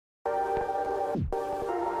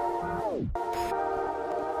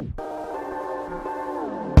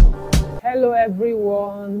Hello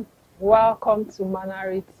everyone, welcome to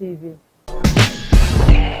Manari TV.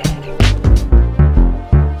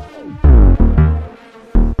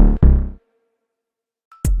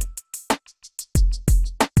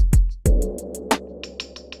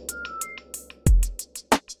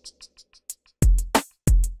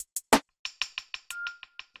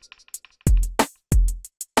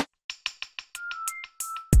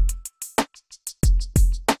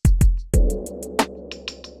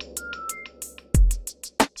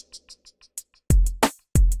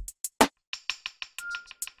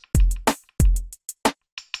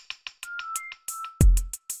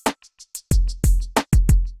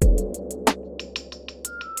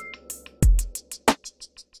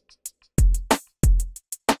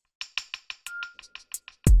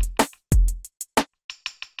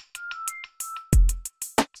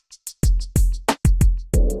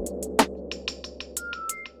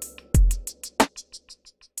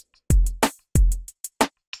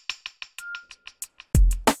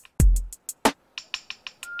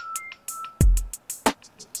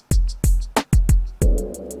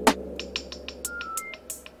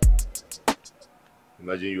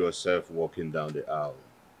 Imagine yourself walking down the aisle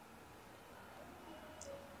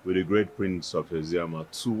with the great prince of Eziama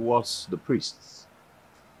towards the priests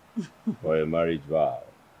for a marriage vow.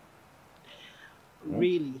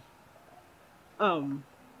 Really?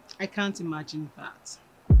 I can't imagine that.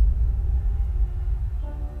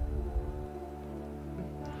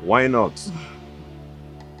 Why not?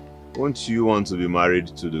 Won't you want to be married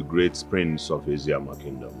to the great prince of Eziama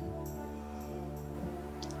kingdom?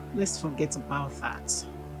 Let's forget about that.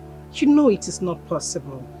 You know it is not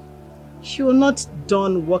possible. You're not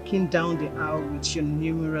done walking down the aisle with your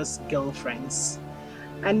numerous girlfriends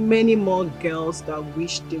and many more girls that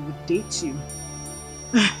wish they would date you.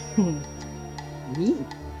 Me?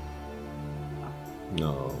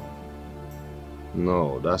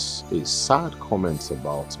 No, that's a sad comment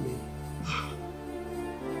about me.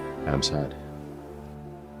 I'm sad.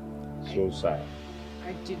 So sad.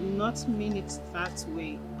 I did not mean it that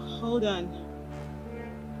way. Hold on.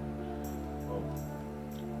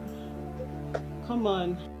 Come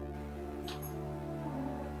on.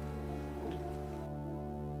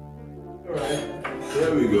 Alright,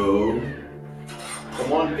 there we go.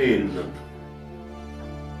 Come on in.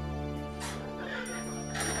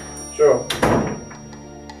 Sure.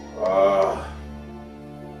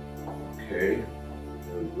 Okay.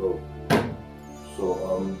 There we go. So,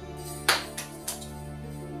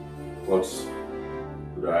 what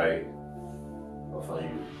could I offer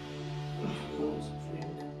you? What you want to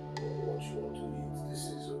drink, or what you want to eat? This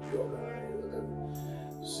is a job, and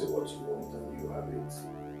say what you want and you have it.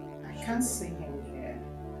 I can't see him here.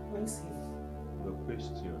 Where's he? The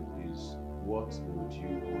question is, what would you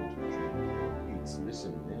want to drink or eat?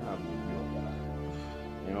 Listen, they have a job that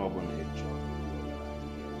you're not going to eat chocolate.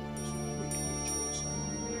 Just make your choice and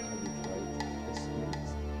you have it right to estimate.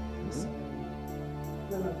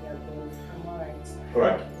 None of the above. I'm alright.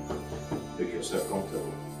 Alright. Make yourself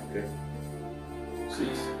comfortable, okay?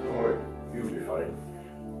 Sit. Don't worry. You'll be fine.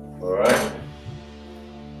 Alright?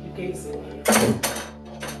 Okay, so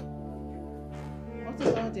what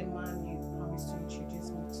about the man you promised to introduce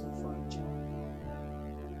me to for a job?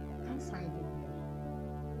 I can't find him.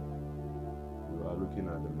 You are looking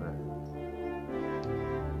at the man.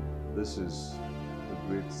 This is the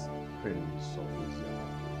great prince of Israel.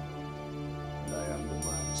 And I am the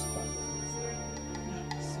man standing before you.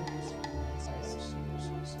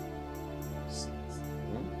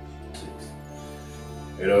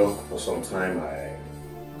 You know, for some time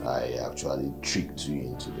I actually tricked you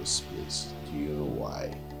into this place. Do you know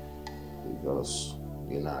why? Because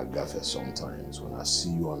in Agafe sometimes when I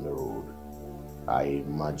see you on the road, I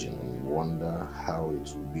imagine and wonder how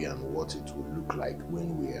it will be and what it will look like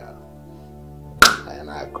when we are and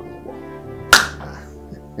I come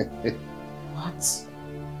What?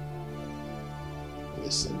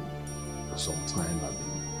 Listen, for some time I've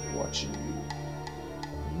been watching you.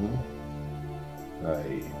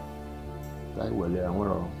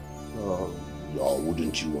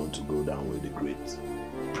 Wouldn't you want to go down with the great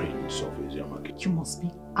prince of Eziama? You must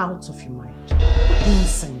be out of your mind.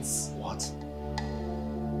 Nonsense. What?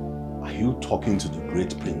 Are you talking to the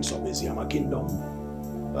great prince of Eziama kingdom?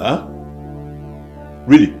 Huh?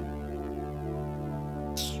 Really?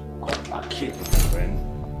 Come back here, my friend.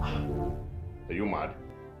 Are you mad?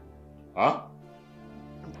 Huh?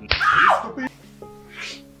 Are you stupid?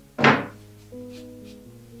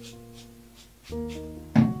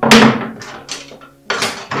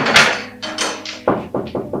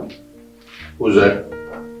 Who's there?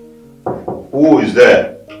 Who is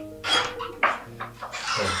there?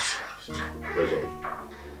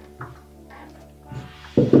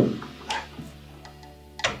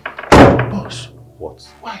 Boss. What?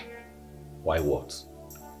 Why? Why what?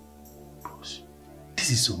 Boss,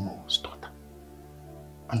 this is Ono's daughter.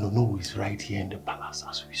 And Ono is right here in the palace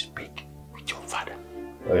as we speak with your father.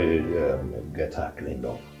 Get her cleaned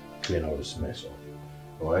up. Clean all this mess up.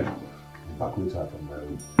 Alright? Back with her from my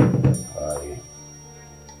room.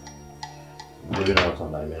 I'm going out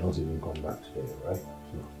and I may not even come back today, right?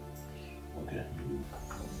 So, okay.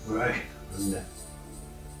 Alright.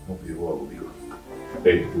 Hope you all will be good.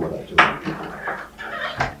 Hey, do what I told you.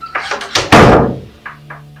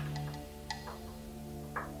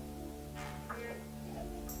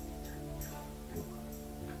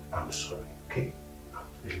 I'm sorry, okay? I'm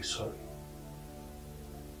really sorry.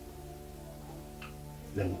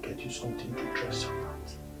 Let me get you something to dress up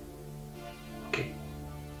at. Okay?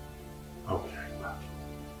 I'll be right back.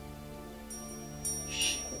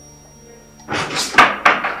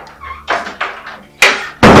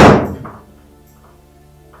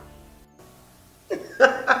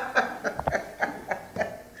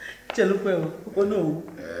 Oh no.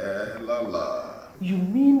 Lala. You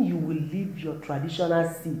mean you will leave your traditional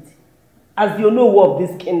seat as the Onowu of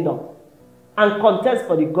this kingdom and contest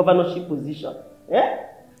for the governorship position? Eh?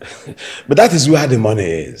 But that is where the money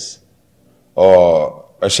is. Or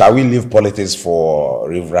shall we leave politics for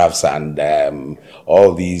riffraffs and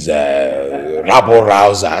all these rabble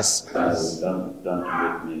rousers? Don't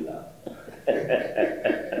make me laugh.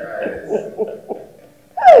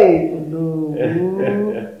 Hey, no.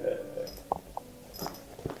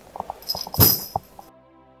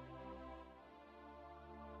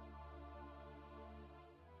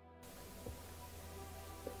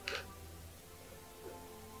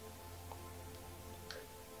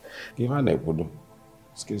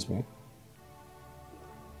 Excuse me.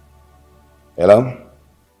 Hello?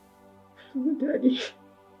 Daddy.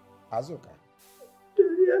 Azuka.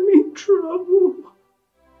 Daddy, I'm in trouble.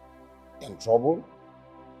 In trouble?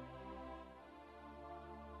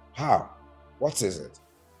 How? What is it?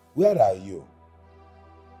 Where are you?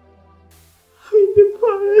 I'm in the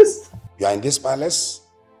palace. You are in this palace?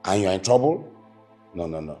 And you are in trouble?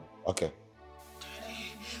 No. Okay.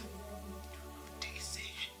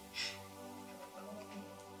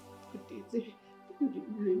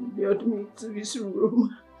 They lured me to his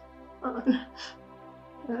room and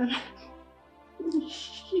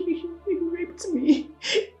he raped me.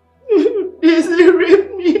 Daisy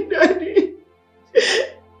raped me, Daddy.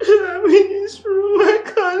 I'm in his room, I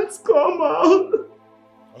can't come out.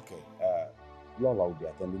 Okay, Lola will be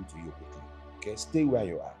attending to you quickly. Okay, stay where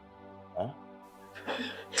you are. Huh?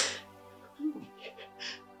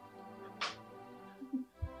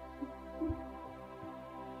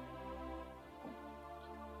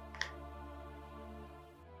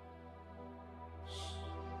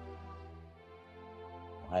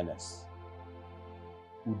 Highness,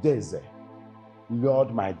 Udeze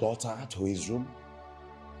lured my daughter to his room,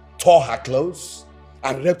 tore her clothes,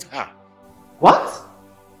 and raped her. What?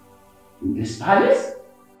 In this palace?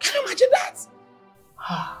 Can you imagine that?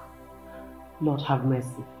 Lord have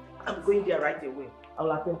mercy. I'm going there right away. I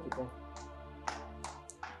will attend to them.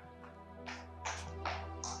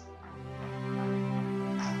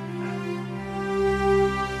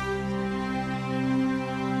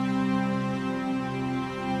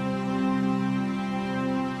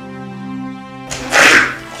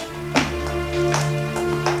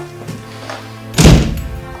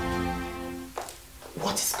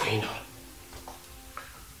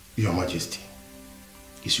 Your Majesty,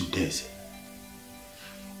 is Udeze.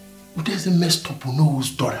 Udeze messed up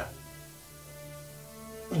Ono's daughter.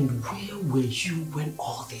 And where were you when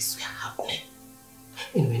all this were happening?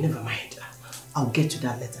 Anyway, never mind. I'll get to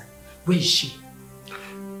that later. Where is she?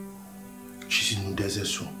 She's in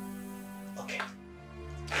Udeze's room. Okay.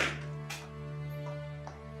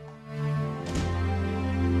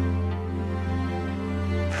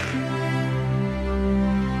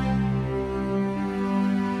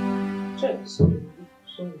 Sorry.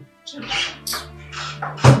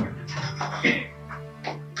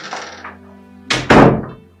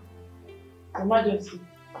 Emergency.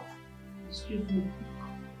 Excuse me.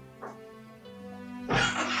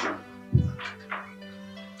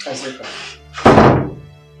 Azeka.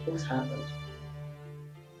 What happened?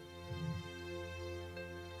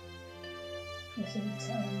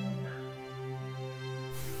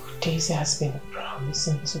 Daisy has been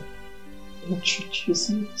promising to introduce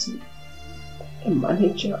me to a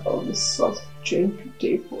manager of the soft drink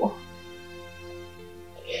table.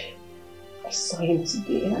 I saw him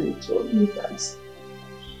today and he told me that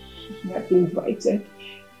he had invited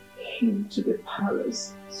him to the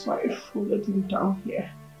palace, so I followed him down here.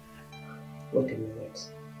 Wait a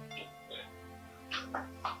minute.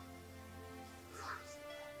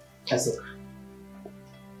 Jessica,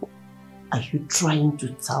 are you trying to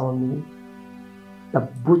tell me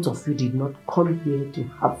that both of you did not come here to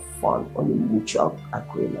have fun on a mutual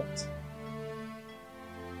agreement?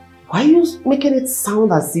 Why are you making it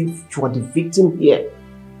sound as if you are the victim here?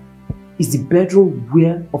 Is the bedroom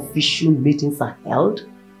where official meetings are held?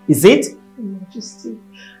 Is it? Your Majesty,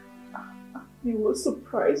 I was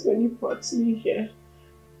surprised when you brought me here.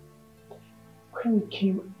 When he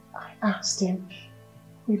came, I asked him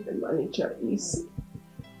who the manager is.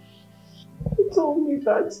 He told me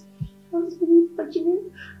that he has been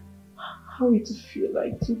imagining how it would feel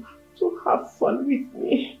like to have fun with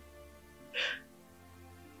me.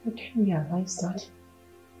 I then realized that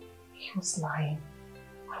he was lying.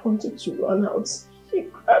 I wanted to run out. He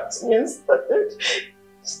grabbed me and started.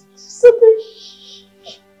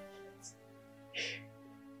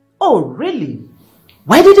 Oh, really?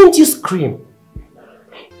 Why didn't you scream?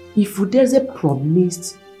 If Udeze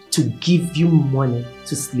promised to give you money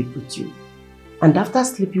to sleep with you, and after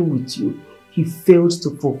sleeping with you, he failed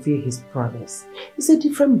to fulfill his promise, it's a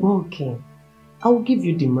different ballgame. I will give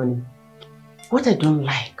you the money. What I don't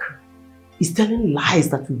like is telling lies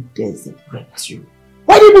that Udeze raped you.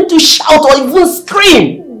 Why didn't you shout or even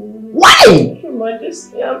scream? Why? Your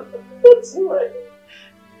Majesty, I'm not mad.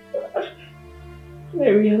 I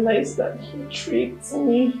realized that he tricked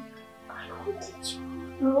me. I wanted to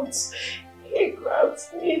run out. He grabbed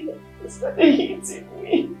me and started hitting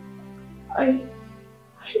me. I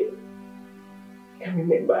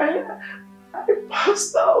remember I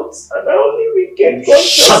passed out and I only regained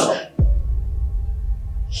consciousness.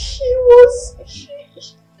 Shut up! He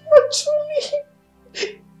actually...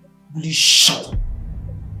 Will you shut up?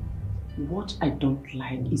 What I don't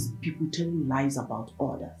like is people telling lies about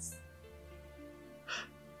others.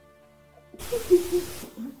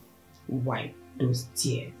 Wipe those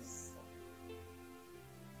tears.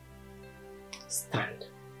 Stand.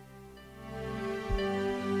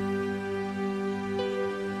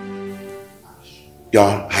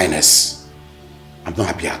 Your Highness, I'm not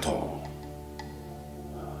happy at all.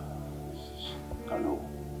 No,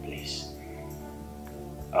 please.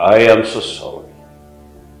 I am so sorry.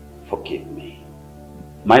 Forgive me.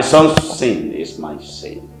 My son's sin is my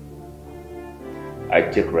sin. I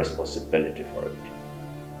take responsibility for it.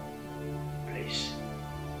 Please.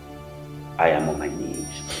 I am on my knees.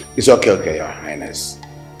 It's okay, Your Highness.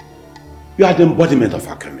 You are the embodiment of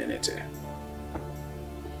our community.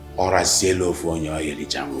 Ora cielo fonyo yeli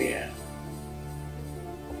jamwe.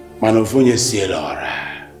 Manofonye cielo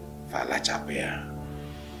ora fala chapea.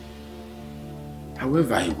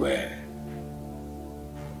 However he were,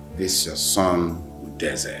 this your son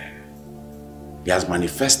Udeze. He has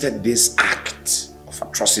manifested this act of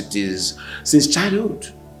atrocities since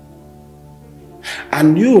childhood.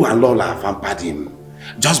 And you and Lola have pampered him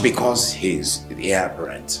just because he is the heir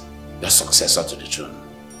apparent, the successor to the throne.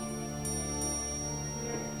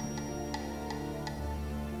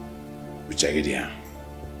 Which are you there?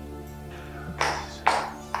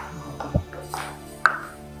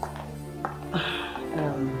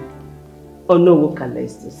 Oh no, what color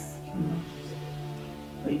is this?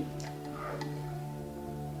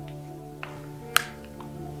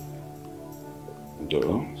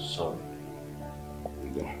 Do? Sorry.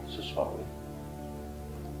 Do. So sorry.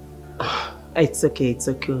 It's okay, it's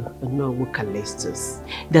okay. No, what color is this?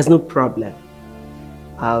 There's no problem.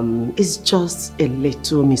 It's just a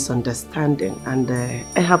little misunderstanding, and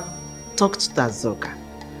I have talked to Azoka.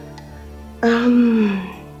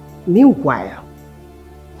 Meanwhile,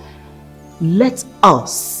 let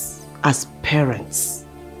us as parents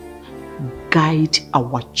guide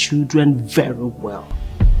our children very well.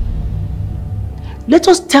 Let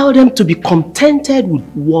us tell them to be contented with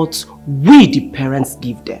what we the parents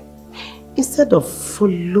give them, instead of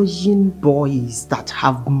following boys that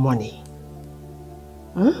have money.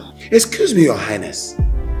 Huh? Excuse me, Your Highness.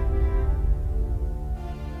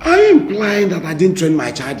 Are you implying that I didn't train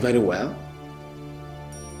my child very well?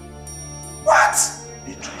 What?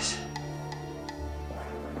 Beatrice.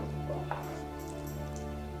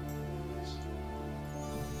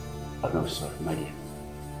 Oh, no, sorry, my dear.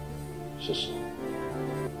 So sorry.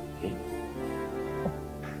 Okay?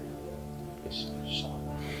 Yes, sorry.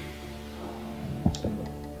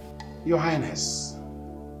 Your Highness,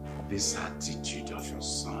 this attitude of your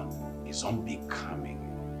son is unbecoming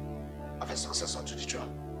of a successor to the throne.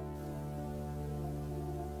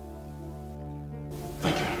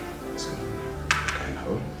 Thank you. Let's go.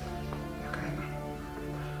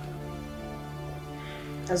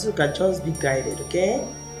 Azuka, just be guided, okay?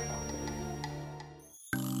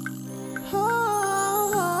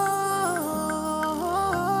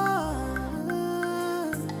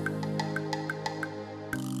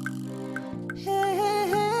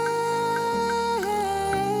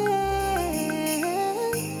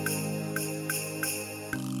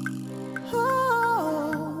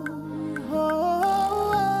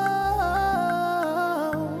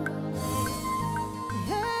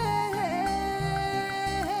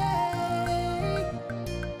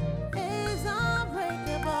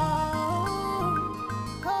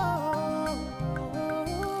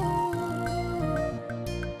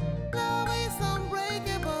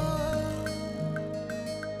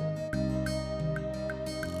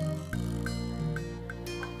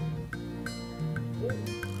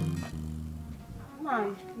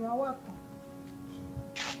 You're welcome.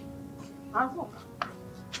 Azuka,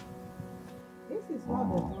 this is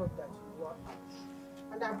not the drug that you want,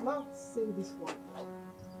 and I've not seen this one.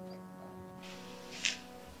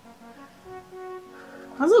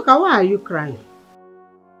 Azuka, why are you crying?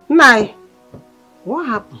 Nai, what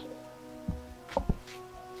happened?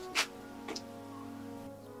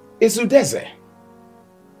 It's Udeze.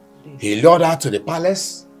 He lured her to the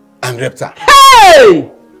palace and raped her.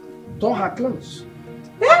 Hey! Tore her clothes.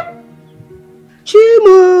 Eh?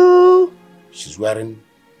 Chimu! She's wearing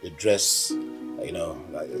a dress, you know,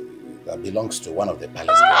 that belongs to one of the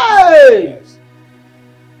palace Hey! girls.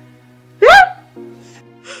 Yes.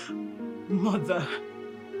 Eh? Mother,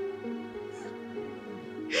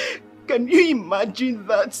 can you imagine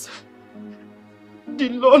that? The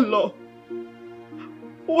Lolo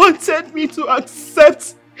wanted me to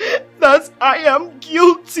accept that I am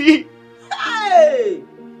guilty. Hey!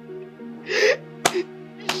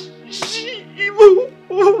 She even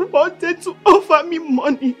wanted to offer me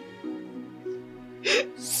money.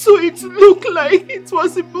 So it looked like it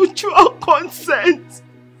was a mutual consent.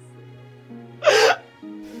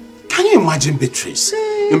 Can you imagine Beatrice?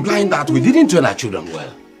 Implying that we didn't train our children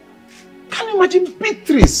well. Can you imagine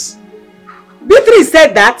Beatrice? Beatrice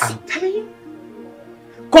said that? I'm telling you.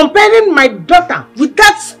 Comparing my daughter with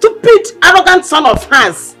that stupid, arrogant son of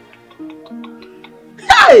hers.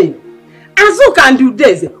 Hey! Azuka and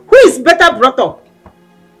Udeze, who is better brought up?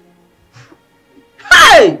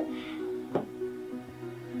 Hey!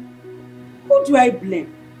 Who do I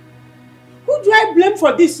blame? Who do I blame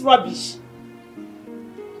for this rubbish?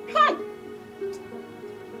 Hey!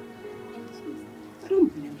 I don't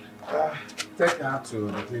blame her. Take her to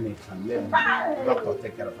the clinic and let the doctor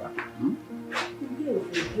take care of her. Hmm?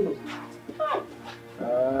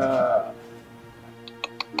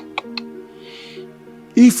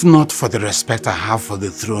 If not for the respect I have for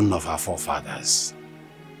the throne of our forefathers,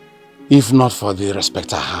 if not for the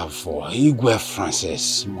respect I have for Igwe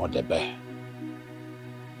Francis Modebe,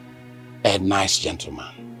 a nice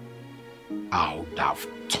gentleman, I would have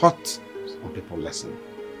taught some people a lesson.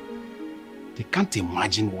 They can't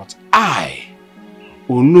imagine what I,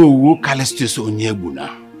 Onowu Callistus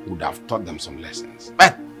Onyebuna, would have taught them some lessons.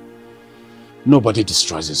 But nobody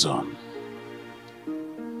destroys his own.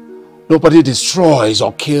 Nobody destroys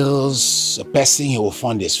or kills a person he will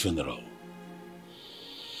fund his funeral.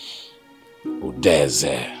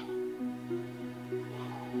 Udeze.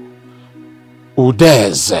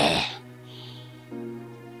 Udeze.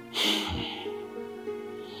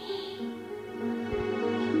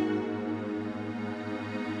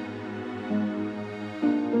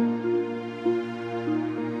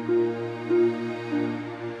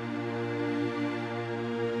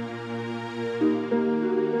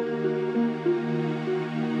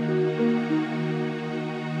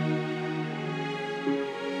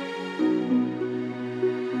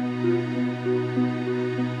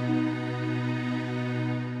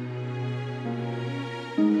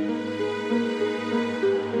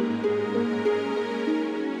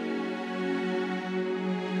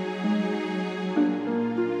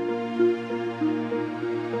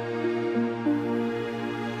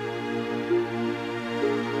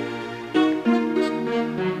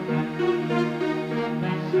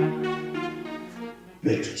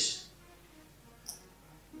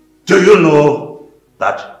 Do you know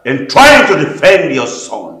that in trying to defend your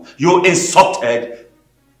son, you insulted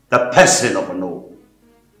the person of a noble?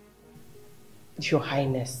 Your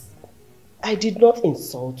Highness, I did not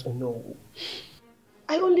insult Onowu.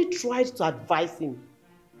 I only tried to advise him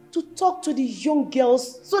to talk to the young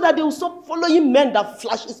girls so that they will stop following men that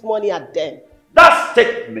flashes money at them. That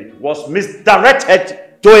statement was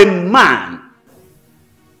misdirected to a man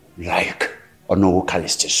like Onowu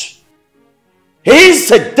Callistus. He is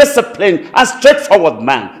a disciplined and straightforward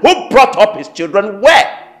man who brought up his children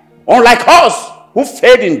well, unlike us who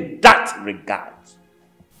failed in that regard.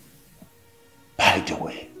 By the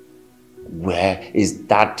way, where is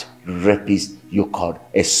that rapist you called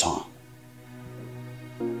a son?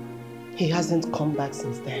 He hasn't come back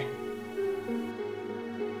since then.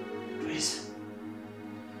 Please.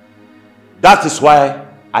 That is why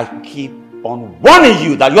I keep on warning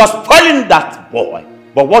you that you are spoiling that boy.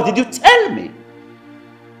 But what did you tell me?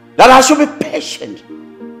 That I should be patient.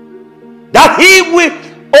 That he will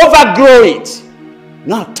overgrow it.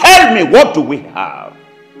 Now tell me, what do we have?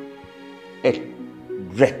 A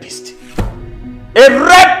rapist. A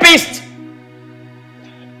rapist!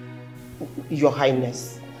 Your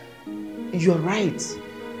Highness, you're right.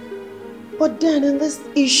 But then in this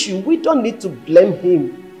issue, we don't need to blame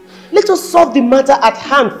him. Let us solve the matter at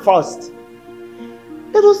hand first.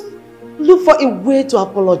 Let us look for a way to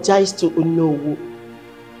apologize to Unowu.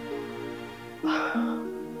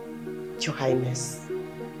 Your Highness,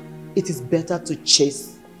 it is better to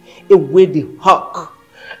chase away the hawk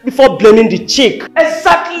before blaming the chick.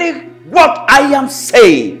 Exactly what I am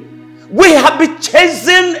saying. We have been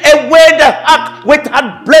chasing away the hawk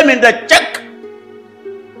without blaming the chick.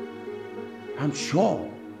 I'm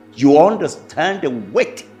sure you understand the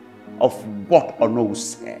weight of what Ono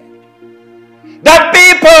said. The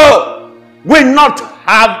people will not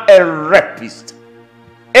have a rapist,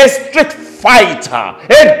 a street fighter,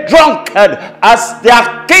 a drunkard as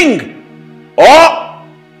their king, or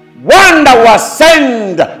one that was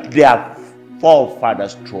sent their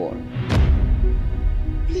forefathers' throne.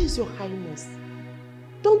 Please, Your Highness,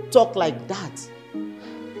 don't talk like that.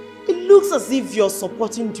 It looks as if you're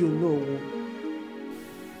supporting Unowu.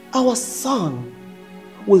 Our son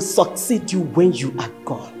will succeed you when you are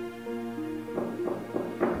gone.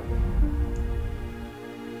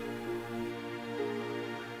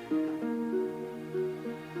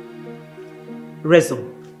 Rezo,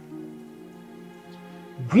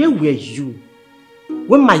 where were you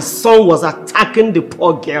when my son was attacking the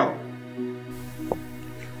poor girl?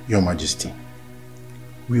 Your Majesty,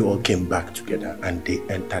 we all came back together and they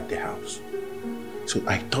entered the house. So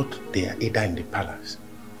I thought they are either in the palace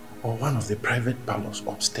or one of the private parlors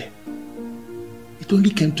upstairs. It only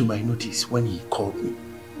came to my notice when he called me.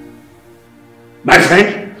 My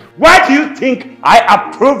friend, why do you think I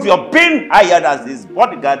approve your being hired as his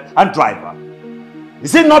bodyguard and driver?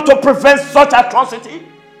 Is it not to prevent such atrocity?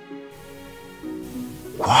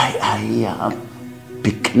 Why I am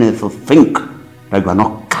beginning to think that you are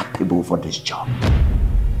not capable for this job.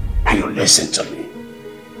 And you listen to me.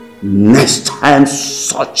 Next time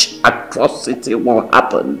such atrocity will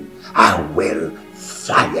happen, I will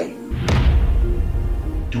fire you.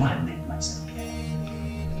 Do I make myself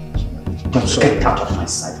clear? Just get out of my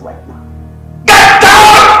sight right now. Get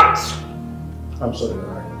out! I'm sorry, Your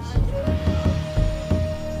Highness.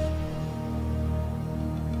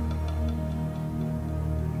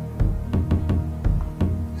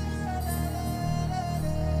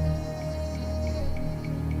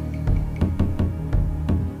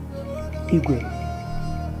 Igwe,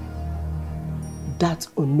 that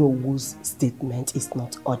Onowu's statement is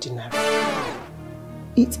not ordinary.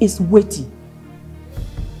 It is weighty.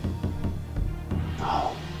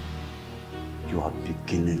 Now, you are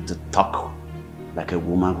beginning to talk like a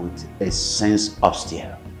woman with a sense of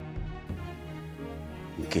steel.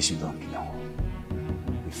 In case you don't know,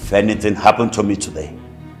 if anything happened to me today,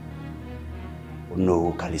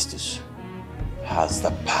 Onowu Callistus has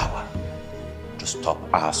the power to stop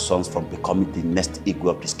our sons from becoming the next Igwe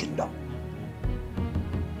of this kingdom.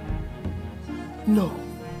 No.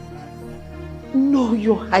 No,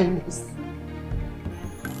 Your Highness.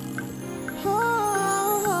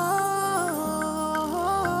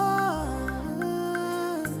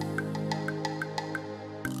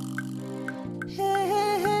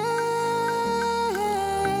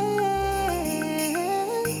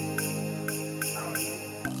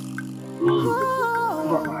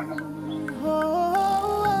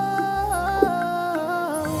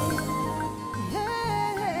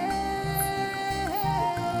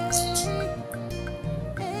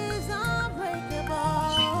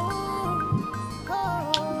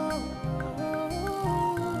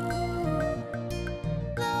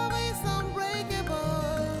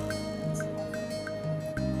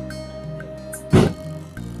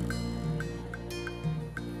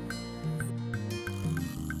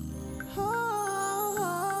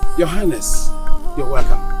 Your Highness, you're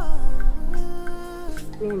welcome.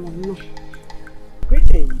 No.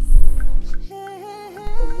 Greetings,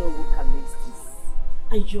 Onowu Callistus,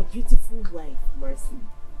 and your beautiful wife, Mercy.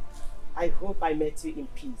 I hope I met you in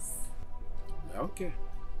peace. Okay.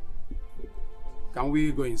 Can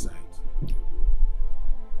we go inside?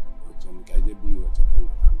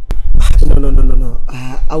 No.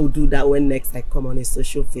 I will do that when next I come on a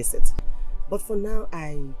social visit. But for now,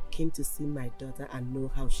 I came to see my daughter and know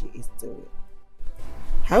how she is doing.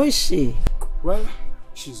 How is she? Well,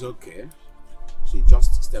 she's okay. She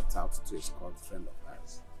just stepped out to a Scott friend of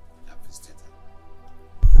hers. I visited her.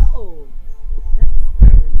 Oh, that is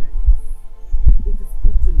very nice. It is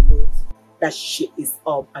good to note that she is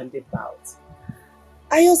up and about.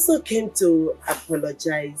 I also came to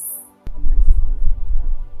apologize on my son's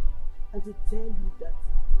behalf and to tell you that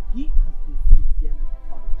he has been severely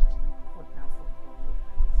punished for that forgotten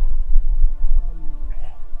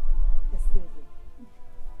act. Excuse me.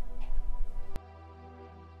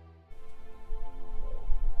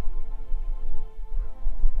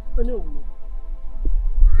 Oh no,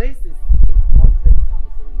 this is 100,000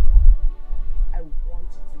 naira. I want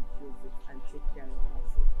you to use it and take care of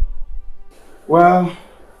yourself. Well,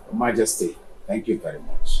 Your Majesty, thank you very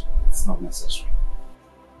much. It's not necessary.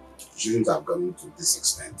 You shouldn't have gone to this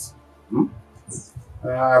extent.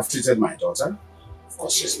 I've treated my daughter. Of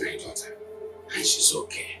course, she's my daughter. And she's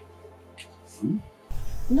okay.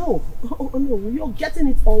 No, no, you're getting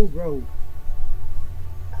it all wrong.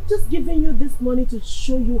 I'm just giving you this money to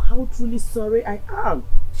show you how truly sorry I am.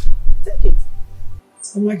 Take it.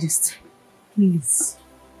 Your Majesty, please.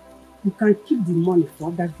 You can keep the money for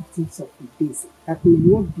other victims of the days that may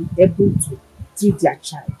not be able to treat their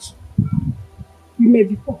child. You may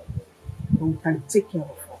be poor, but we can take care of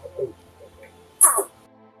our own.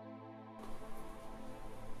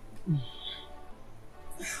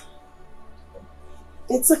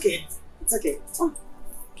 It's okay. It's okay.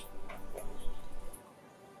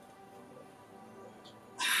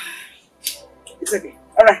 It's okay.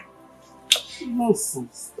 All right.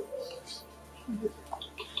 Nonsense.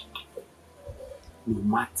 No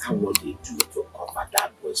matter what they do to cover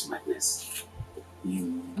that boy's madness,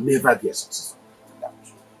 you will never be a success in that.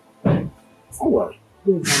 Don't worry.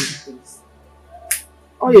 Don't worry, please.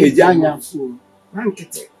 Oh, yeah, Janya. Thank you.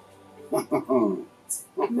 Sit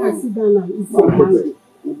down now. It's so hungry.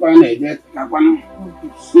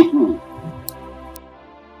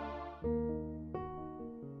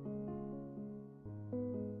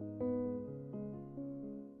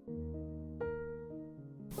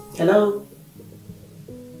 Hello?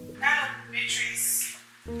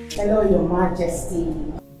 Hello, Your Majesty.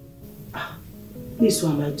 Please, who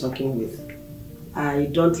am I talking with? I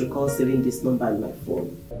don't recall saving this number in my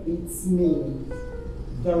phone. It's me,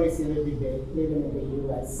 Doris Obidike, living in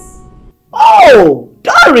the US. Oh,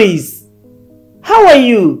 Doris! How are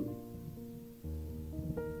you?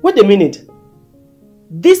 Wait a minute.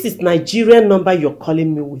 This is Nigerian number you're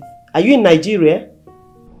calling me with. Are you in Nigeria?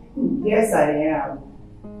 Yes, I am.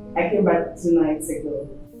 I came back 2 nights ago.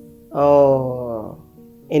 Oh,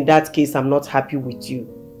 in that case, I'm not happy with you.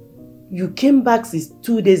 You came back since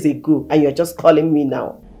 2 days ago and you're just calling me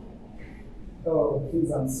now. Oh,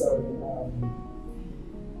 please, I'm sorry.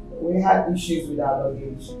 We had issues with our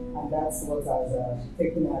luggage, and that's what has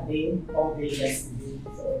taken our day, all day yesterday.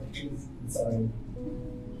 So, please, I'm sorry.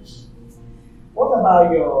 What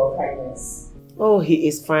about your kindness? Oh, he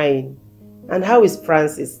is fine. And how is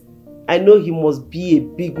Francis? I know he must be a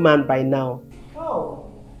big man by now. Oh,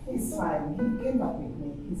 he's fine. He came back with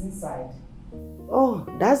me. He's inside. Oh,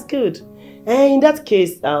 that's good. And in that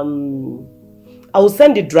case, I will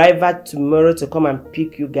send the driver tomorrow to come and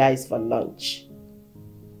pick you guys for lunch.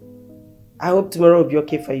 I hope tomorrow will be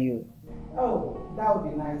okay for you. Oh, that would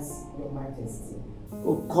be nice, Your Majesty.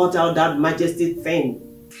 Oh, cut out that majesty thing.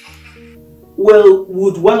 Well,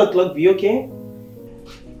 would 1 o'clock be okay?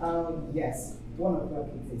 Yes. 1 o'clock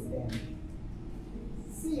it is then.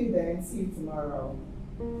 See you then. See you tomorrow.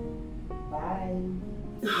 Bye.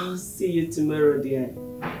 Oh, see you tomorrow, dear.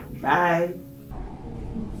 Bye.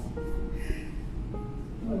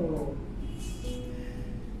 Oh.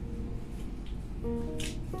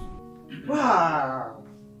 Wow.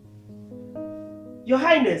 Your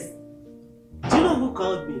Highness, do you know who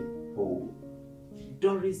called me? Oh.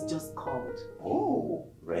 Doris just called. Oh,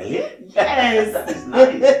 really? Yes. That is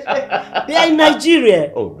nice. They are in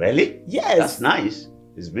Nigeria. Oh, really? Yes. That's nice.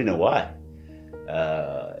 It's been a while.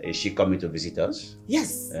 Is she coming to visit us?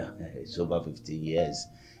 Yes. It's over 15 years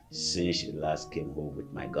since she last came home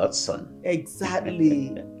with my godson.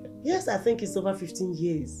 Exactly. Yes, I think it's over 15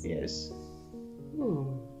 years. Yes.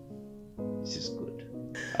 This is good.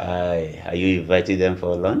 Are you inviting them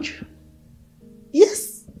for lunch?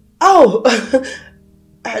 Yes. Oh,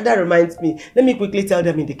 that reminds me. Let me quickly tell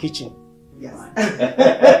them in the kitchen. Yes.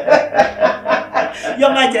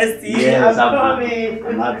 Your Majesty, yes, I'm coming.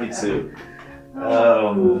 I'm happy to.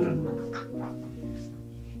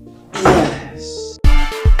 Yes.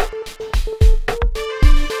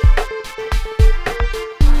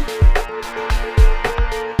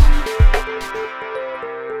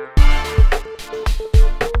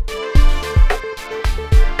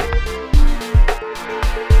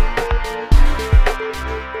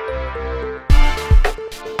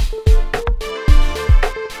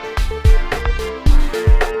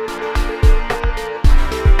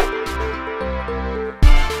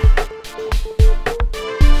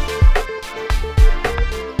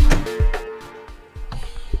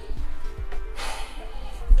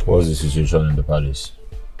 What's the situation in the palace?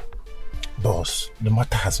 Boss, the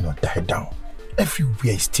matter has not died down.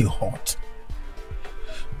 Everywhere is still hot.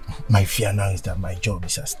 My fear now is that my job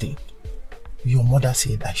is at stake. Your mother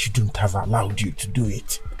said I shouldn't have allowed you to do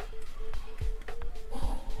it.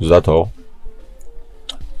 Is that all?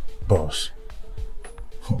 Boss,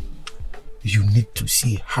 you need to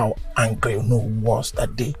see how angry Ono was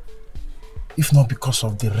that day. If not because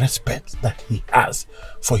of the respect that he has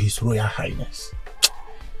for His Royal Highness,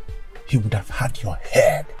 he would have had your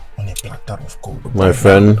head on a platter of gold. My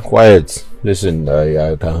friend, quiet. Listen,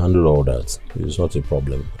 I can handle all that. It's not a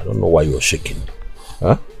problem. I don't know why you're shaking.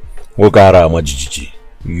 Huh?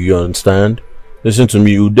 You understand? Listen to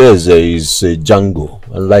me, Udeze is a Django.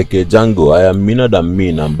 And like a Django, I am meaner than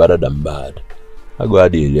mean and better than bad. I go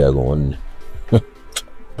ahead and go on. But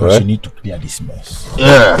right? you need to clear this mess.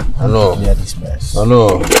 Yeah, I know. Clear this mess. I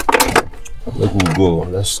know. Let me go.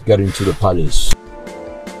 Let's get into the palace.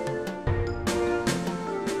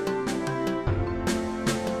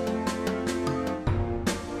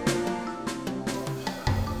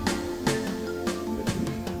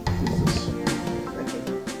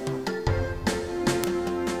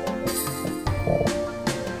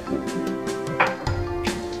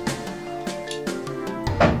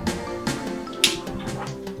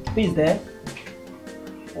 Who is there?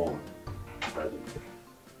 Oh,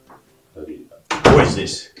 Daddy. Who is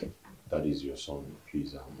this? That is your son.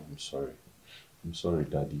 Please, I'm sorry. I'm sorry,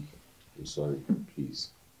 Daddy. I'm sorry. Please,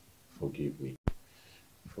 forgive me.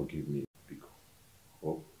 Forgive me, Pico.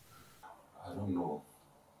 Oh, I don't know.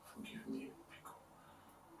 Forgive me, Pico.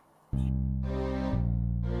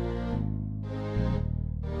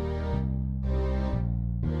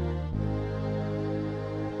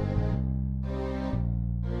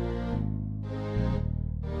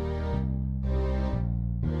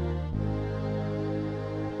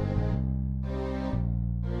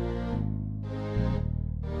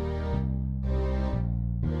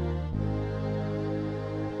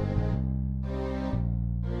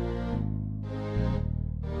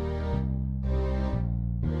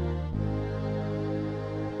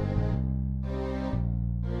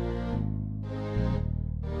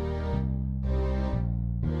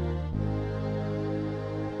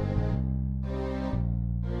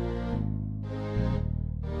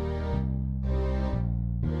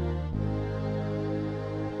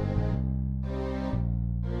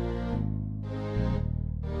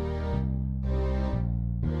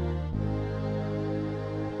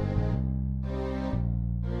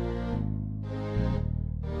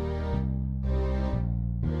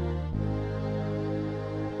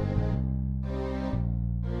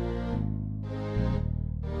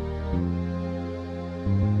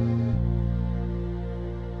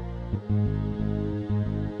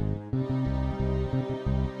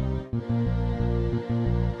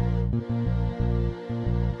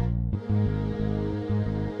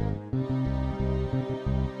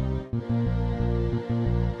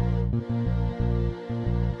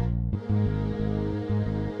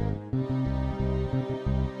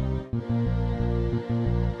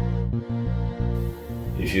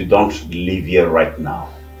 If you don't leave here right now,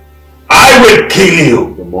 I will kill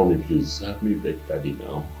you! But Mommy, please, help me beg Daddy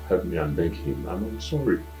now. Help me and beg him. I'm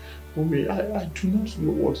sorry. Mommy, I do not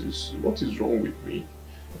know what is wrong with me.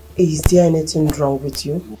 Is there anything wrong with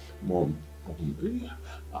you? Mom,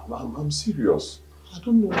 I'm serious. I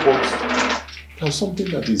don't know what. There's something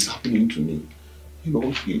that is happening to me. You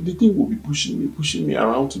know, the thing will be pushing me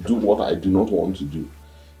around to do what I do not want to do.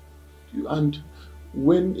 And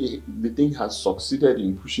when the thing has succeeded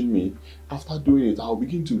in pushing me, after doing it, I'll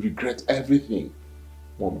begin to regret everything.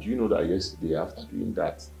 Mom, do you know that yesterday after doing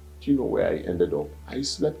that, do you know where I ended up? I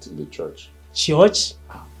slept in the church. Church?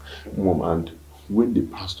 Mom, and when the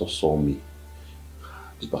pastor saw me,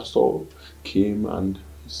 the pastor came and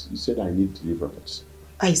he said I need deliverance.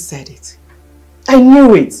 I said it. I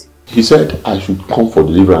knew it. He said I should come for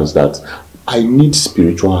deliverance, that I need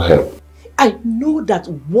spiritual help. I know that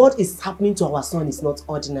what is happening to our son is not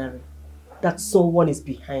ordinary. That someone is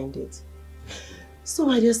behind it. So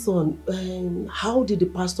my dear son, how did the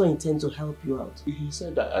pastor intend to help you out? He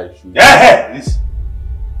said that I should... Yeah,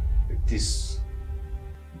 it is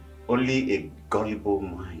only a gullible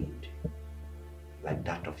mind like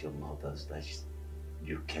that of your mother's that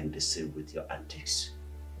you can deceive with your antics.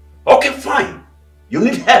 Okay, fine. You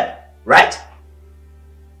need help, right?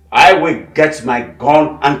 I will get my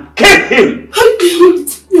gun and kill him!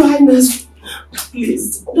 Your Highness,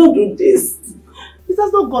 please, don't do this. It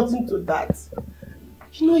has not gotten to that.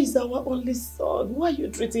 You know, he's our only son. Why are you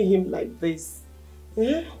treating him like this?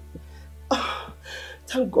 Eh? Oh,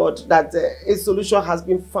 thank God that a solution has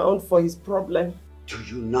been found for his problem. Do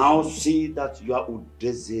you now see that you are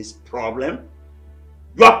Udeze's problem?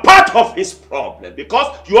 You are part of his problem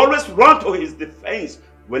because you always run to his defense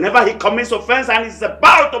whenever he commits offense and is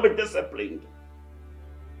about to be disciplined.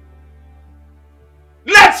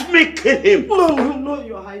 Let me kill him! No,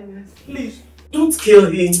 Your Highness. Please, don't kill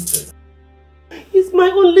him. He's my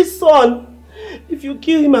only son. If you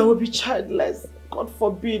kill him, I will be childless. God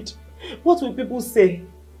forbid. What will people say?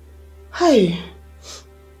 Hi.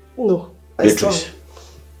 No. Beatrice,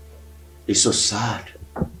 it's so sad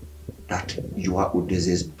that you are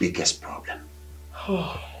Udeze's biggest problem.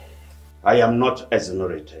 I am not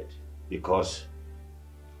exonerated because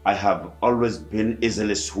I have always been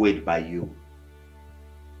easily swayed by you.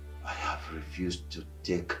 I have refused to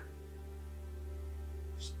take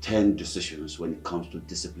stern decisions when it comes to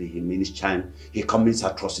discipline him each time he commits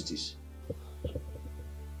atrocities.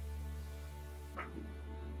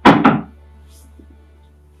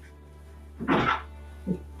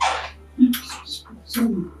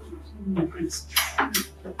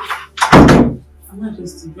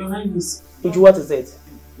 Your Highness. What is it?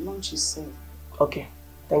 Lunch is served. Okay,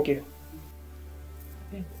 thank you.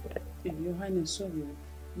 Your Highness, sorry,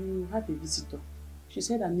 you have a visitor. She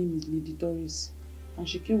said her name is Lady Doris, and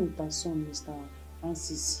she came with her son, Mr.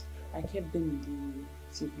 Francis. I kept them in the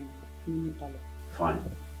sitting room. Fine.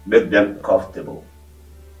 Make them comfortable.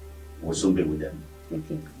 We'll soon be with them.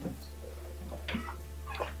 Okay.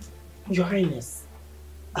 Your Highness,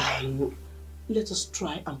 let us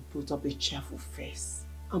try and put up a cheerful face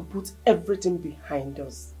and put everything behind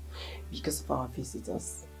us because of our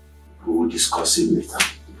visitors. We will discuss it later.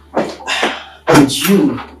 And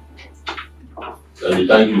you.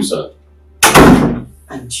 Thank you, sir.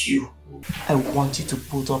 And you. I want you to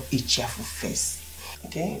put up a cheerful face.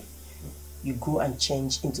 Okay? You go and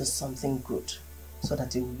change into something good so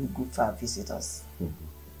that it will look good for our visitors.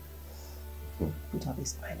 Put up a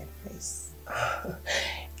smiling face.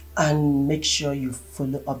 And make sure you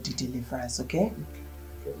follow up the deliverance, okay?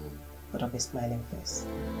 Put up a smiling face.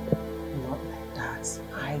 Not like that.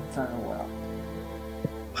 Hide very well.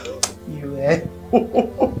 You eh?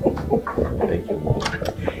 Thank you.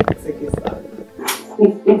 Take it slow.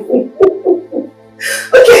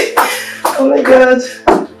 Okay. Oh my God.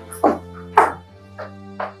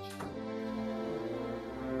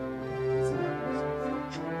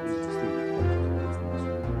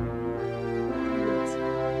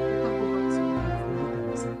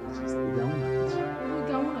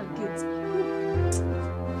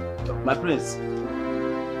 My prince.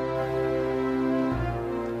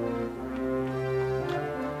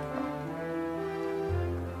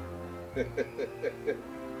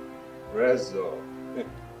 Rezo.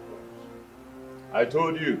 I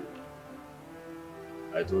told you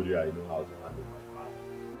I know how to handle my mouth.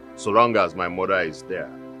 So long as my mother is there,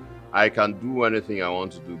 I can do anything I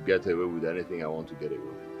want to do, get away with anything I want to get away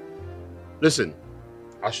with. Listen,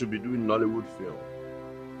 I should be doing Nollywood film.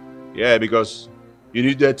 Yeah, because you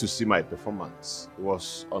needed to see my performance. It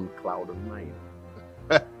was on cloud of nine.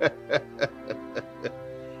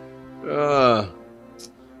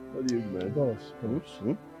 What do you man? Boss.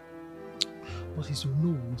 But it's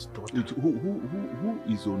Onowo's daughter. Who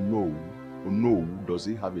is Ono? Ono, does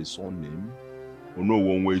he have a son name? Ono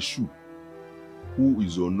Wonweshu. Who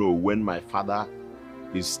is Ono when my father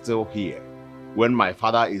is still here? When my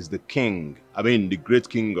father is the king, I mean the great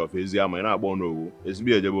king of Asia, it's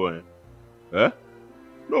me a boy. Eh?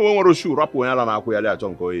 No one want to shoot rap when I am going to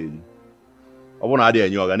I want to add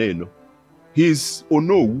a he's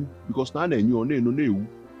Ono because now they knew.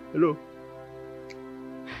 Hello.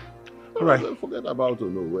 All right. Forget about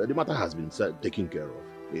Ono. The matter has been taken care of.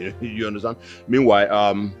 You understand?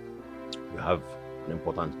 Meanwhile, we have an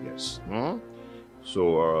important guest.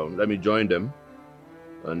 So let me join them,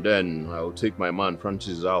 and then I'll take my man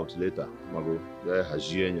Francis out later. Mago, there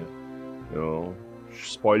Hajienya,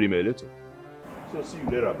 spoil him a little. So see you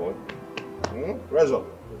later, boy. Rezo,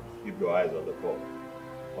 keep your eyes on the ball.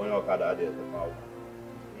 On your card, at the power.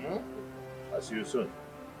 I'll see you soon.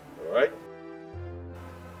 All right.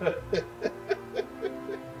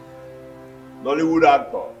 Nollywood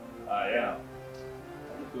actor. I am.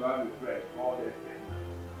 I need to have a friend. All that thing.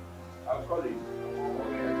 I'll call him.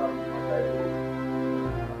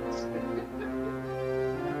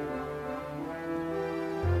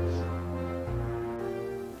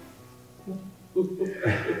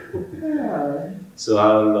 So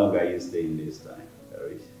how long are you staying this time,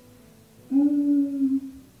 Doris?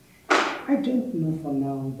 I don't know for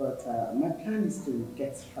now, but my plan is to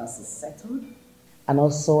get Francis settled and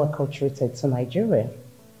also acculturated to Nigeria.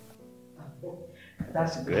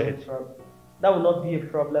 That's great. That will not be a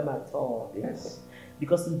problem at all. Yes.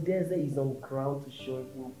 because Udeze is on ground to show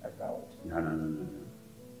him around. No.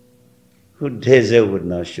 Udeze would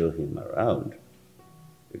not show him around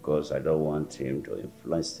because I don't want him to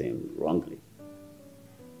influence him wrongly.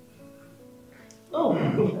 Oh,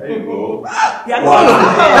 there you go.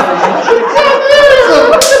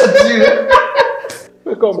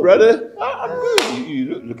 Welcome, brother. I'm good.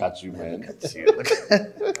 You look at you, man. Look at you.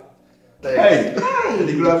 Hey.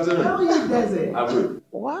 Good afternoon. How are you, Udeze? I'm good.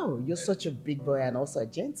 Wow, you're such a big boy and also a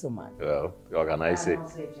gentleman. Well, what can I say?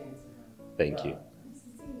 Thank you.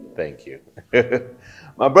 Thank you.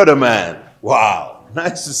 My brother, man. Wow.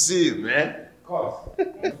 Nice to see you, man. Of course.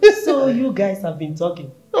 So you guys have been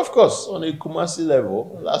talking? Of course, on a Kumasi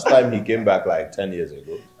level. Last time he came back like 10 years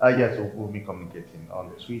ago. Yes, we'll be communicating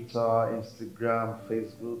on Twitter, Instagram,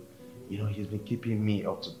 Facebook. You know, he's been keeping me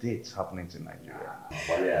up to date happening in Nigeria.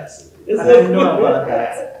 Well, yes. I know about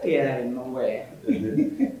that. Yeah, no way.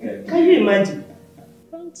 Can you imagine?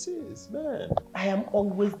 Francis, man. I am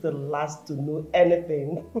always the last to know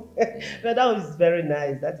anything. But that was very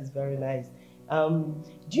nice. That is very nice.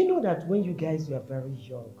 Do you know that when you guys were very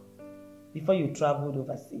young, before you traveled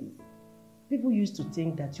overseas, people used to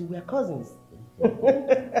think that you were cousins? I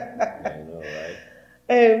know, right?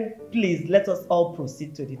 Please, let us all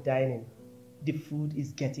proceed to the dining. The food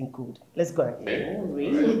is getting cold. Let's go and eat. Oh,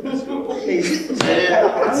 really? Let's go.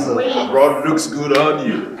 Rod looks good on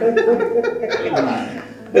you.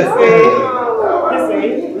 This way.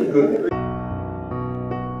 Good.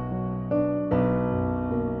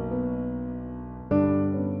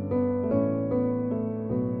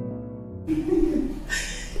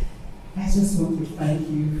 I just want to thank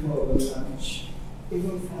you for the lunch.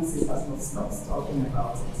 Even Francis has not stopped talking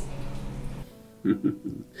about it.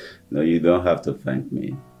 No, you don't have to thank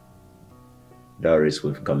me. Doris,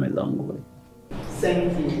 we've come a long way.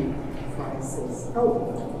 Thank you, Francis.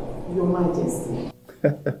 Oh, Your Majesty.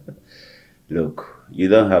 Look, you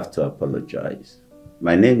don't have to apologize.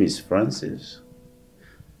 My name is Francis.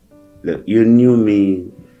 Look, you knew me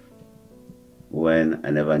when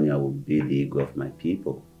I never knew I would be the ego of my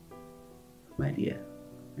people. My dear,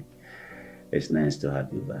 it's nice to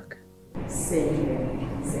have you back. Same here.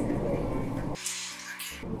 Same here.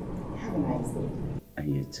 Have a nice day.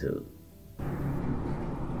 And you too.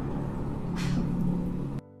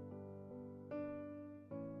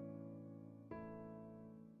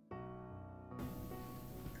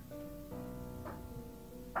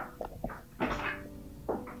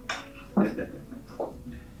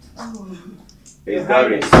 It's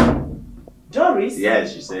Doris. Doris?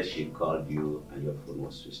 Yes, she said she called you and your phone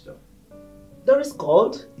was switched off. Doris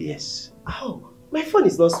called? Yes. Oh, my phone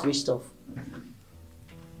is not switched off.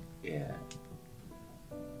 Yeah.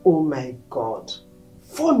 Oh my God.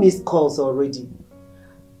 4 missed calls already.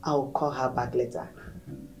 I'll call her back later.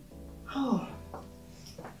 Oh.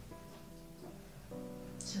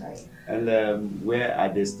 Chai. And where are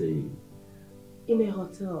they staying? In a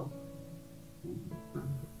hotel.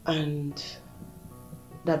 And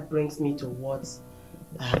that brings me to what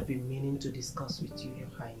I have been meaning to discuss with you, Your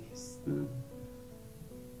Highness.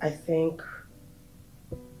 I think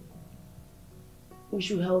we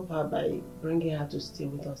should help her by bringing her to stay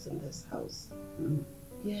with us in this house.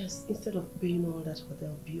 Yes, instead of paying all that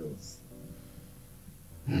hotel bills.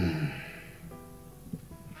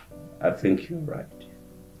 I think you're right.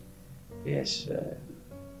 Yes.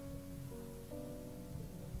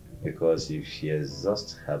 Because if she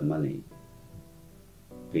exhausts her money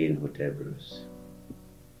paying hotel bills,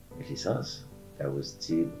 it is us that will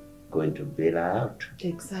still going to bail her out.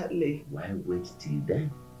 Exactly. Why wait till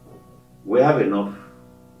then? We have enough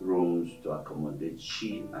rooms to accommodate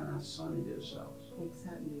she and her son in this house.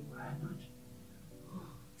 Exactly. Why not? Oh,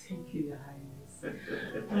 thank you, Your Highness.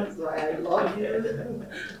 That's why I love you.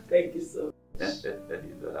 Thank you so much.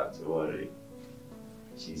 You don't have to worry.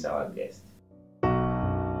 She's our guest.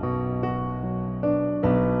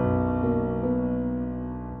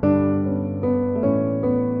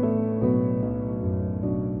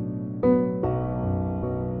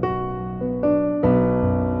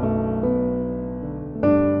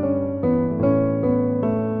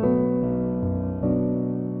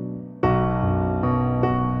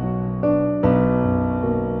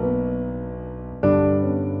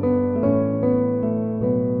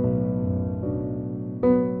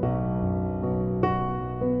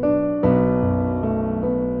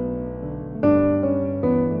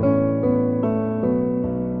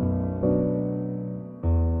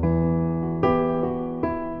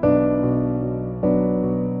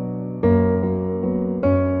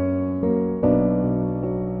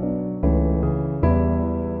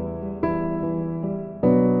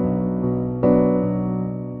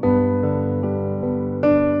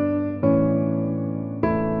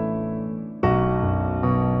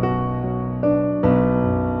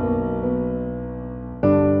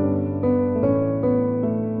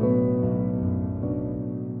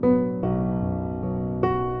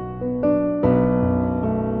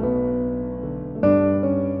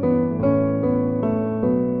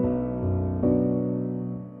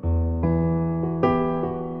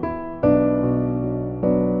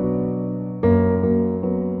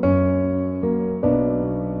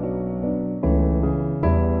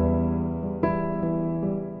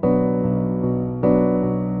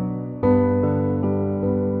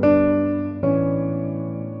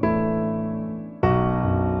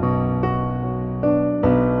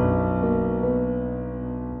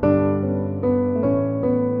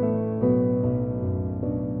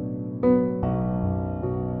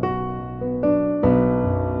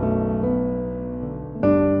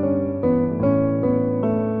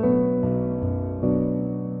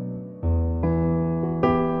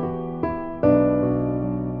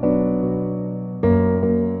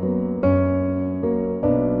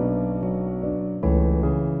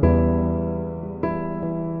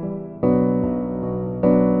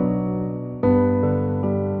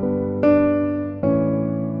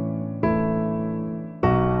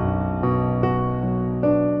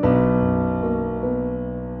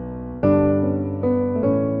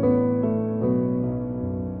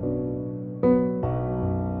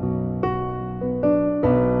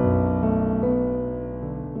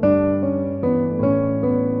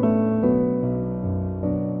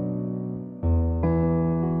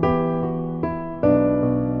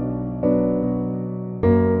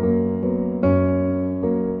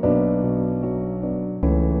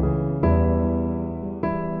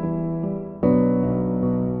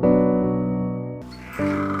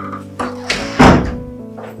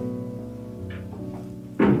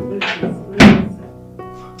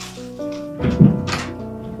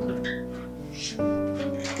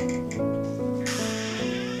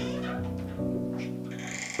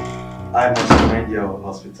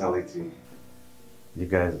 hospitality. You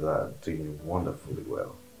guys are doing wonderfully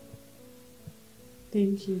well.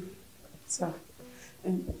 Thank you, sir.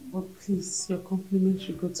 But please, your compliment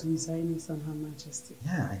should go to His Highness and Her Majesty.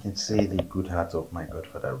 Yeah, I can see the good heart of my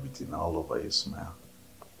godfather written all over your smile.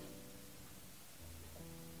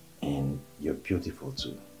 And you're beautiful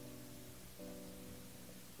too.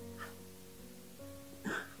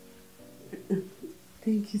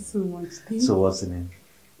 Thank you so much. So what's the name?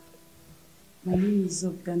 My name is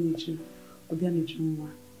Ekene Umenwa.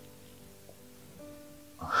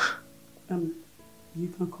 You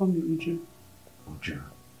can call me Uju. Uju.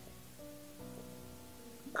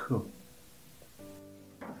 Cool.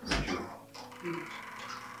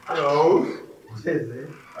 Hello. What is it?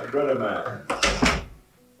 My brother, man.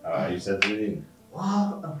 How are you settling in?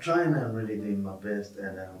 Well, I'm trying. I'm really doing my best,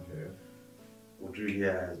 and Uju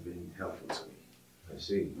here has been helpful to me. I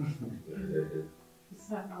see.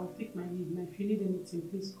 Sir, I'll take my leave. Now, if you need anything,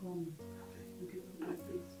 please call me. Okay. My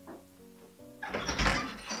face.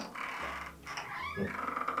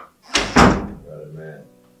 Brother, man.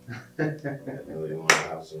 I know you want to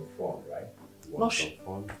have some fun, right? You want some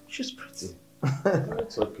fun? She's pretty.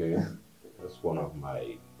 It's okay. That's one of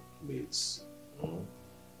my mates.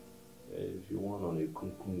 If you want on a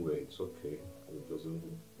kunkun way, it's okay. It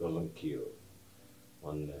doesn't kill.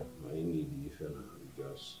 On my need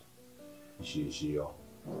because she you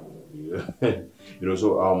know, so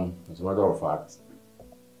as a matter of fact,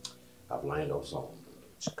 I've lined up some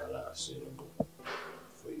chikalas,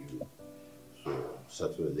 for you. So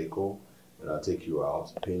settle the liquor, and I'll take you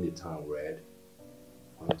out, paint the town red.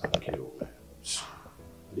 Thank you, man.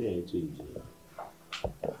 There ain't changing.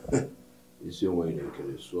 It's your way to kill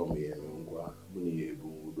it, so me and Mungo,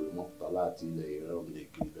 Moktalati, they around the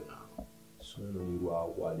keep now. So you are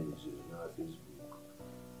what is it now, Facebook.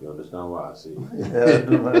 You understand what I say?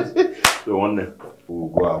 Yeah, so one day we'll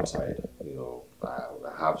go outside,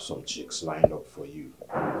 I have some chicks lined up for you.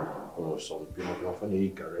 Or some people from the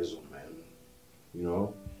charisma, man.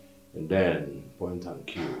 And then point and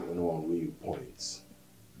kill. Anyone where you point,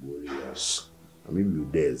 warriors. I mean, you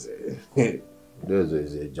desert. Desert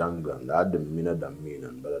is a jungle, and that the meaner than mean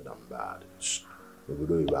and better than bad. We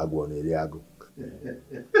do it, I go on area.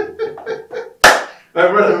 My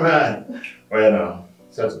brother, man. Well, now,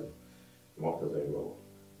 settle. You want to say, well,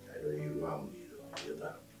 I know you want me, you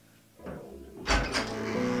know.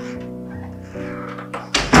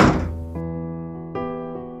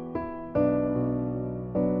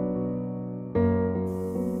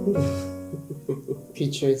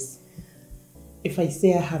 Beatrice, if I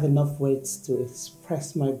say I have enough words to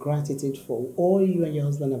express my gratitude for all you and your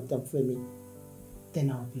husband have done for me, then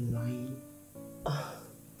I'll be lying.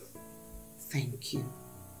 Thank you.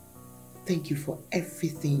 Thank you for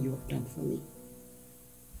everything you have done for me.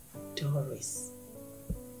 Doris,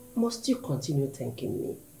 must you continue thanking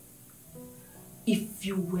me? If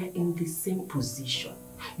you were in the same position,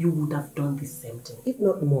 you would have done the same thing, if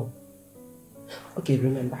not more. Okay,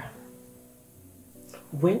 remember,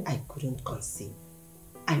 when I couldn't conceive,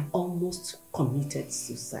 I almost committed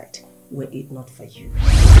suicide were it not for you.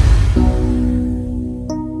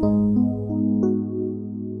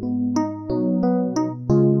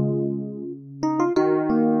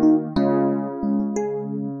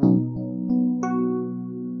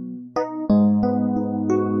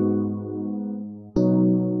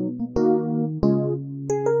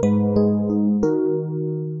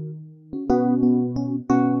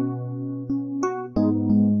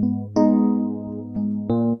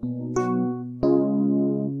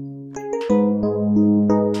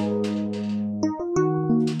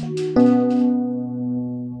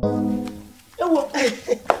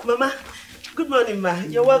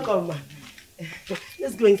 You're welcome, ma.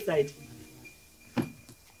 Let's go inside.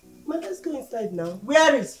 Ma, let's go inside now.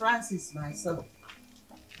 Where is Francis, my son?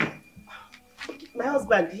 My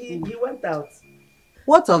husband, he went out.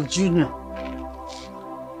 What of Junior?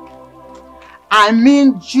 I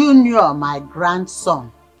mean Junior, my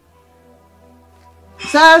grandson.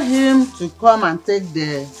 Tell him to come and take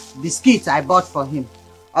the biscuit I bought for him.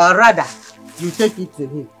 Or rather, you take it to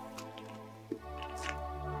him.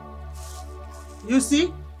 You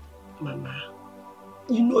see, Mama,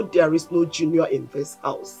 you know there is no Junior in this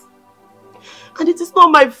house. And it is not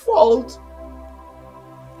my fault.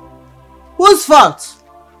 Whose fault?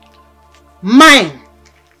 Mine.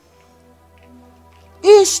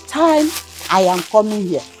 Each time I am coming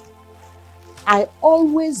here, I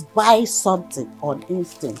always buy something on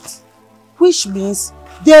instinct, which means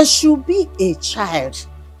there should be a child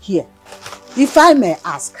here. If I may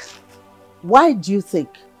ask, why do you think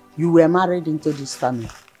you were married into this family?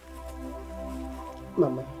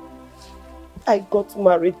 Mama, I got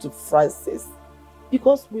married to Francis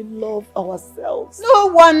because we love ourselves. No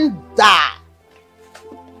wonder.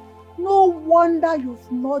 No wonder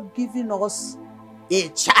you've not given us a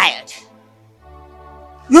child.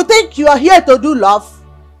 You think you are here to do love?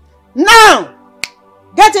 Now,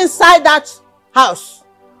 get inside that house.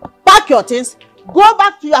 Pack your things. Go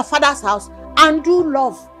back to your father's house and do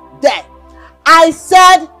love there. I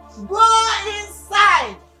said, go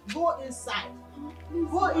inside. Go inside.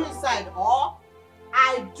 Go inside, or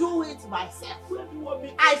I do it myself.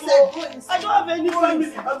 I said, go inside. I don't have any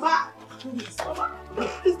family, Mama. Please, Mama.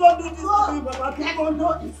 Please don't do this to me, Mama. Please don't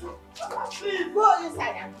do this. Mama, please. Go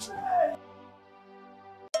inside and pray.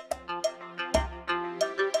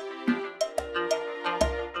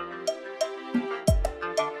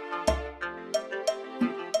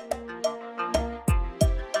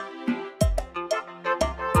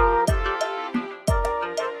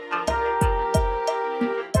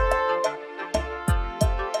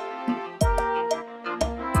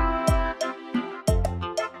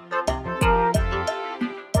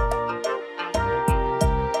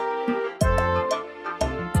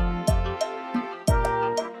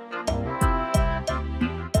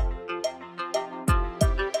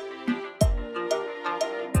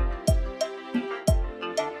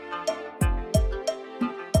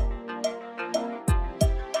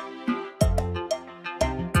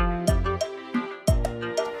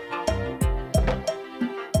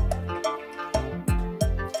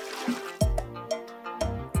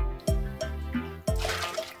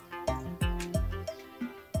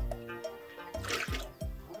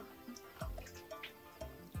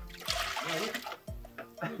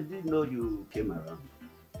 I didn't know you came around.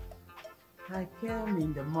 I came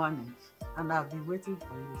in the morning and I've been waiting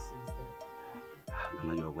for you since then.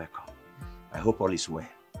 Mama, you're welcome. I hope all is well.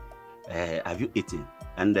 Have you eaten?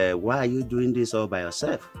 And why are you doing this all by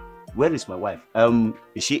yourself? Where is my wife?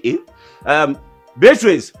 Is she in?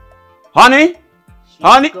 Beatrice! Honey?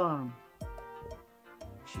 She's gone.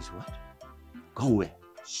 She's what? Gone where?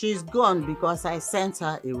 She's gone because I sent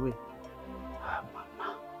her away.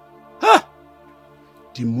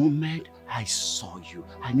 The moment I saw you,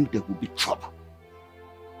 I knew there would be trouble.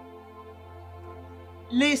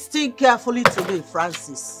 Listen carefully to me,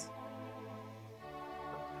 Francis.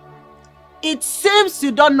 It seems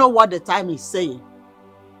you don't know what the time is saying.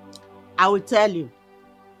 I will tell you.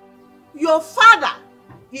 Your father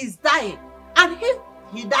is dying, and if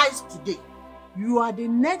he dies today, you are the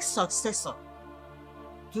next successor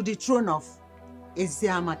to the throne of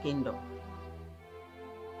Eziama Kingdom.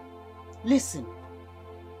 Listen.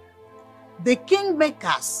 The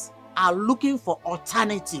kingmakers are looking for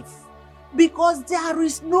alternative because there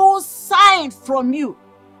is no sign from you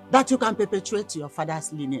that you can perpetuate your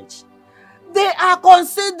father's lineage. They are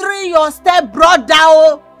considering your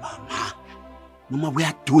stepbrother. Mama, we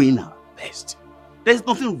are doing our best. There's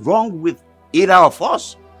nothing wrong with either of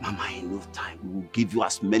us. Mama, in no time, we will give you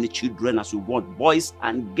as many children as you want, boys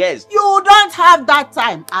and girls. You don't have that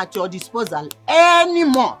time at your disposal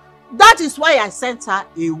anymore. That is why I sent her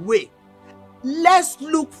away. Let's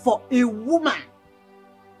look for a woman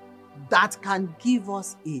that can give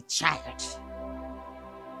us a child.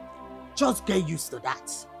 Just get used to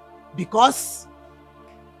that. Because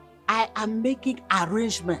I am making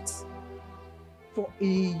arrangements for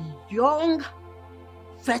a young,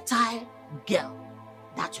 fertile girl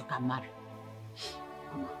that you can marry.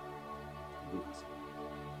 Mama,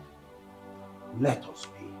 let us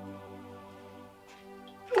be.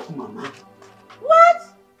 Look, Mama. What?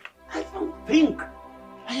 I don't think.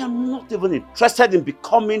 I am not even interested in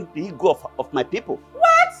becoming the ego of my people.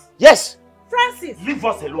 What? Yes. Francis. Leave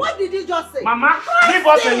us alone. What did you just say? Mama, Francis, leave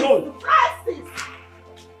us alone. Francis.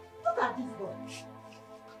 Look at this boy.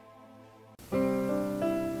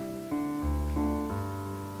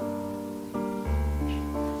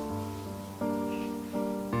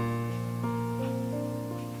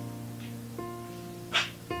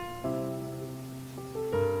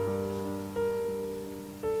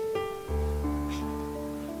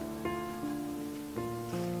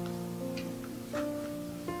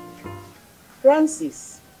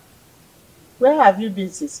 Francis, where have you been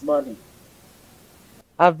since morning?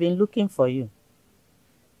 I've been looking for you.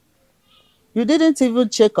 You didn't even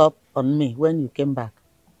check up on me when you came back.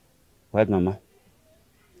 What, Mama?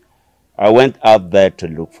 I went out there to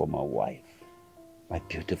look for my wife. My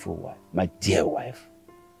beautiful wife. My dear wife.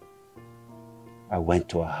 I went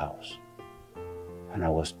to her house. And I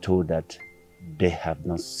was told that they have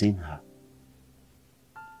not seen her.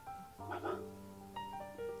 Mama,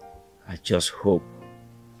 I just hope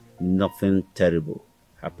nothing terrible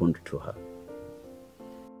happened to her.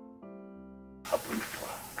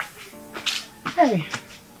 Hey.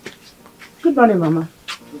 Good morning, Mama.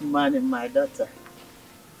 Good morning, my daughter.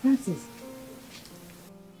 Francis.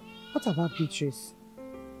 What about Beatrice?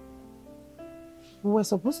 We were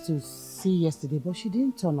supposed to see yesterday, but she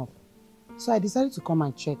didn't turn up. So I decided to come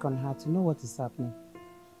and check on her to know what is happening.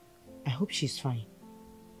 I hope she's fine.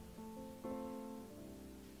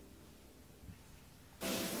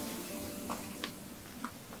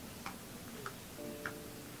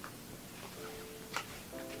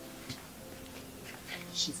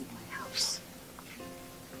 She's in my house.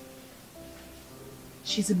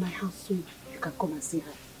 She's in my house, so you can come and see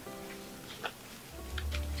her.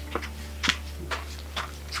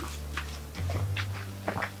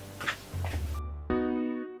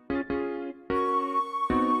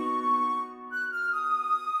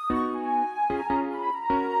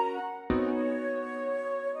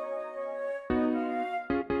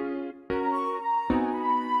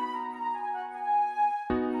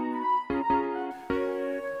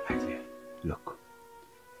 Look,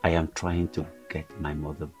 I am trying to get my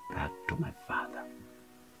mother back to my father.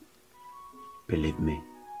 Believe me,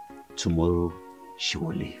 tomorrow she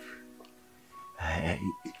will leave.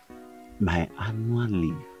 My annual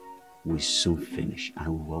leave will soon finish and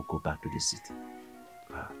we will go back to the city.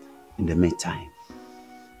 But in the meantime,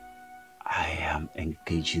 I am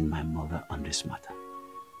engaging my mother on this matter.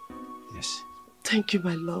 Yes. Thank you,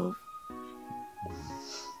 my love.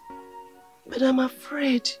 But I'm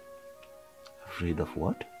afraid. Afraid of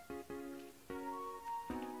what?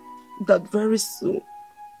 That very soon,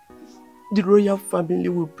 the royal family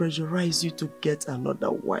will pressurize you to get another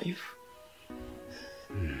wife.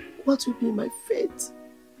 What will be my fate?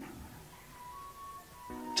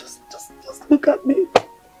 Just look at me.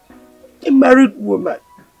 A married woman,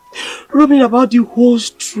 roaming about the whole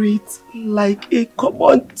street like a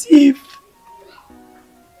common thief.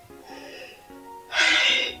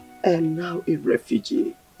 I am now a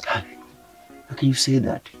refugee. How can you say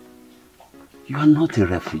that? You are not a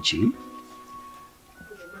refugee.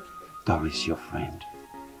 Doris, your friend.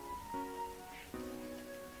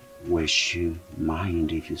 Will she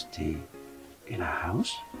mind if you stay in her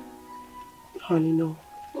house? Honey, no.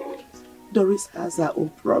 Doris has her own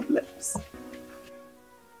problems.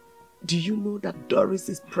 Do you know that Doris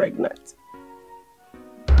is pregnant?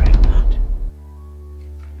 Pregnant?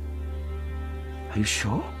 Are you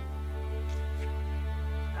sure?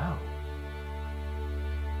 How?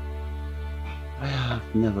 I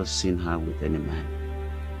have never seen her with any man.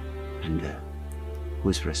 And who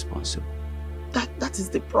is responsible? That is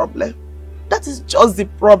the problem. That is just the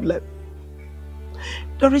problem.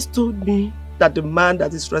 Doris told me that the man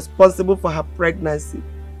that is responsible for her pregnancy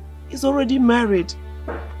is already married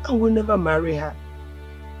and will never marry her.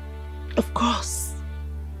 Of course,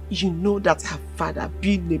 you know that her father,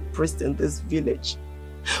 being a priest in this village,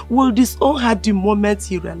 will disown her the moment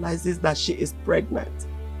he realizes that she is pregnant.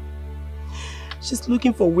 She's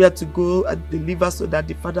looking for where to go and deliver so that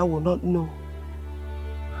the father will not know.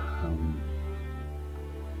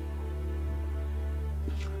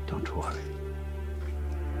 Don't worry.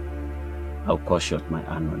 I'll cut short my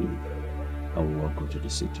annual leave. I will go to the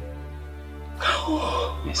city.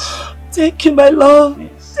 Oh, yes. Thank you, my love.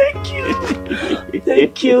 Yes. Thank you.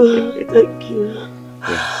 Thank you. Thank you.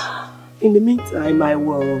 Yes. In the meantime, I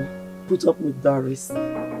will put up with Doris.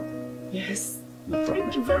 Yes. No problem.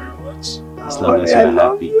 Thank you very much. As long as you're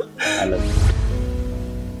happy. I love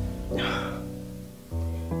you.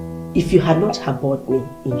 If you had not harbored me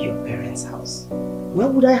in your parents' house, where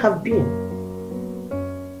would I have been?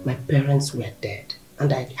 My parents were dead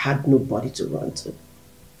and I had nobody to run to.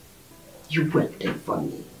 You were there for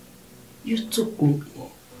me. You took me in.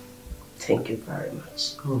 Thank you very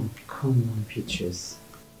much. Come on, Beatrice.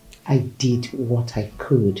 I did what I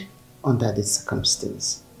could under the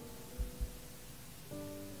circumstance.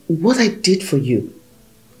 What I did for you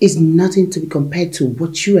is nothing to be compared to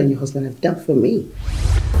what you and your husband have done for me.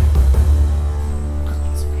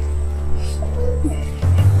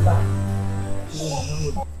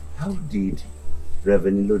 How did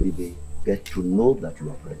Reverend Lodibe get to know that you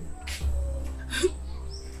are pregnant?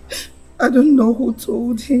 I don't know who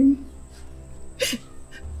told him.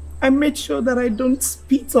 I made sure that I don't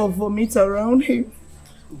spit or vomit around him.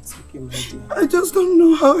 It's okay, my dear. I just don't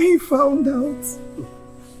know how he found out.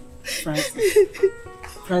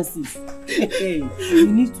 Francis, hey, you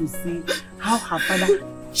need to see how her father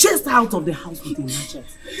chased her out of the house with a machete.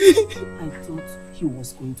 I thought he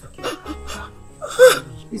was going to kill her.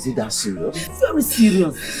 Is it that serious? Very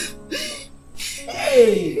serious.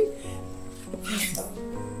 Hey!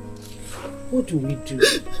 What do we do?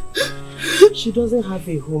 She doesn't have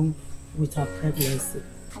a home with her pregnancy.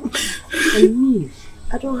 And me,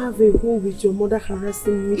 I don't have a home with your mother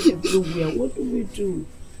harassing me everywhere. What do we do?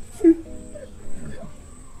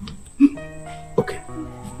 Okay.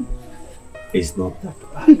 It's not that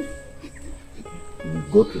bad. You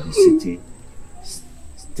go to the city,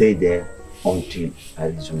 stay there until I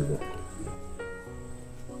resume work.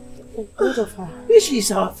 What of her? She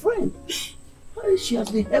is our friend. She has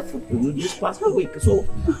been helpful to you this past week. So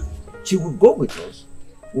she will go with us.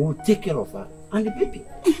 We will take care of her and the baby.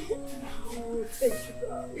 Oh, thank you.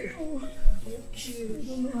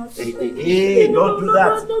 Hey, don't do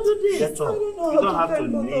that. Don't do this. That's all. You You don't have to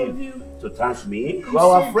kneel to thank me. You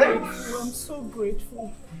are our friends. I'm so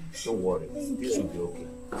grateful. Don't worry. This will be okay.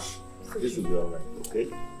 This will be alright, okay?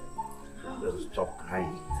 Just stop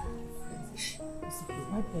crying.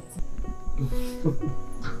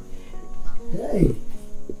 Hey,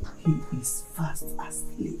 he is fast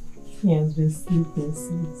asleep. He has been sleeping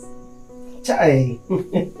since. Chai.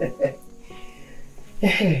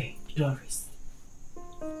 Hey, Doris.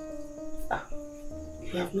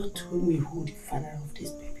 You have not told me who the father of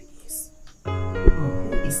this baby is.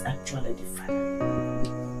 Who is actually the father?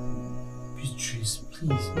 Beatrice,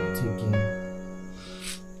 please, not again.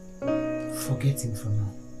 Forget him for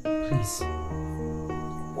now. Please.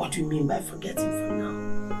 What do you mean by forgetting for now?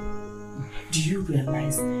 Do you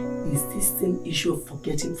realize it's this same issue of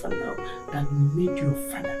forgetting for now that made your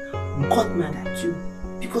father got mad at you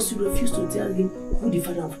because you refused to tell him who the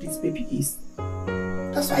father of this baby is?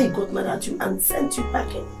 That's why he got mad at you and sent you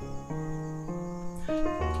packing.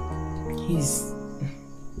 He's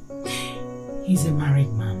a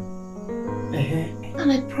married man.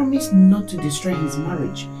 And I promised not to destroy his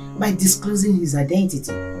marriage by disclosing his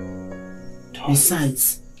identity.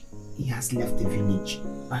 Besides, he has left the village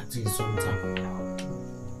back to his hometown.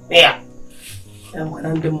 Yeah.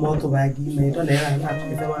 I'm the motto by me. Don't ever have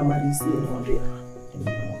to tell my mother still.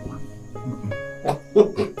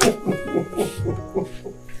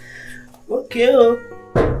 Okay.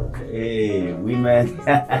 Hey, women.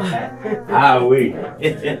 How are we?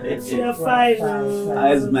 You're fine.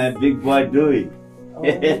 How's my big boy doing?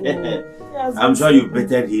 Yes, I'm sure you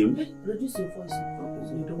petted him. Reduce your voice so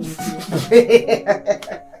you don't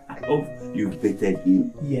I hope you petted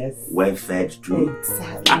him. Yes. Well fed too.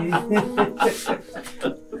 Exactly.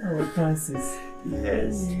 Oh, Francis.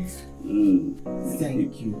 Yes.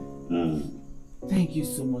 Thank you. Thank you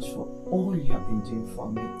so much for all you have been doing for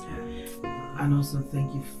me. And also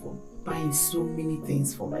thank you for buying so many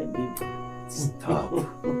things for my baby. Stop.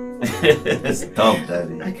 Stop,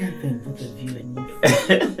 Daddy. I can't thank both of you enough.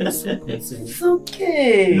 I'm so grateful. It's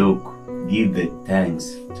okay. Look, give the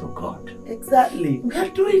thanks to God. Exactly. We are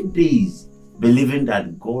doing this, believing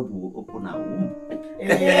that God will open our womb.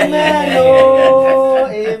 Amen. Oh,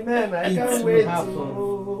 amen. I can't wait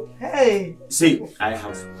to. Hey. See, I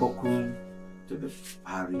have spoken to the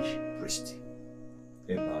parish priest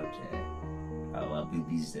about our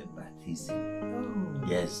baby's baptism. Oh,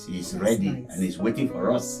 yes, he's ready and he's waiting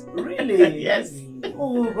for us. Really? Yes.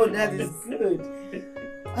 Oh, that is good.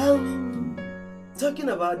 Talking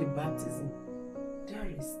about the baptism,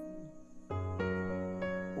 Doris,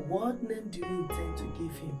 what name do you intend to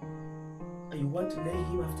give him? Or you want to name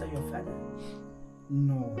him after your father?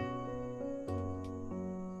 No.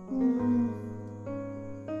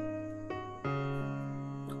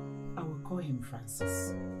 I will call him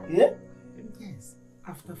Francis. Yeah? Yes,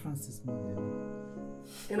 after Francis' mother.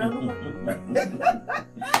 You know?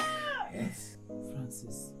 Yes.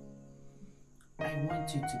 Francis, I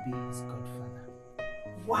want you to be his godfather.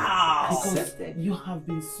 Wow! Because Accepted. you have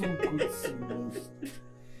been so good to me.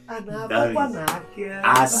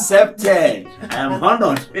 Accepted. I am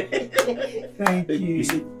honored. Thank you. You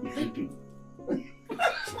see, thank you.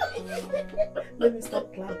 Let me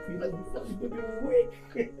stop clapping before the baby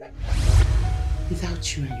wake.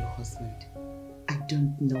 Without you and your husband, I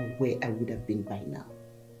don't know where I would have been by now.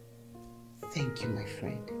 Thank you, my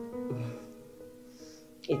friend.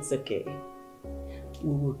 It's okay.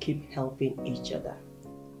 We will keep helping each other.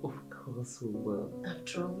 Of course we will.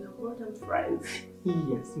 After all, we are more than friends.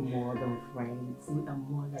 Yes, more than friends. We are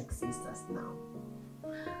more like sisters now.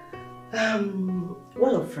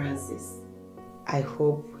 What of Francis? I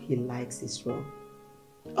hope he likes his room.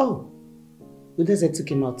 Oh, Udeze took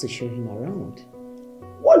him out to show him around.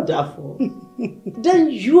 Wonderful.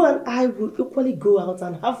 Then you and I will equally go out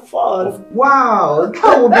and have fun. Wow,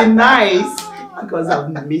 that would be nice. Because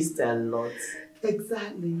I've missed a lot.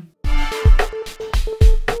 Exactly.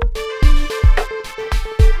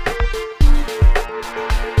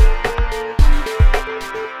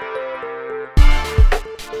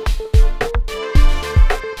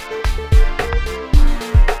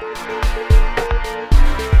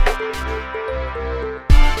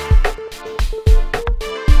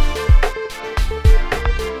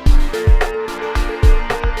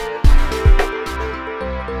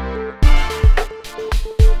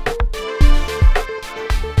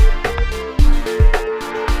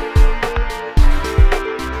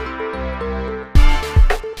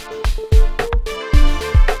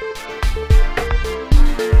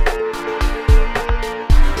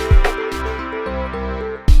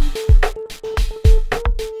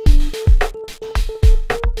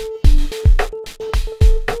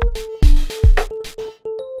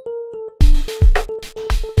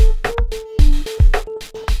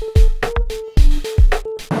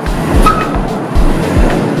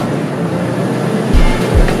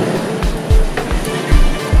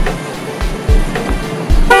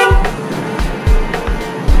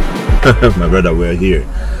 My brother, we're here.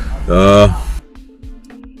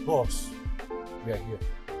 Boss, we are here.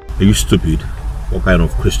 Are you stupid? What kind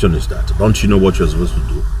of question is that? Don't you know what you're supposed to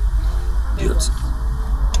do? Idiot.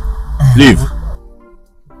 Leave.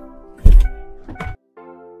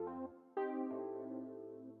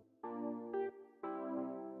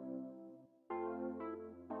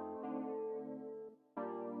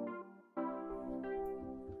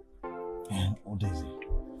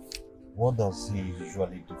 What does he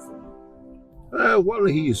usually do for you? Well,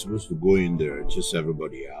 he is supposed to go in there, chase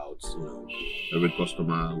everybody out. You know, every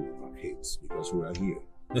customer hates because we are here.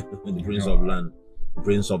 The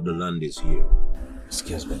prince of the land is here.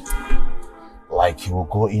 Excuse me. Like he will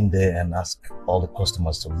go in there and ask all the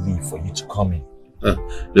customers to leave for you to come in.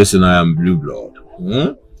 Listen, I am blue blood.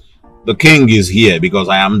 The king is here because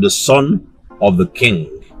I am the son of the king,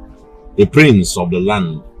 the prince of the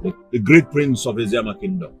land, the great prince of Eziama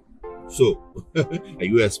kingdom. So, are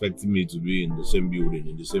you expecting me to be in the same building,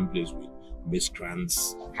 in the same place with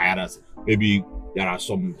miscreants, hired assassins? Maybe there are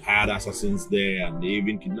some hired assassins there and they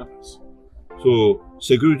even kidnappers. So,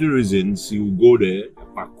 security reasons, he will go there,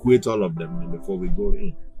 evacuate all of them before we go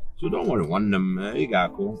in. So don't worry, one them, I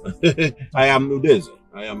am Nudeze.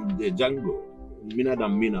 I am the Django. Meaner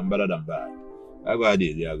than mean and better than bad. I go ahead,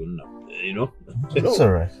 you know? It's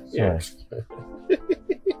alright. Yeah.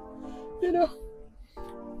 You know.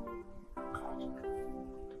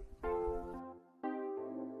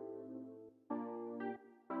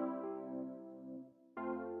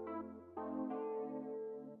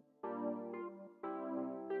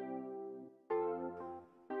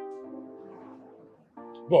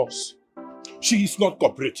 Boss, she is not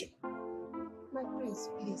cooperating. My prince,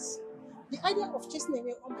 please. The idea of chasing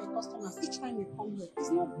away all my customers each time you come here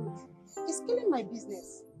is not good. It's killing my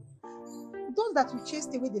business. Those that you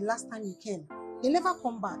chased away the last time you came, they never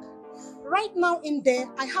come back. Right now in there,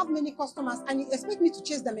 I have many customers and you expect me to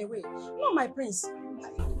chase them away. No, my prince.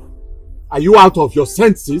 Are you out of your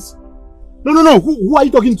senses? No. Who are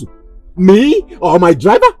you talking to? Me? Or my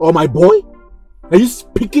driver? Or my boy? Are you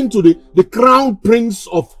speaking to the crown prince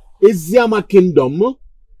of Eziama kingdom?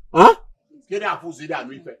 Huh?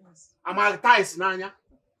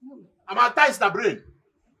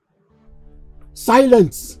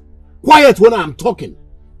 Silence. Quiet when I'm talking.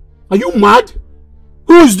 Are you mad?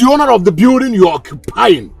 Who is the owner of the building you're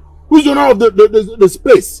occupying? Who's the owner of the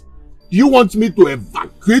space? Do you want me to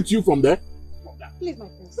evacuate you from there? Please, my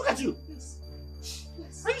prince. Look at you. Please.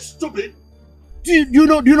 Are you stupid? Do you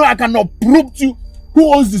know I cannot prove to you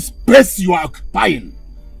who owns the space you are occupying?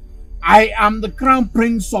 I am the crown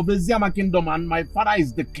prince of Eziama kingdom and my father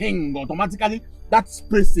is the king. Automatically, that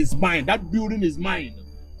space is mine. That building is mine.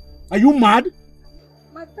 Are you mad?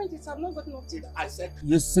 My prince, I've not gotten up to that. I said,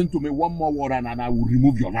 listen to me one more word and I will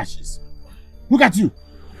remove your lashes. Look at you.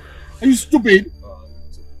 Are you stupid?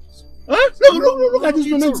 Huh? Look at this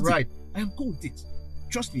nonentity. It's alright. I am cool with it.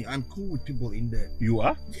 Trust me, I'm cool with people in there. You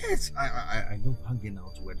are? Yes, I love hanging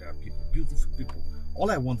out where there are people, beautiful people.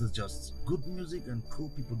 All I want is just good music and cool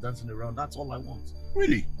people dancing around. That's all I want.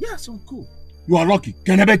 Really? Yes, I'm cool. You are lucky.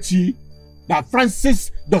 Can I bet you that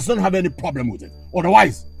Francis does not have any problem with it?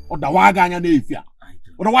 Otherwise, look at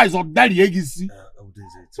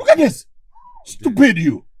this. Stupid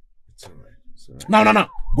you. It's alright.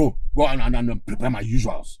 No. Go and prepare my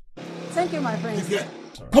usuals. Thank you, my friend.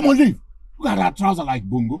 Come on, leave. Look at that trouser like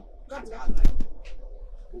bongo.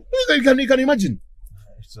 You can imagine.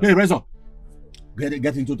 Hey, Rezo,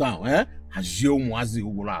 get into town, eh? You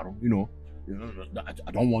know, I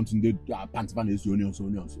don't want to pants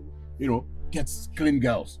you know, get clean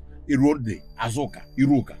girls. Irode, Azoka,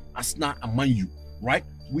 Iroka, Asna, and Manyu, right?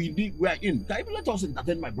 We are in. Can you let us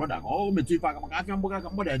entertain my brother? Oh, me too.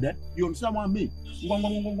 You understand what I mean?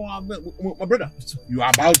 My brother, you are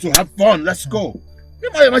about to have fun. Let's go. You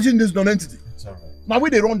might imagine this non-entity. It's alright. Now we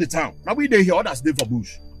they run the town. Now we they here, others they for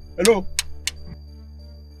bush. Hello?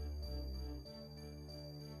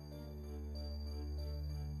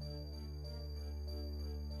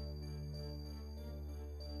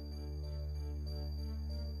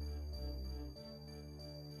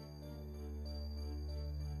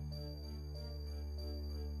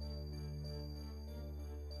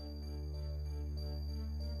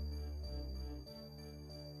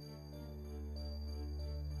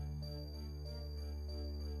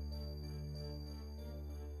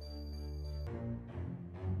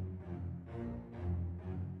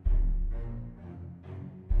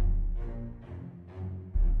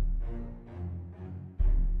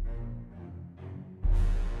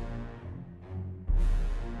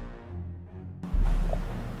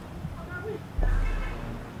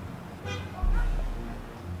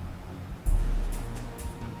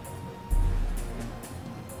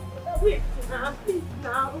 wait now, please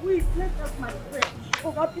now, wait, let's help my friend.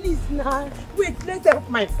 Oga, please now, wait, let's help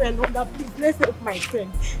my friend. Oga, please, let's help my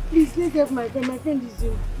friend. Please, let's help my friend is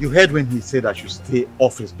in. You heard when he said I should stay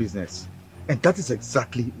off his business. And that is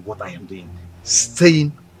exactly what I am doing.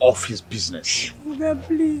 Staying off his business. Oga,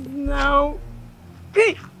 please now.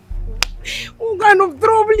 Hey, what kind of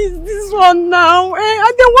trouble is this one now?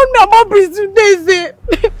 I don't want my mom please today,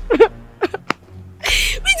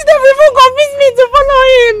 Which devil even convince me to follow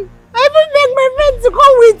him? I even beg my friend to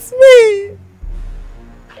come with me.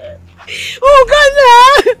 Oh God!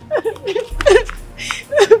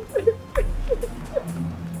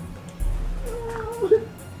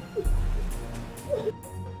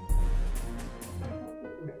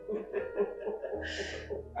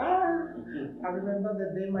 I remember the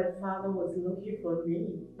day my father was looking for me.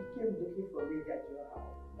 He came looking for me at your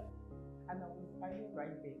house. And I was standing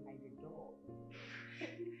right behind the door.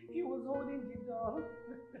 He was holding the door.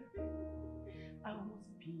 I almost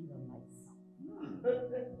peed on myself.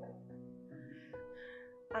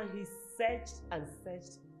 And he searched and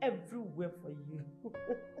searched everywhere for you.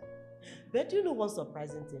 But do you know what's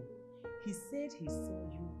surprising thing? He said he saw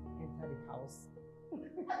you enter the house.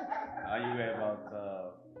 Are you about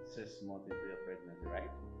 6 months into your pregnancy,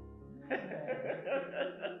 right?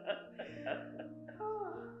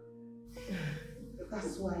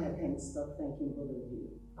 That's why I can't stop thanking both of you.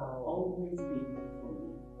 Always being there for me.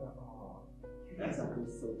 You guys have been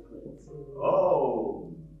so great.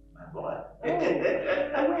 Oh, my boy.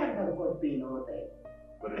 And where have God been all day?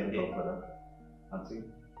 Good evening, brother. Auntie.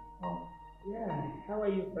 Yeah. How are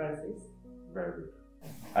you, Francis? Very good.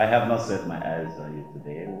 I have not set my eyes on you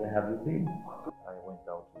today. Where have you been? I went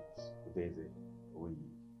out with Daisy. We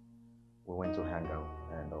went to hang out,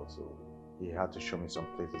 and also he had to show me some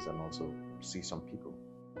places and also see some people.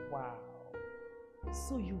 Wow.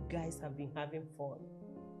 So you guys have been having fun.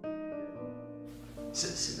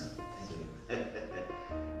 Sit down. Thank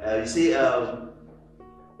you. You see,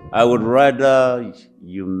 I would rather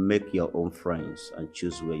you make your own friends and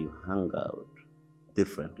choose where you hang out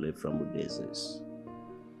differently from Udaise's.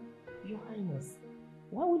 Your Highness,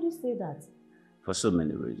 why would you say that? For so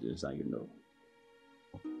many reasons, and you know.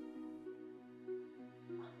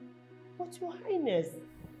 But Your Highness...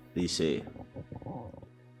 They say,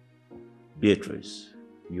 Beatrice,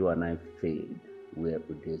 you and I failed where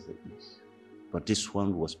Udaise is. But this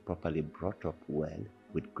one was properly brought up well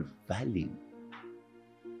with good value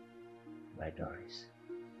by Doris.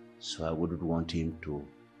 So I wouldn't want him to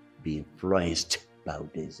be influenced by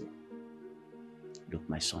Udaise. Look,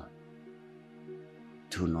 my son,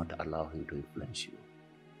 do not allow him to influence you.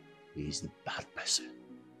 He is a bad person.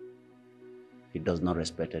 He does not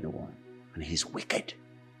respect anyone, and he's wicked.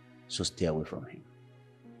 So stay away from him.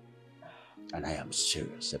 And I am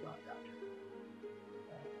serious about that.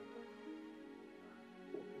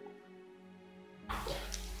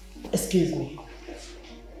 Excuse me.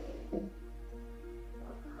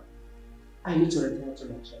 I need to return to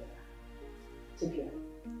Nigeria. Take care.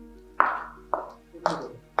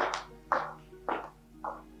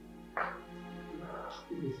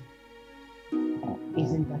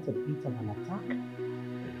 Isn't that a bit of an attack?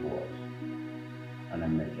 It was. And I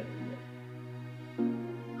measured it.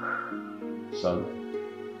 So,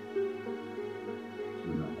 do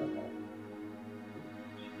not allow it.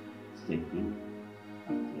 Stay in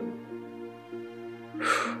until.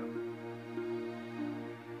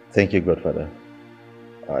 Thank you, Godfather.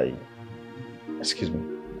 Excuse me.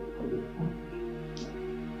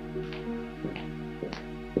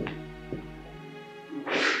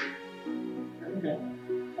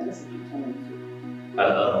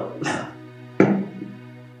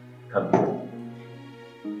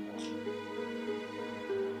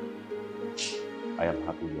 I am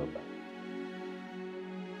happy you are back.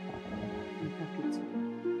 I'm happy too.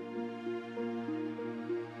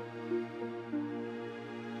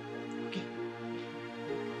 Okay.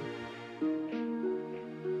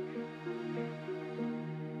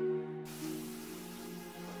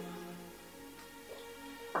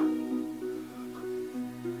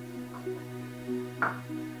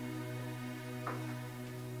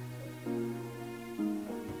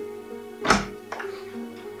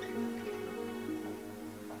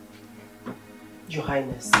 Your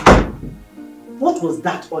Highness, what was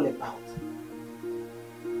that all about?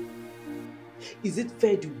 Is it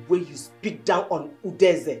fair the way you speak down on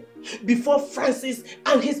Udaise before Francis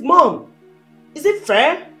and his mom? Is it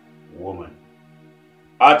fair? Woman,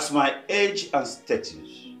 at my age and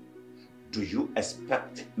status, do you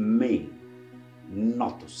expect me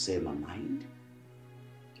not to say my mind?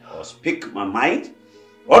 Or speak my mind?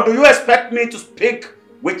 Or do you expect me to speak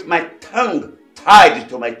with my tongue tied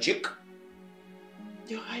to my cheek?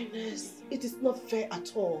 Your Highness, it is not fair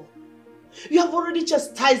at all. You have already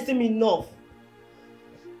chastised him enough.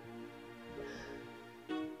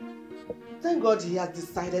 Thank God he has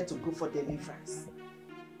decided to go for deliverance.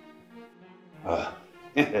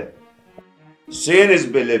 Seeing is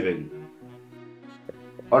believing.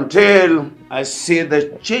 Until I see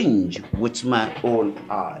the change with my own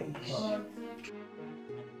eyes.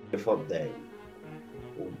 Before then,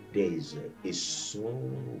 Udeze is so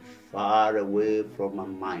far away from my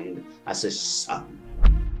mind as a sun.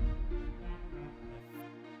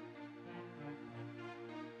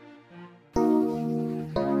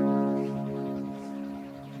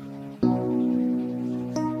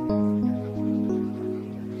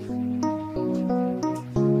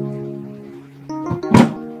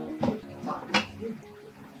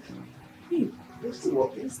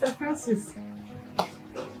 Mr. Francis.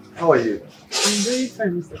 How are you? I'm very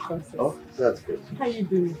fine, Mr. Francis. Oh, that's good. How are you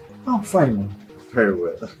doing? I'm fine. Very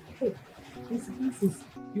well. Hey, Mr. Francis,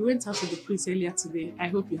 you went out with the prince earlier today. I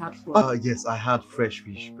hope you had fun. Yes, I had fresh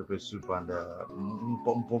fish, pepper soup, and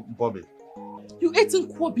Bobby. You ate in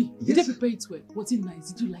Kwabi? Yes. Did they prepare it well? Was it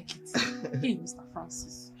nice? Did you like it? Hey, Mr.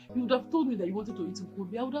 Francis, you would have told me that you wanted to eat in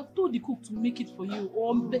Kwabi. I would have told the cook to make it for you,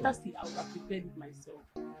 or better still, I would have prepared it myself.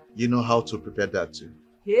 You know how to prepare that too?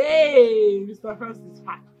 Hey, Mr. Francis,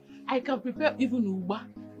 I can prepare even Uba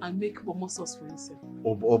and make pomo sauce for yourself.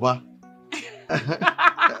 Oba?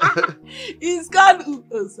 It's called,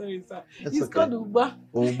 oh sorry sir, That's it's okay. called Uba.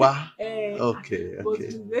 Uba? Okay. But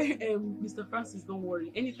today, Mr. Francis, don't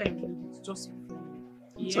worry. Anytime you need it, just for me.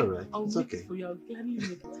 It's Yeah, alright. I'll It's make okay. it for you. I'll gladly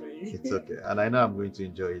make it for you. It's okay. And I know I'm going to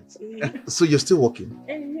enjoy it. Yeah. So you're still working?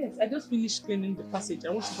 Yes, I just finished cleaning the passage. I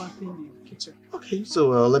want to go and clean the kitchen. Okay,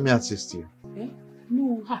 so let me assist you. Eh?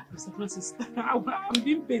 No, Mr. Francis, I'm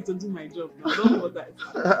being paid to do my job now. Don't bother.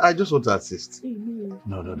 I just want to assist. Hey, no.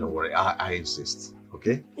 No, don't worry. I insist.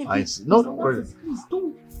 Okay? Hey, I insist. No, don't worry. Francis, please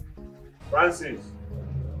don't. Francis,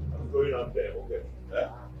 what's going on there? Okay. Yeah?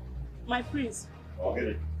 My prince.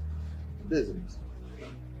 Okay.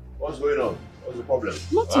 What's going on? What's the problem?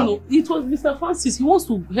 Nothing. No. It was Mr. Francis. He wants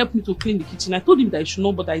to help me to clean the kitchen. I told him that I should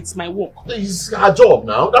know, but that it's my work. It's our job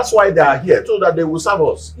now. That's why they are here, so that they will serve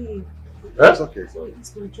us. It's okay.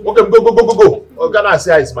 It's my job. Okay, go. Ogana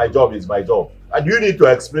say it's my job, it's my job. And you need to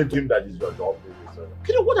explain to him that it's your job.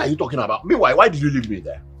 Kid, what are you talking about? Meanwhile, why did you leave me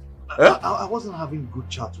there? I wasn't having good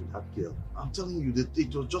chat with that girl. I'm telling you that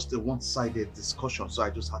it was just a one-sided discussion, so I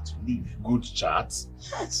just had to leave. Good chat?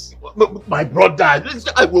 Yes. My brother,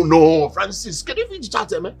 I will know, Francis. Can you even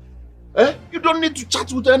chat, man? You don't need to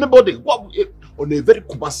chat with anybody. What, on a very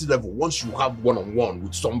Kumasi level, once you have one-on-one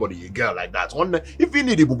with somebody, a girl like that, if you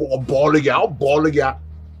need a ball again,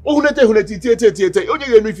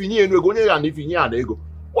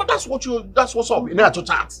 well, that's what's up in there to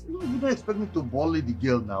chat. No, you don't expect me to bully the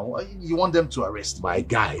girl now. You want them to arrest me. My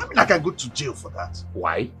guy. I mean, I can go to jail for that.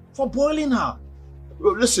 Why? For boiling her.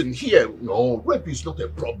 Well, listen, here, no, rape is not a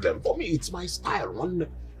problem. For me, it's my style.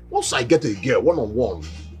 Once I get a girl one-on-one,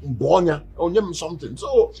 Bonya, on something.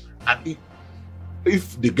 So,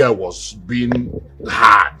 if the girl was being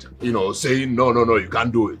hard, saying, no, you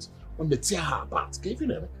can't do it, when they tear her apart, can you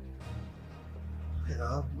know?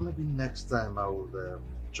 Yeah, maybe next time I will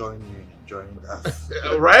join you in enjoying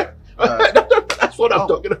that. Right? That's what I'm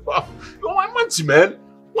talking about. No, I want you, man.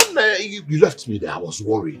 One day you left me there, I was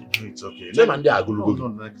worried. It's okay. No,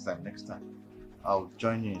 next time. I'll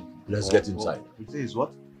join you in. Let's get inside. It is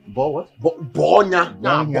what? What? Bonya.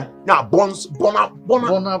 Nah,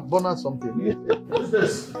 Bona something. What's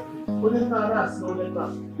this?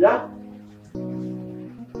 Yeah?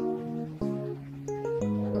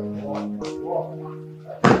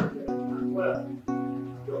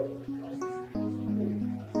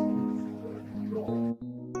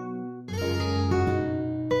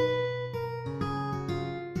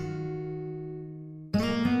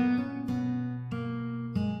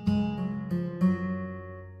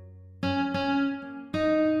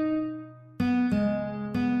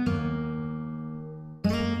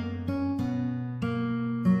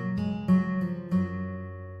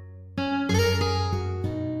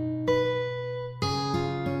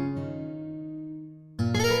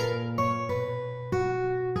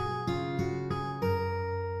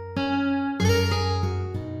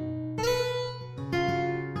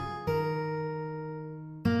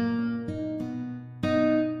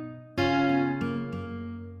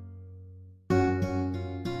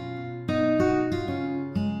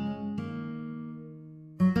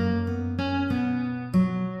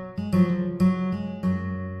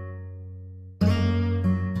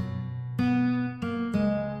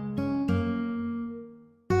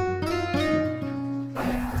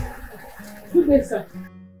 Good day, sir.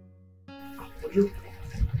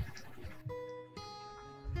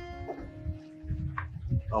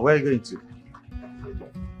 Where are you going to?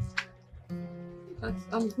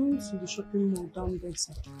 I'm going to the shopping mall down there,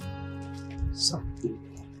 sir. Sir?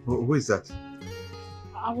 Who is that?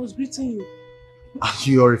 I was greeting you.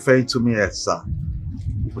 You are referring to me as sir.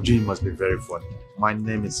 Uju, you must be very funny. My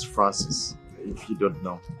name is Francis, if you don't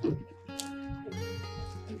know.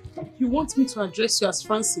 You want me to address you as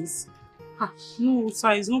Francis? No,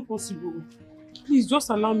 sir, it's not possible. Please just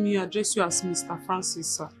allow me to address you as Mr. Francis,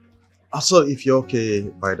 sir. Also, if you're okay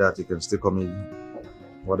by that, you can still call me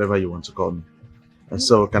whatever you want to call me. And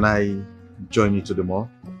so, can I join you to the mall?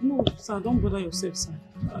 No, sir, don't bother yourself, sir.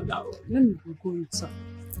 Let me go with sir.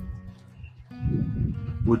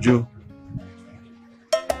 Would you?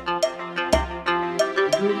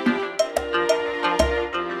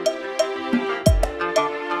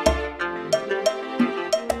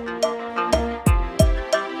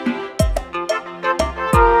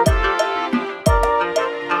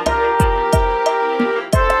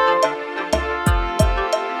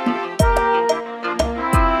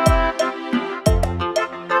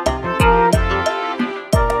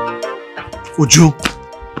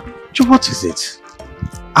 Uju, what is it?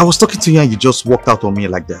 I was talking to you and you just walked out on me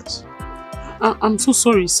like that. I'm so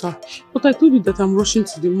sorry, sir. But I told you that I'm rushing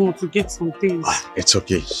to the mall to get some things. It's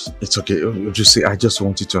okay. It's okay. Uju, see, I just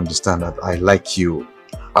want you to understand that I like you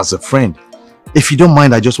as a friend. If you don't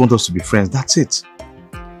mind, I just want us to be friends. That's it.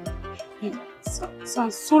 Sir,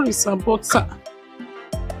 sorry, sir, but sir...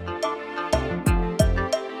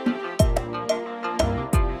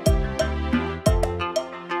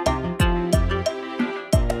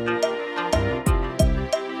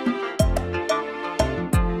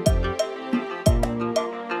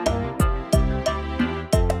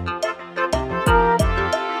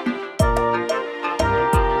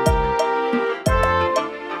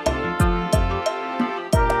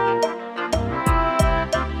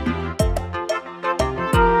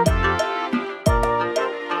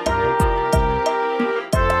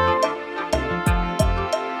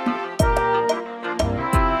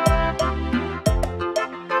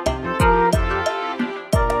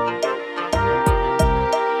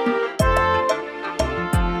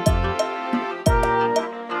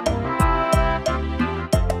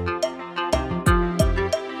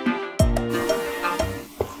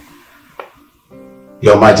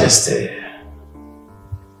 Your Majesty,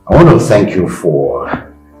 I want to thank you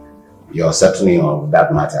for your settling of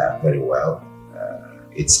that matter very well.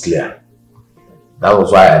 It's clear. That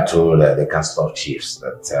was why I told the Council of Chiefs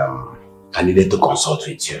that I needed to consult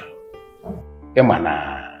with you.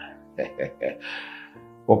 Emana,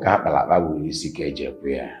 Oka Palaba will use KJ.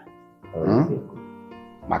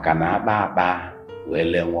 Makana Baba will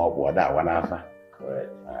learn what one after.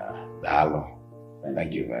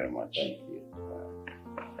 Thank you very much. Thank you.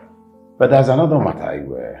 But there's another matter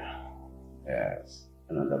where, yes.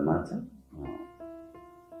 Another matter?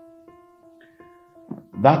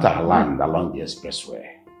 That our land along the expressway.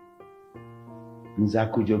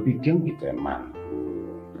 Nzakujobi came with a man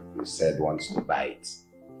who said wants to buy it,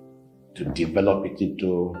 to develop it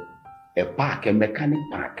into a park, a mechanic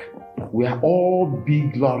park, where all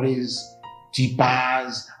big lorries,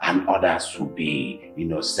 tippers, and others will be,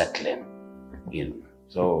 settling in.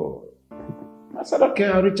 So I said, okay,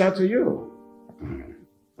 I'll reach out to you.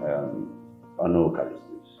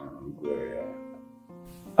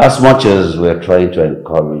 As much as we're trying to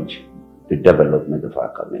encourage the development of our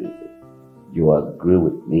community, you agree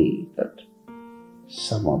with me that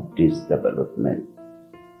some of this development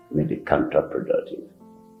may be counterproductive.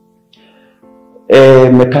 A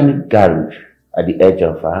mechanic garage at the edge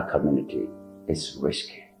of our community is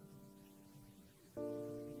risky.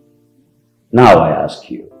 Now I ask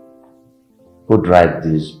you, who drive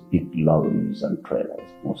these big lorries and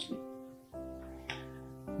trailers mostly?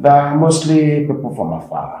 They are mostly people from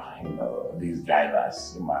afar, these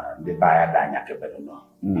drivers. They buy a Danya Kebeluno.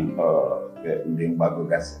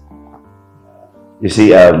 You see,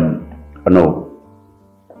 no.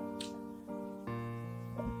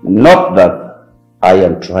 Not that I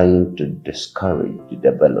am trying to discourage the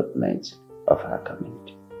development of our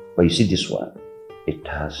community. But you see this one, it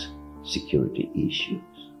has security issues.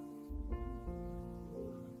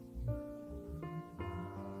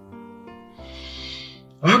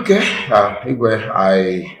 Okay, Igwe,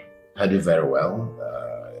 I heard it very well.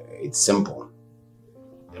 It's simple.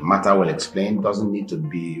 The matter will explain doesn't need to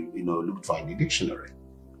be, looked for in the dictionary.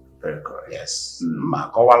 Very correct. Yes.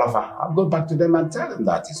 I'll go back to them and tell them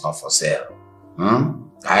that it's not for sale.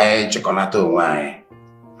 I chikonato wine.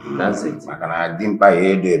 That's it. Makana dimpa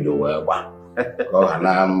do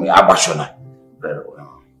abashona. Very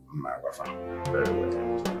well. Very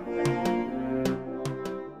well.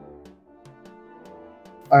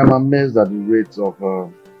 I'm amazed at the rate of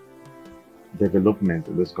development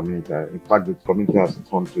in this community. In fact, the community has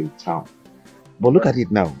turned to a town. But look at it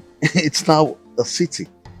now. It's now a city.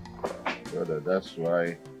 Brother, that's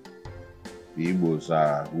why the Igbos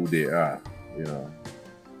are who they are. You know,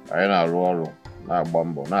 I know na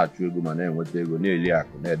bambo na chugu ma na enweta ego na eli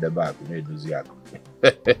akụ na edebe akụ na edozi akụ.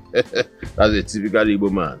 That's a typical Igbo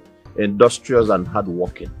man, industrious and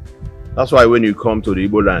hardworking. That's why when you come to the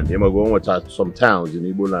Igbo land, you might go to some towns in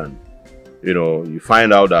Igbo land, you know, you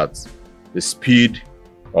find out that the speed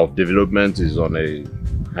of development is on a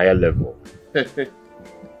higher level.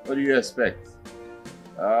 What do you expect?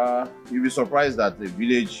 You'll be surprised that the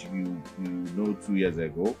village you know 2 years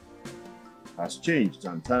ago has changed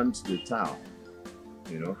and turned to the town,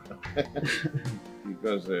 you know,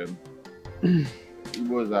 because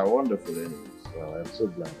Igbos are wonderful anyways. So I'm so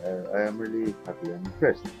glad. I am really happy and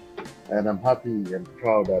impressed. And I'm happy and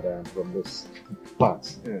proud that I am from this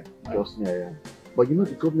part. Yeah. Trust me, I am. But you know,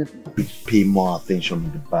 the government should pay more attention to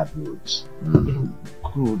the bad roads.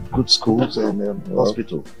 Good schools and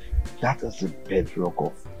hospital. That is the bedrock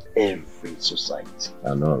of every society.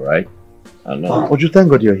 I know, right? I know. Would you thank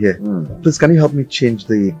God you're here? Please, can you help me change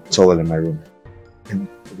the towel in my room? And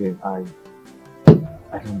again, I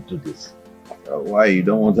don't do this. Why? You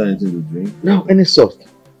don't want anything to drink? No, any soft.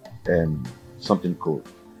 Something cold.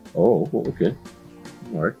 Oh, okay.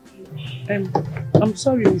 All right. I'm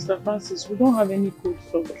sorry, Mr. Francis. We don't have any cold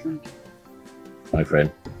soft drink. My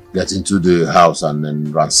friend, get into the house and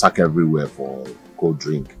then ransack everywhere for cold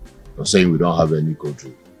drink. You're saying we don't have any cold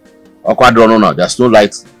drink. No, there's no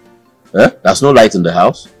light. There's no light in the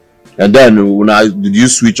house. And then, did you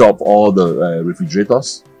switch off all the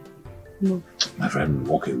refrigerators? No. My friend,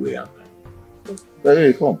 walk away.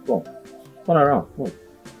 Hey, come. Turn around. Come.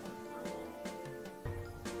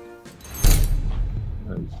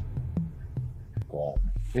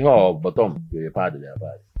 Oh, bottom.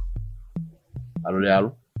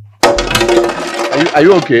 Are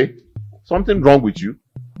you okay? Something wrong with you?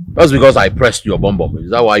 That's because I pressed your bum. Is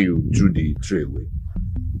that why you threw the tray away?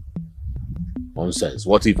 Nonsense.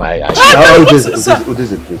 What if I please.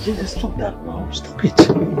 Stop that now. Stop it.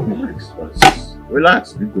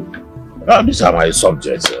 Relax. These are my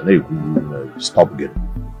subjects. Stop getting.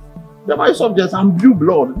 They're my subjects. I'm blue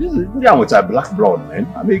blood. This is black blood, man.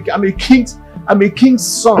 I'm a king's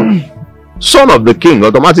son. Son of the king.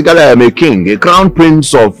 Automatically, I'm a king, a crown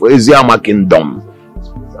prince of Eziama kingdom.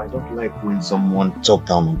 I don't like when someone talks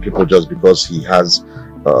down on people just because he has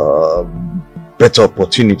better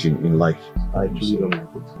opportunity in life. I truly don't like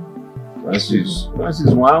it.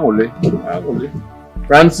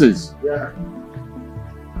 Francis. Yeah.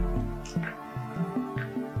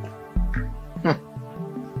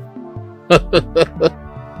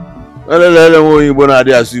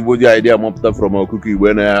 idea from a cookie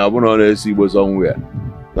when I want to see somewhere.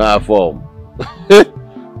 Form.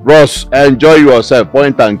 Ross, enjoy yourself.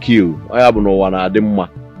 Point and kill. I have no one.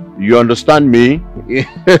 You understand me?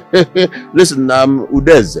 Listen, I'm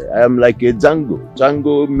Udeze. I am like a Django.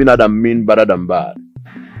 Django meaner than mean, better than bad.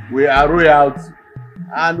 We are royalty.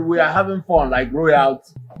 And we are having fun like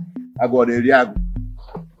royalty. I got a react.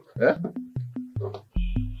 Eh?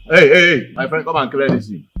 Hey, my friend, come and clear this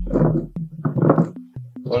thing.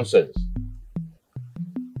 Nonsense.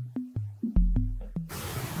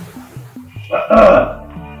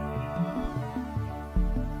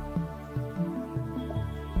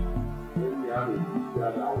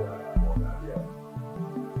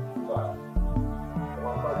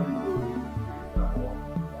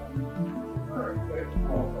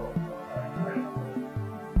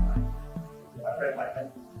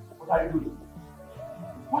 What are you doing?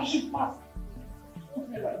 Why should pass?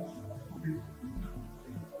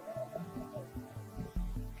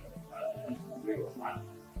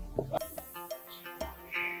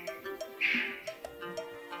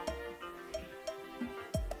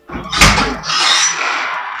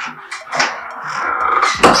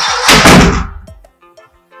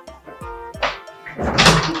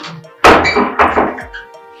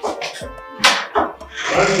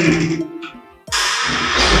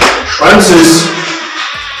 Francis,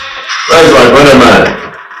 where's my brother man?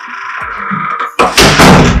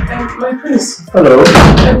 My prince. Hello. I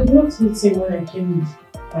did not meet him when I came with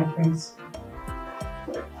my friends.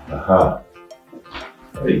 Aha.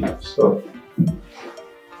 Hey, stop.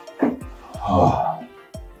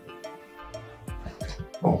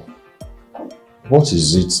 What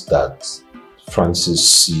is it that Francis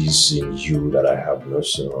sees in you that I have not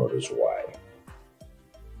seen all this while?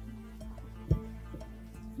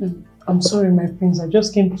 I'm sorry, my prince. I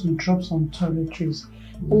just came to drop some toiletries.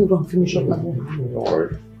 Let me go and finish up my work. Don't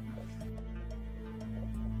worry.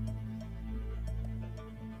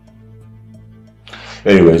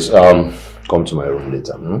 Anyways, come to my room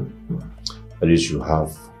later. At least you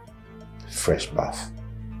have a fresh bath.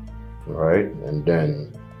 Alright? And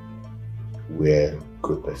then wear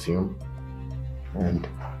good perfume and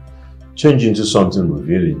change into something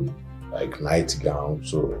revealing, like nightgown,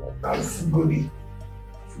 so I'm fully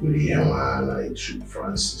like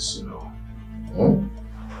Francis, you know.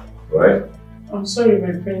 Right? I'm sorry,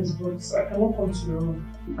 my prince, but I cannot come to your room.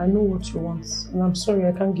 I know what you want, and I'm sorry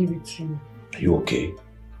I can't give it to you. Are you okay?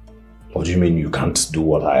 What do you mean you can't do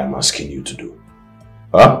what I am asking you to do?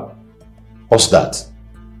 Huh? What's that?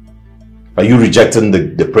 Are you rejecting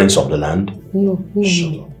the prince of the land? No.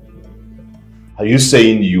 Shut up. Are you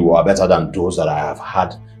saying you are better than those that I have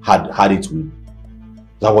had it with?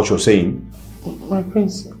 Is that what you're saying? My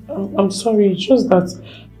prince, I'm sorry. It's just that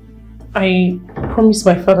I promised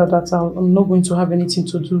my father that I'm not going to have anything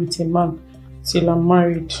to do with a man till I'm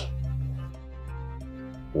married.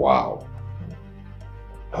 Wow.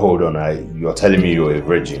 Hold on, you're telling me you're a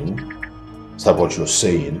virgin? Is that what you're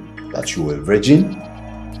saying? That you're a virgin?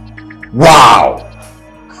 Wow!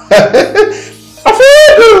 I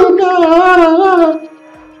feel good!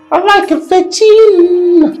 I like a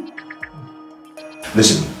virgin!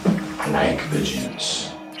 Listen, I like virgins.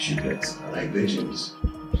 You get? I like virgins.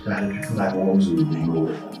 And people like want to be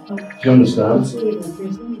over. Do you understand?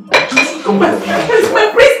 Come on, my prince, please! My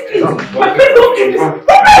prince, don't do this! My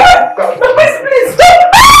prince, please!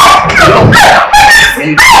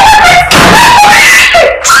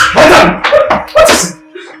 What is it?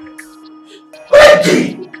 What are you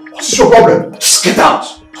doing? What's your problem? Just get out.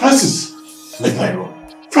 Francis, leave my room.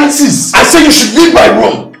 Francis, I said you should leave my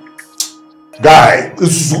room. Guy,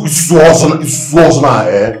 this was not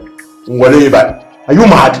eh? Are you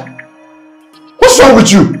mad? What's wrong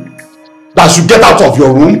with you? That I should get out of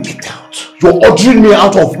your room? Get out. You're ordering me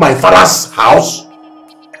out of my father's house?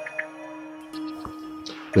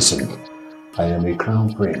 Listen, I am a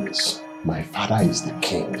crown prince. My father is the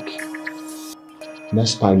king.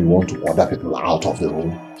 Next time you want to order people out of the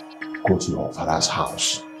room, go to your father's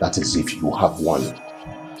house. That is if you have one.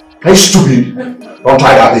 Are you stupid? Don't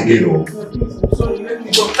try that again, oh. Sorry, let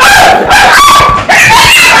me go.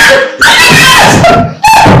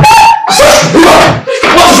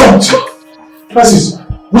 What's wrong with you? Francis,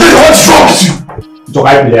 what's wrong with you? Talk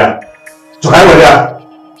me there. Talk me there.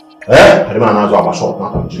 Eh? I demand to have a shot,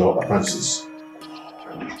 not a job, Francis.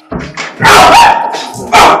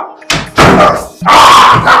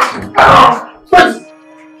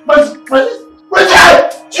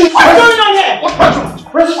 What's going on here?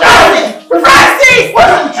 Francis!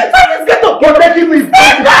 Get up! You're making me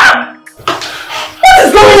what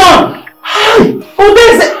is going on? Oh,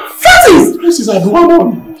 there's it! Francis! Francis, I don't know.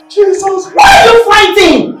 Jesus. Why are you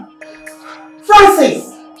fighting? Francis!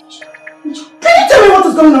 Can you tell me what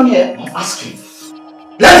is going on here? I'm asking.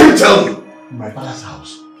 Let him tell me. In my father's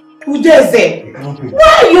house. Who dares it?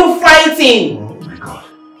 Why are you fighting? Oh my God.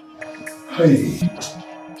 Hey.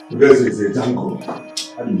 Because it's a Django.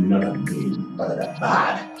 I didn't know that mean better than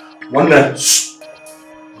bad. One night.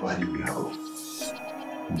 Why did we go?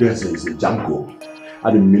 Because it's a Django.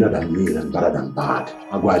 I didn't mean that mean and better than bad.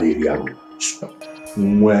 I go at the area.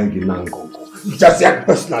 Just act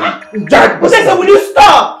personally. Listen, will you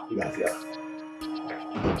stop?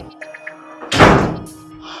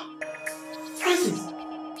 Francis,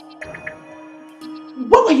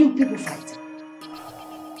 what were you people fighting?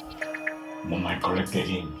 Mama, I corrected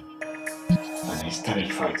him and he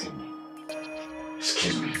started fighting me.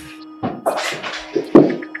 Excuse me.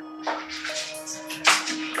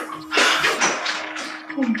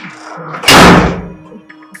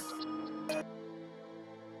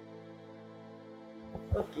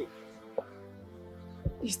 Okay.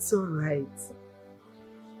 It's alright.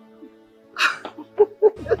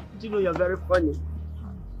 You know you're very funny.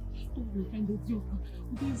 Don't be offended, you.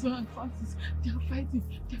 These and Francis, they are fighting.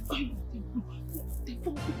 They are fighting.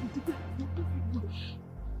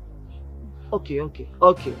 Okay.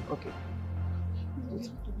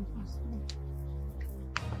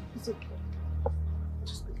 It's okay.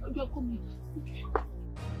 You are coming.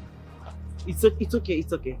 It's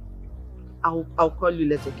okay. I'll call you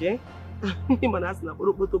later, okay?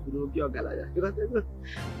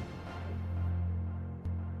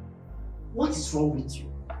 What is wrong with you?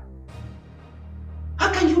 How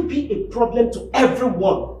can you be a problem to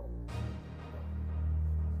everyone?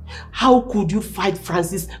 How could you fight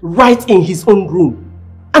Francis right in his own room?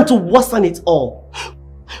 And to worsen it all,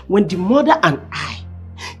 when the mother and I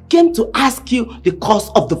came to ask you the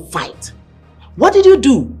cause of the fight. What did you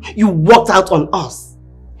do? You walked out on us.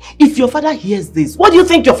 If your father hears this, what do you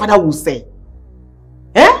think your father will say?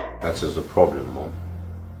 Eh? That is the problem, Mom.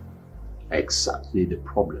 Exactly the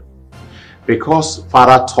problem. Because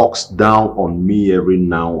father talks down on me every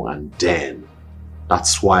now and then.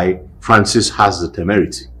 That's why Francis has the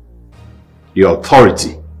temerity, the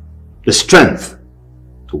authority, the strength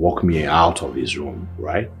to walk me out of his room,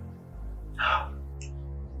 right?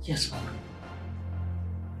 Yes, Mom.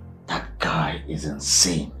 That guy is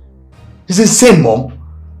insane. He's insane, Mom.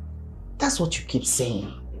 That's what you keep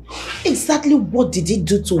saying. Exactly what did he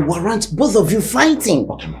do to warrant both of you fighting?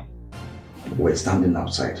 Okay, Mom. We're standing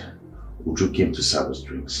outside. Uju came to serve us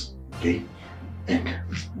drinks, okay? And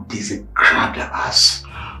there's a grabbed her ass.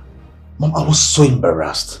 Mom, I was so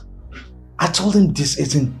embarrassed. I told him this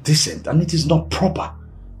isn't decent and it is not proper.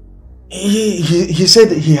 He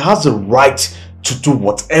said he has the right to do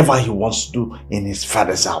whatever he wants to do in his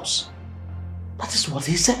father's house. That is what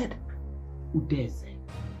he said. Udeze,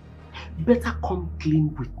 better come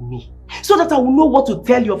clean with me so that I will know what to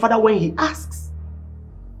tell your father when he asks.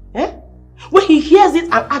 Eh? When he hears it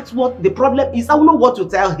and asks what the problem is, I will know what to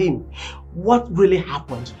tell him. What really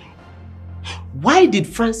happened? Why did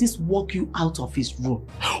Francis walk you out of his room?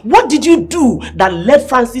 What did you do that led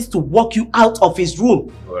Francis to walk you out of his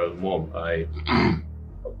room? Well, Mom,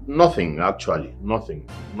 nothing actually, nothing.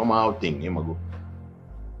 Normal thing, Imago.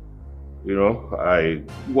 You know, it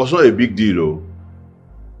was not a big deal though.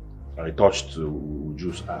 I touched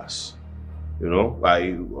Uju's ass. You know,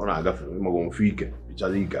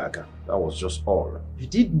 that was just all. You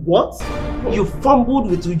did what? Oh. You fumbled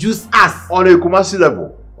with Uju's ass. On a Kumasi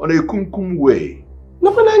level. On a Kumkum way.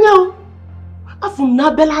 No, no. Afum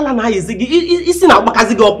na bela la na yezigi. Isi na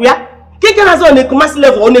bakazigi okuya. Keke na on a Kumasi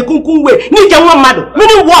level on a Kumkum way. Ni ke one mad.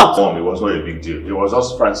 Meaning what? Mom, it was not a big deal. It was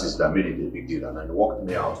just Francis that made it a big deal and then walked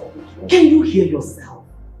me out of it. Can you hear yourself?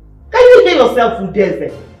 Can you hear yourself,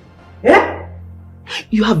 Udeze? Eh?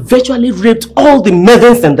 You have virtually raped all the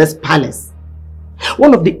maidens in this palace.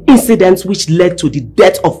 One of the incidents which led to the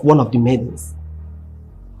death of one of the maidens.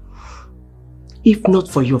 If not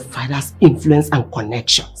for your father's influence and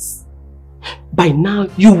connections, by now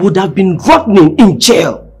you would have been rotting in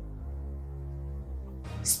jail.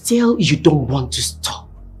 Still, you don't want to stop.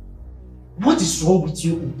 What is wrong with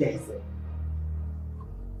you, Udeze?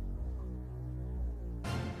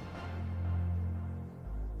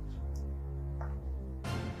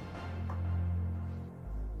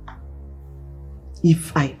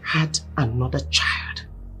 If I had another child,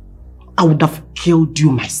 I would have killed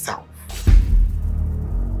you myself.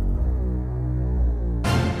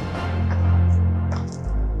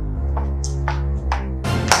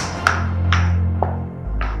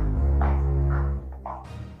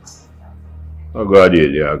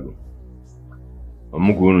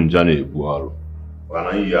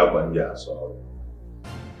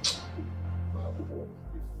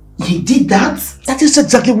 He did that? That is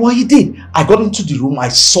exactly what he did. I got into the room, I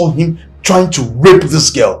saw him trying to rape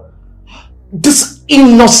this girl. This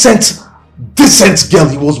innocent, decent girl,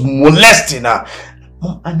 he was molesting her.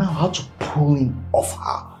 Mom, I now had to pull him off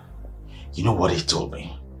her. You know what he told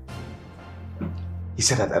me? He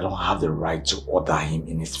said that I don't have the right to order him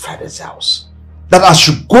in his father's house. That I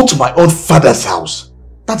should go to my own father's house.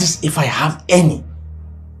 That is if I have any.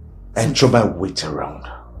 And throw my weight around.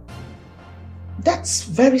 That's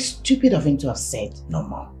very stupid of him to have said. No,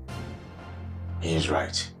 Mom. He is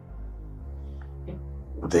right.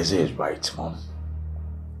 Udeze is right, Mom.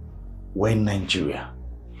 We're in Nigeria.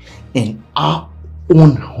 In our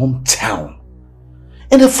own hometown.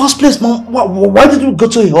 In the first place, Mom, why did we go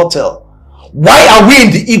to a hotel? Why are we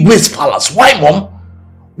in the Igwe's palace? Why, Mom?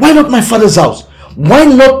 Why not my father's house? Why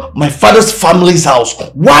not my father's family's house?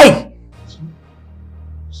 Why?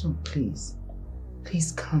 So please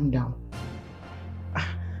calm down.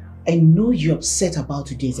 I know you're upset about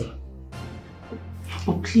Udeze.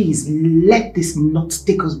 But please, let this not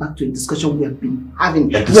take us back to a discussion we have been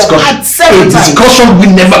having. A discussion we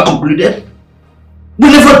never concluded? We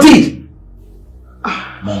never did!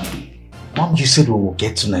 Mom, you said we will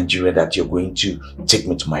get to Nigeria that you're going to take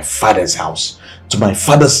me to my father's house, to my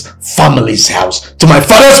father's family's house, to my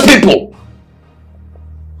father's people.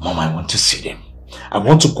 Mom, I want to see them. I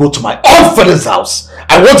want to go to my own father's house.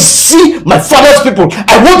 I want to see my father's people.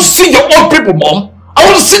 I want to see your own people, Mom. I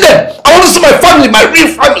want to see them. I want to see my family, my real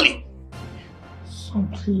family. Son,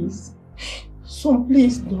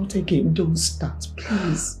 please, not again. Don't start,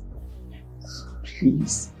 please.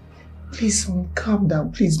 Please, son, calm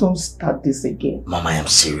down. Please don't start this again. Mom, I am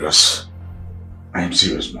serious. I am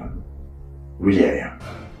serious, Mom. Really, I am.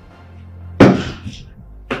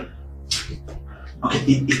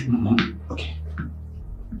 Okay.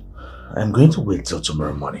 I'm going to wait till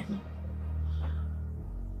tomorrow morning.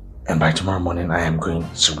 And by tomorrow morning, I am going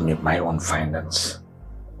to make my own findings.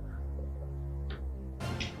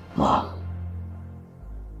 Mom,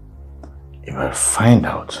 if I find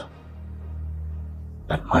out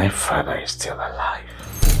that my father is still alive,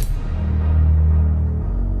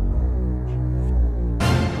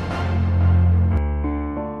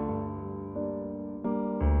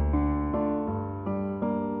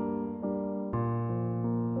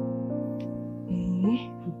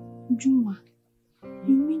 Juma,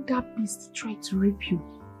 you mean that beast tried to rape you?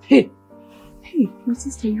 Hey, my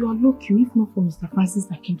sister, you are lucky if not for Mr. Francis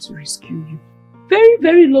that came to rescue you. Very,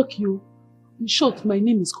 very lucky. In short, my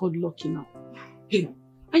name is called Lucky now. Hey,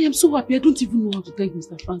 I am so happy. I don't even know how to thank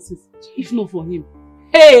Mr. Francis if not for him.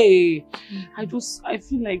 Hey, I feel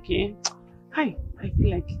like,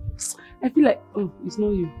 I feel like, oh, it's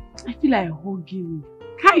not you. I feel like hugging you.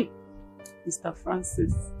 Hi, Mr.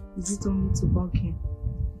 Francis. Is it only to hug him?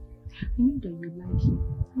 I know that you like him,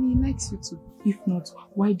 and he likes you too. If not,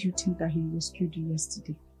 why do you think that he rescued you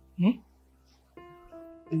yesterday? Eh?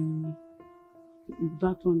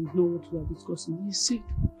 That one is not what we are discussing. He said,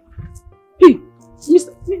 hey,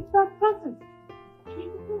 Mr. Francis.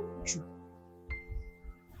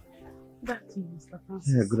 That is Mr.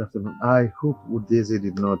 Francis. Yeah, good afternoon. I hope Udeze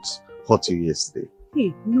did not hurt you yesterday.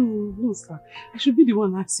 Hey, no, sir. I should be the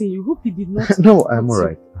one asking you. Hope he did not. No, I'm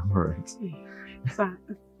alright. I'm alright. Hey, sir,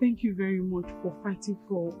 thank you very much for fighting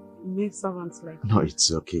for male servants like No,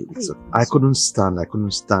 it's okay. It's okay. I couldn't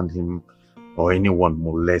stand him or anyone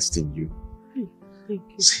molesting you. Hey, thank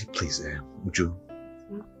you. See, please, Uju,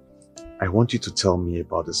 I want you to tell me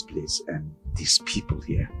about this place and these people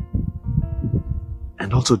here.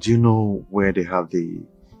 And also, do you know where they have the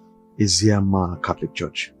Eziama Catholic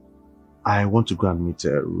Church? I want to go and meet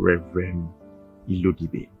Reverend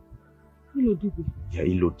Ilodibe. Ilodibe? Yeah,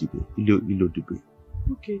 Ilodibe.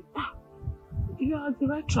 Okay. You are at the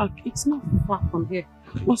right track. It's not far from here.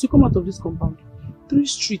 Once you come out of this compound, 3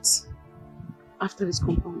 streets after this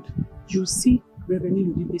compound, you'll see Reverend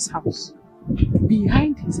Ilodibe's house.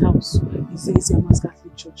 Behind his house is the Eziama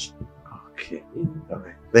Catholic Church. Okay. All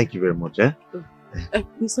right. Thank you very much.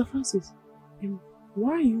 Mr. Francis,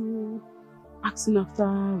 why are you asking after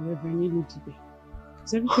Reverend Ilodibe?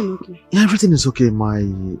 Is everything okay? Yeah, everything is okay. My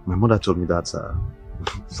mother told me that's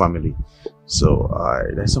family. So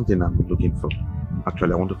there's something I'm looking for.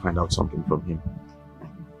 Actually, I want to find out something from him.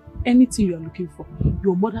 Anything you are looking for,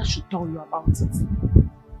 your mother should tell you about it.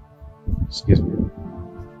 Excuse me.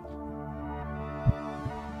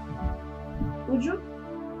 Uju?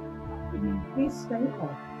 Please, can you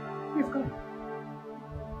come? Please come.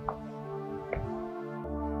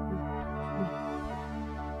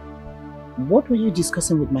 What were you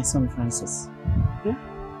discussing with my son Francis? Yeah?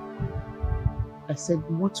 I said,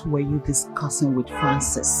 what were you discussing with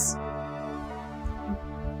Francis?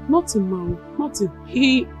 Nothing, Mom. Nothing.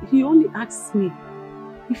 He only asked me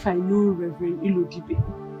if I know Reverend Ilodibe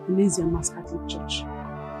in Eziama Catholic Church.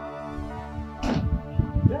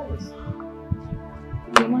 Yes.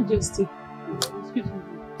 Your Majesty. Excuse me.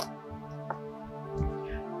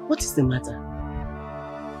 What is the matter?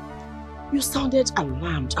 You sounded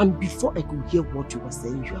alarmed, and before I could hear what you were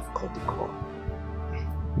saying, you have called the call.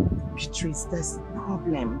 Beatrice, there's a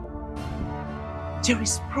problem. There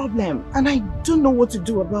is a problem, and I don't know what to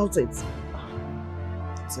do about it.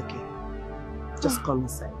 It's okay. Just come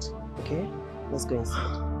inside, okay? Let's go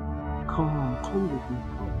inside. Come with me.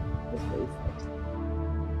 Come. Let's go inside.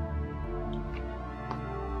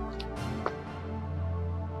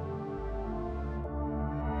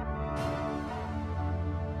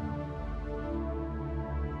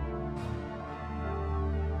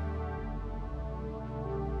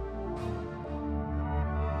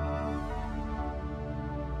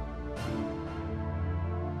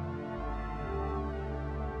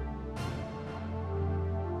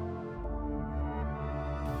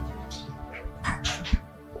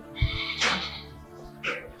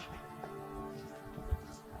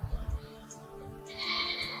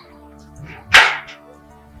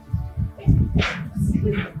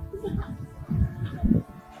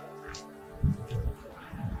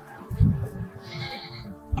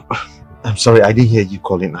 I'm sorry, I didn't hear you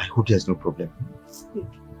calling. I hope there's no problem.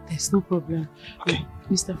 There's no problem. Okay.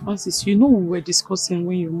 Mr. Francis, you know we were discussing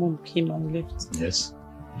when your mom came and left. Yes.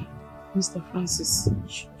 Mr. Francis,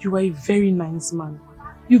 you are a very nice man.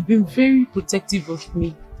 You've been very protective of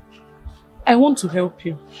me. I want to help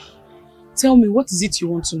you. Tell me, what is it you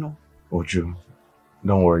want to know? Oju,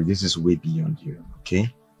 don't worry, this is way beyond you,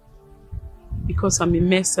 okay? Because I'm a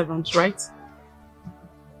mere servant, right?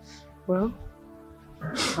 Well,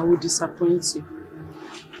 I will disappoint you.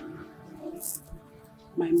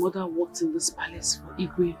 My mother worked in this palace for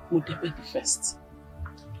Ekene Umenwa the First.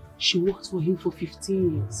 She worked for him for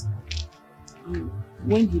 15 years. And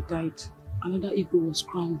when he died, another Ekene was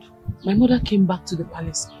crowned. My mother came back to the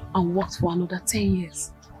palace and worked for another 10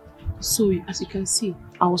 years. So, as you can see,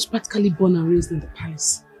 I was practically born and raised in the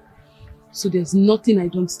palace. So there's nothing I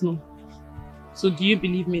don't know. So do you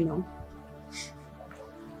believe me now?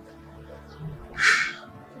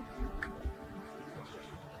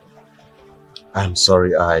 I'm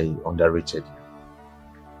sorry I underrated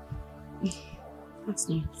you. That's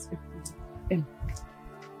not acceptable.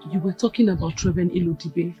 You were talking about Reverend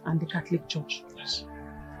Elodibe and the Catholic Church. Yes.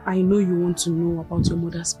 I know you want to know about your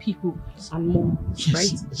mother's people and mom, yes,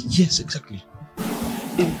 right? Yes, exactly.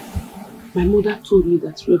 My mother told me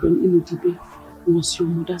that Reverend Elodibe was your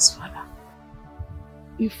mother's father.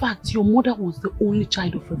 In fact, your mother was the only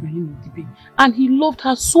child of Reverend Elodibe, and he loved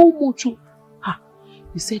her so much.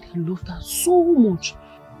 He said he loved her so much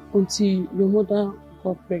until your mother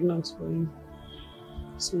got pregnant for him.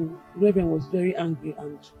 So Reverend was very angry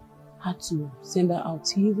and had to send her out.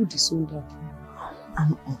 He even disowned her.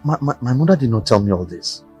 My mother did not tell me all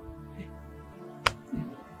this.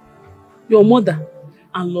 Your mother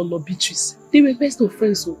and Lolo Beatrice, they were best of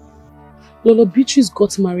friends. So Lolo Beatrice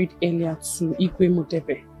got married earlier to Ekene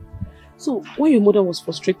Umenwa. So when your mother was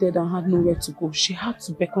frustrated and had nowhere to go, she had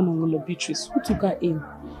to beckon on Lolo Beatrice, who took her in.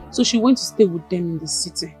 So she went to stay with them in the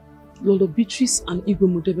city. Lolo Beatrice and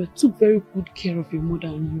Ekene Umenwa took very good care of your mother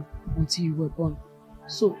and you until you were born.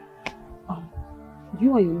 So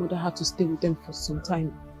you and your mother had to stay with them for some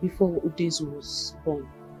time before Udezu was born.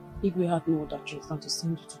 Igwe had no other choice than to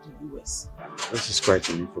send you to the US. This is quite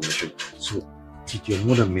some information. So, did your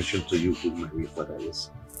mother mention to you who my real father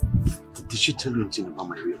is? Did she tell you anything about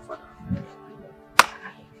my real father?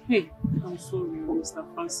 Hey, I'm sorry, Mr.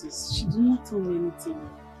 Francis. She did not tell me anything.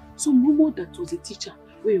 Some rumored that it was a teacher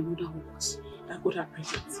where your mother works that got her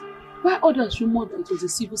pregnant. While others rumored that it was a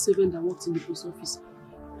civil servant that worked in the post office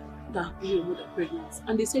that put your mother pregnant.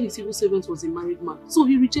 And they said the civil servant was a married man. So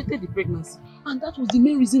he rejected the pregnancy. And that was the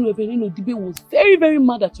main reason Reverend Elodibe was very, very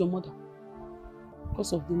mad at your mother.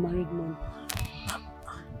 Because of the married man.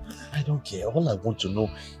 I don't care. All I want to know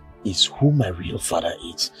is who my real father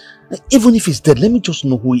is. Even if he's dead, let me just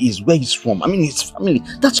know who he is, where he's from. I mean, his family.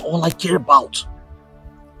 That's all I care about.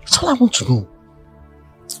 That's all I want to know.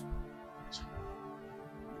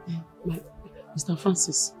 Mr.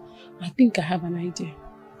 Francis, I think I have an idea.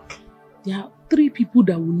 There are 3 people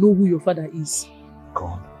that will know who your father is. Go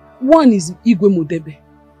on. 1 is Ekene Umenwa.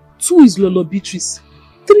 2 is Lolo Beatrice.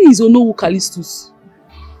 3 is Onowu Callistus.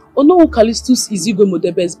 Onowu Callistus is Ekene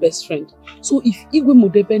Umenwa's best friend. So if Ekene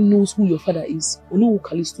Umenwa knows who your father is, Onowu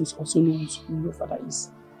Callistus also knows who your father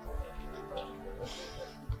is.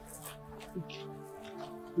 Okay.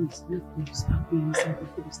 Please, let me start going inside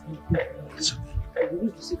before we start going. We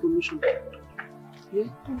need to see permission. Yeah?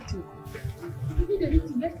 Don't think. You need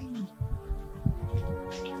anything, let me know.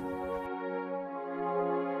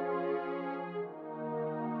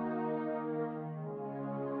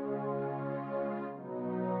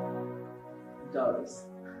 Doris,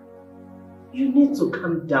 you need to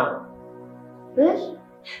calm down. Eh?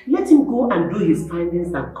 Let him go and do his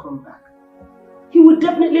findings and come back. He will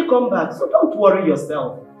definitely come back, so don't worry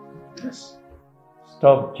yourself. Yes.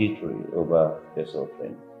 Stop jittering over this old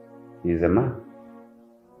thing. He's a man.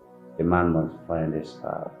 A man must find his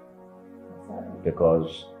path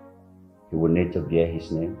because he will need to bear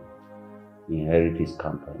his name, inherit his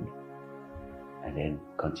company, and then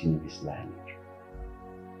continue his lineage.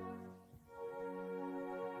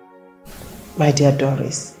 My dear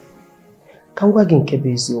Doris,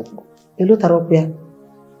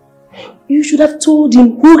 you should have told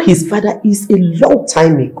him who his father is a long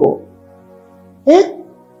time ago. Eh?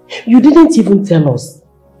 You didn't even tell us.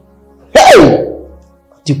 Hey!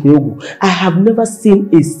 I have never seen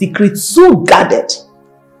a secret so guarded.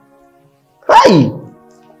 Hey!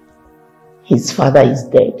 His father is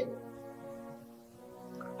dead.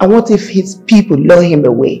 And what if his people lure him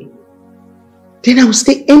away? Then I will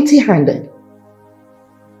stay empty-handed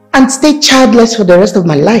and stay childless for the rest of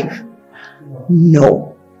my life.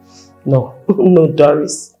 No,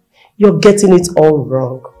 Doris. You're getting it all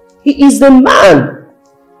wrong. He is the man.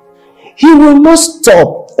 He will not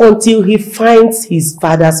stop until he finds his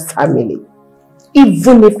father's family.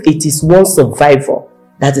 Even if it is one survivor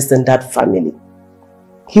that is in that family.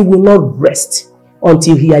 He will not rest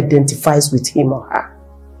until he identifies with him or her.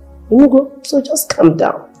 You go, so just calm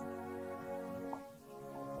down.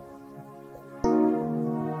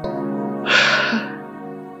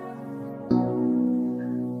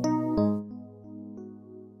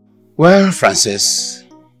 Well, Francis,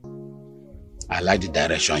 I like the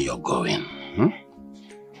direction you're going.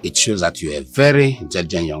 It shows that you're a very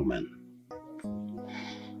intelligent young man.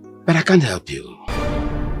 But I can't help you.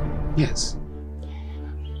 Yes.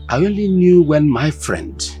 I only knew when my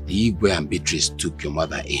friend, the Igwe and Beatrice, took your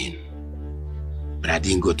mother in. But I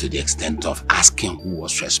didn't go to the extent of asking who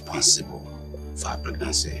was responsible for her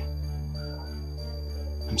pregnancy.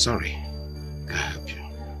 I'm sorry. I can't help you.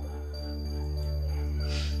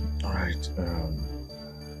 All right.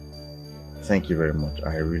 Thank you very much.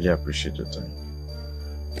 I really appreciate your time.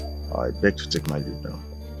 I beg to take my leave now.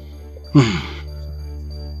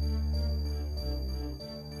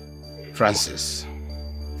 Francis,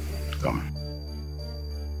 come.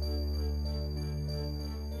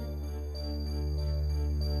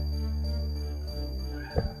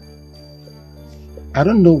 I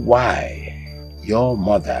don't know why your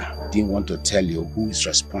mother didn't want to tell you who is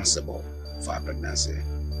responsible for her pregnancy.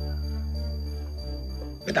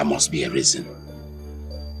 But there must be a reason.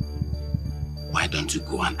 Why don't you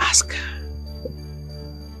go and ask her?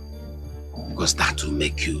 Because that will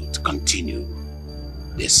make you to continue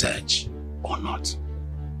the search or not.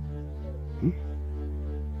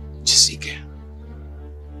 Jessica,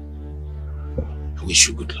 I wish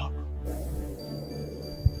you good luck.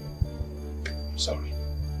 Sorry.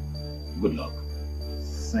 Good luck.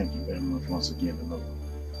 Thank you very much once again, beloved.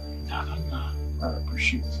 I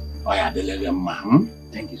appreciate it. Oh yeah,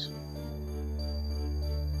 thank you, sir.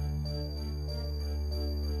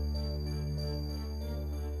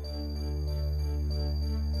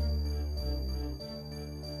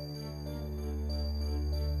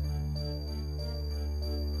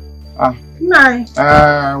 Nai.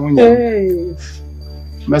 Hey.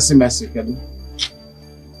 Mercy, Kadu.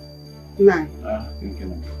 Nai. Thank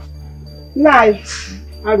you. Nai.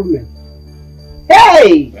 Arume.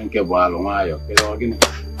 Hey! Thank you, what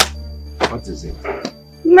is it?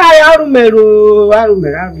 Nai,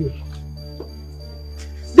 Arume.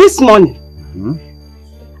 This morning,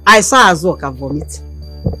 I saw Azoka vomit.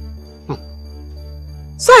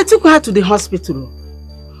 So I took her to the hospital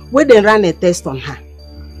where they ran a test on her.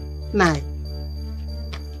 Now,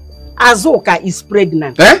 Azoka is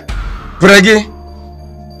pregnant. Eh? Preggy?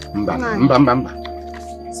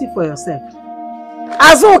 Mba. See for yourself.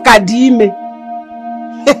 Azoka dime.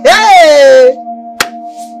 Hey!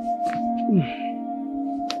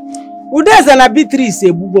 Udeze na Beatrice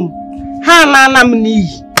ebugom. Ha na anam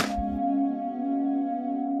n'iyi.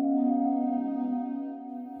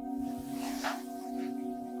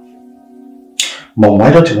 Mom,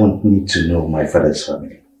 why don't you want me to know my father's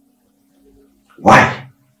family? Why?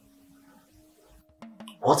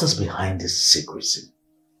 What is behind this secrecy?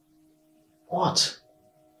 What?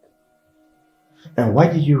 And why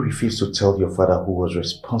did you refuse to tell your father who was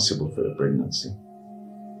responsible for the pregnancy?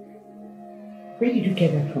 Where did you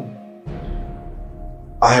get that from?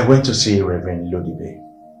 I went to see Reverend Lodibe.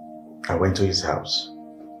 I went to his house.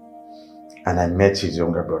 And I met his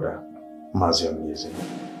younger brother, Mazo Onyeze.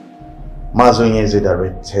 Mazo Onyeze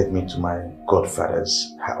directed me to my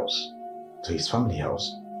godfather's house, to his family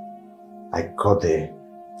house. I got there,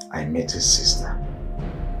 I met his sister.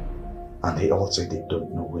 And they all said they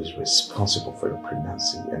don't know who is responsible for your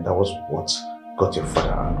pregnancy. And that was what got your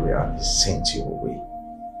father angry and he sent you away.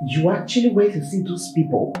 You actually went to see those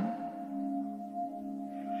people?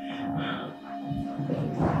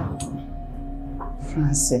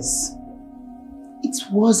 Francis, it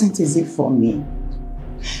wasn't easy for me.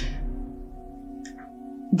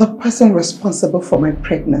 The person responsible for my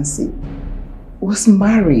pregnancy was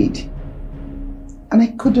married. And I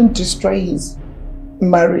couldn't destroy his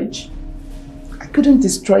marriage. I couldn't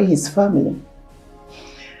destroy his family.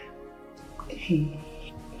 He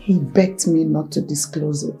begged me not to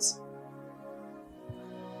disclose it.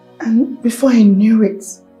 And before I knew it,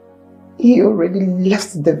 he already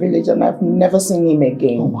left the village and I've never seen him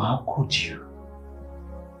again. Oh, how could you?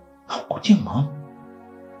 How could you, Mom?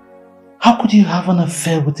 How could you have an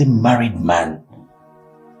affair with a married man?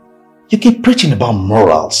 You keep preaching about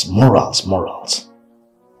morals.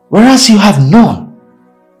 Whereas you have none.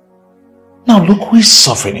 Now look who is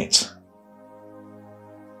suffering it.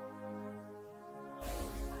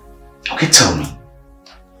 Okay, tell me.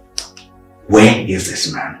 Where is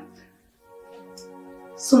this man?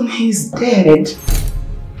 Son, he's dead.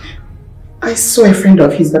 I saw a friend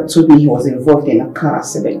of his that told me he was involved in a car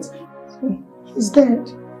accident. So, he's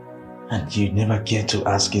dead. And you never cared to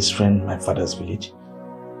ask his friend my father's village?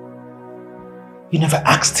 You never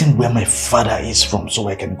asked him where my father is from so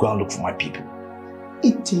I can go and look for my people?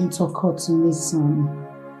 It didn't occur to me, son.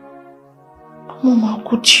 Mom, how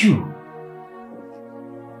could you?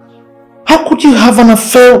 How could could you have an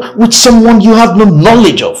affair with someone you have no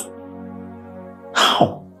knowledge of?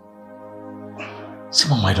 How? See,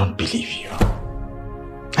 Mom, I don't believe you.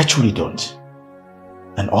 I truly don't.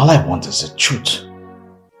 And all I want is the truth.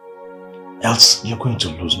 Else, you're going to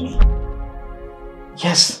lose me.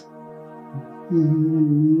 Yes.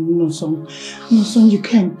 No, son. No, son, you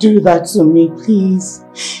can't do that to me, please.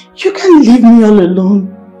 You can't leave me all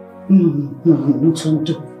alone. No, son,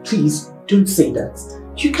 please, don't say that.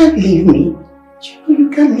 You can't leave me. You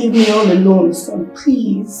can't leave me all alone, son,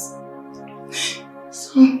 please.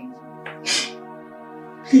 Son,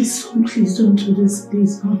 please, son, please don't do this,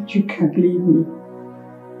 please, son. You can't leave me.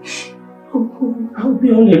 I'll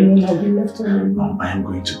be all alone, I'll be left all alone. Mom, I am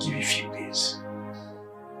going to give you a few days.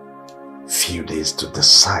 Few days to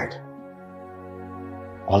decide.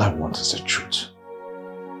 All I want is the truth.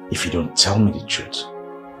 If you don't tell me the truth,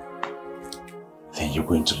 then you're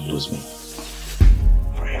going to lose me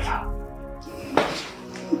forever.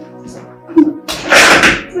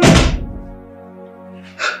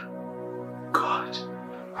 God.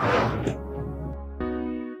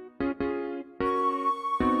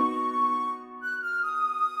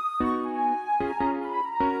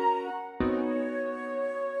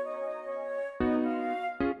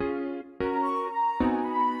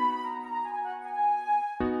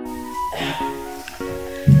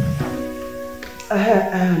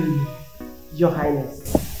 Your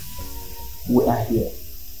Highness, we are here.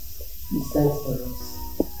 You sent for us.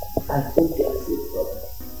 I think they are safe, brother.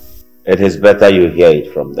 It is better you hear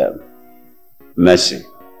it from them. Mercy,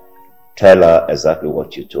 tell her exactly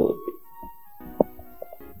what you told me.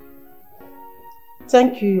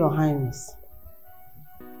 Thank you, Your Highness.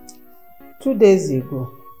 2 days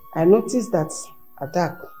ago, I noticed that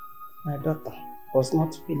Adak, my daughter, was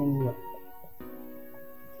not feeling well.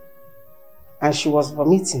 And she was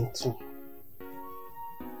vomiting too.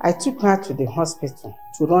 I took her to the hospital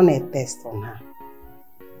to run a test on her.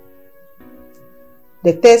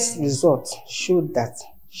 The test result showed that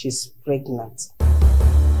she's pregnant.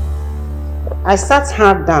 I sat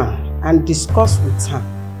her down and discussed with her.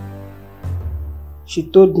 She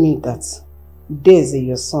told me that Daisy,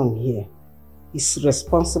 your son here, is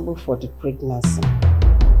responsible for the pregnancy.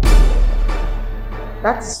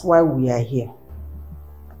 That is why we are here.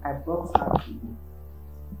 I brought her to you.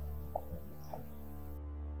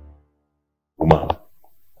 Woman,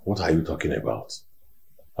 what are you talking about?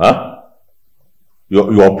 Huh?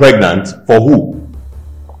 You're pregnant? For who?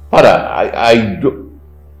 Father, I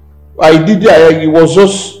did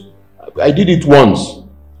it once.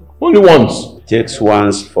 Only once. It takes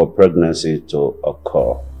once for pregnancy to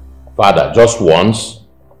occur. Father, just once?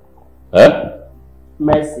 Eh?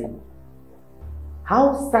 Mercy,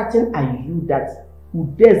 how certain are you that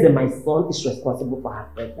Udeze, my son, is responsible for her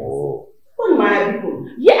pregnancy? Oh. Oh my people.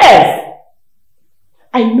 Yes!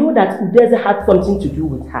 I know that Udeze had something to do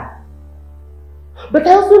with her. But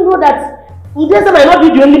I also know that Udeze might not be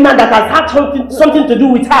the only man that has had something to do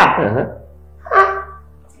with her.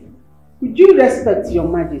 Would you respect your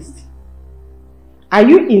majesty? Are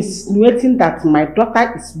you insinuating that my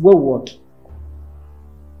daughter is wayward?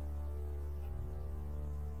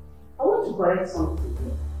 I want to correct something.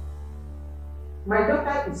 My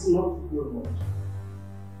daughter is not wayward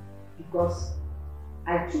because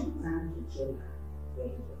I took time to train her.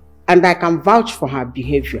 And I can vouch for her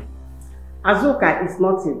behavior. Azoka is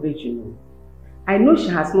not a virgin. I know she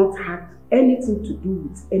has not had anything to do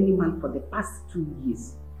with any man for the past 2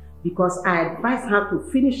 years because I advised her to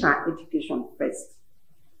finish her education first.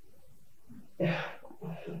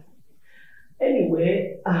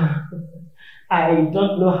 Anyway, I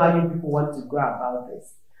don't know how you people want to go about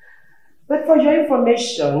this. But for your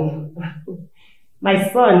information, my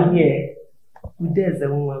son here, Udeze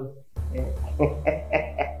Umenwa,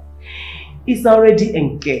 is already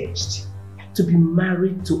engaged to be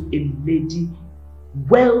married to a lady,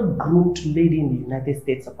 well-groomed lady in the United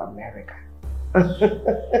States of America.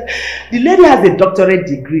 The lady has a doctorate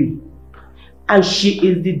degree and she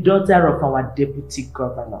is the daughter of our deputy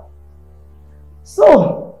governor.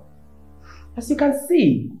 So, as you can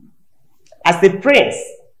see, as a prince,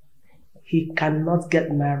 he cannot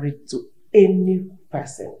get married to any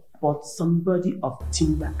person but somebody of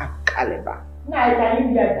timber and caliber. Now, can you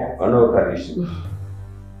hear that? Oh, no, Karishi.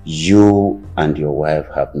 You and your wife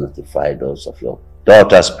have notified us of your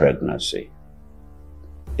daughter's pregnancy.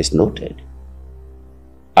 It's noted.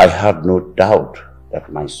 I have no doubt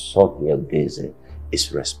that my son, Daisy,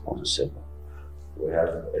 is responsible. We have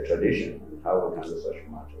a tradition in how we handle such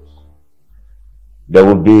matters. There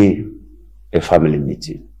will be a family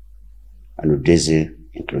meeting, and with Daisy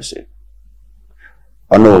inclusive.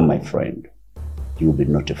 Oh no, my friend, you will be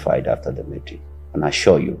notified after the meeting. And I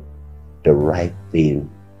assure you, the right thing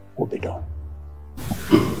will be done.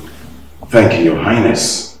 Thank you, Your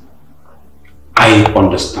Highness. I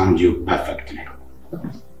understand you perfectly.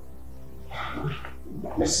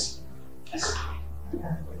 Yes. Yes.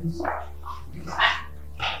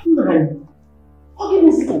 Man,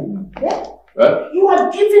 you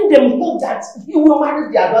are giving them hope that you will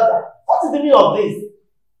marry their daughter. What is the meaning of this?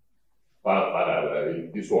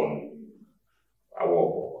 Father, this one,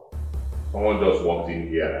 someone just walked in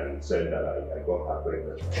here and said that I got her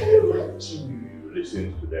pregnant. You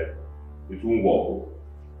listen to them. It won't work.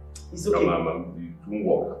 It's okay. It won't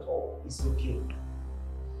work at all. It's okay.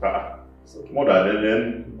 It's okay. Mother,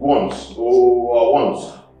 then once. Once.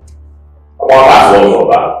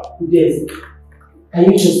 Yes. Can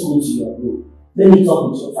you just go to your room? Let me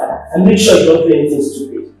talk with your father and make sure you don't do anything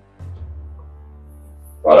stupid.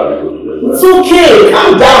 Father, we go to the room. It's okay.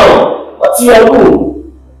 Calm down. Go to your room.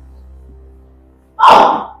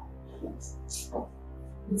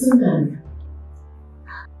 It's okay.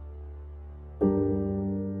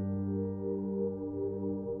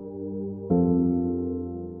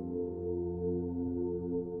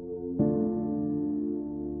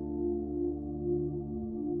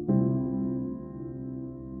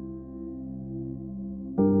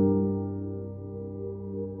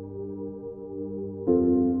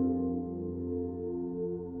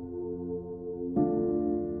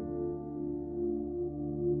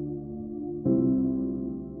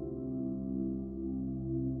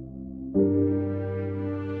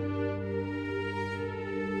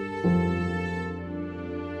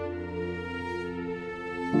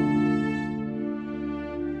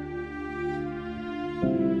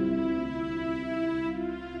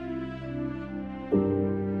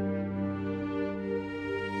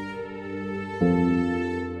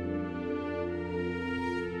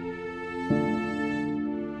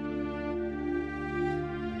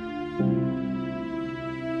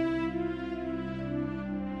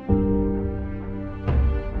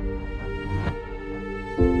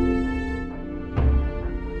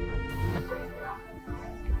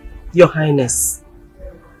 Your Highness,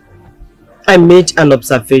 I made an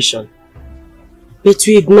observation, but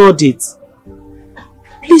you ignored it.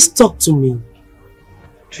 Please talk to me.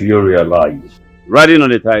 Do you realize, riding on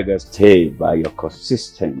the tiger's tail by your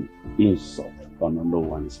consistent insult on no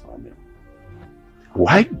one's family,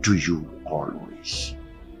 why do you always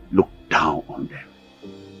look down on them,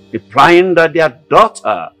 implying that their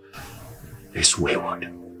daughter is wayward?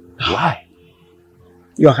 Why?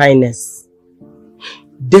 Your Highness,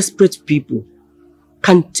 desperate people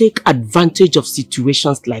can take advantage of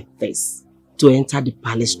situations like this to enter the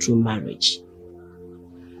palace through marriage.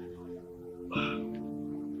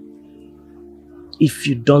 If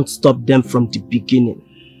you don't stop them from the beginning,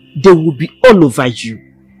 they will be all over you.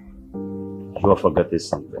 You are forgetting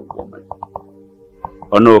something, woman.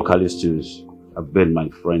 Ono Callistus have been my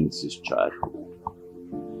friend since childhood.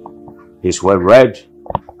 He's well read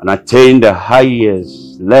and attained the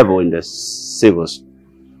highest level in the civil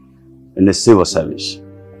service.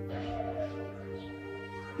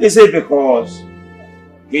 Is it because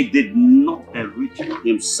he did not enrich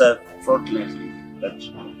himself fraudulently that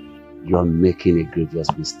you are making a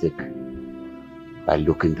grievous mistake by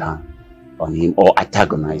looking down on him or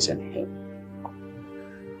antagonizing him?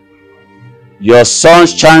 Your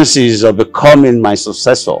son's chances of becoming my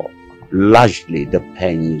successor largely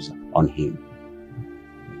depends on him.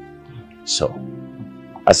 So,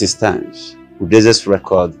 as it stands, Udeze's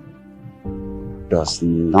record does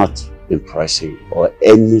not impress him or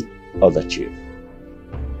any other chief.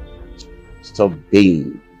 Stop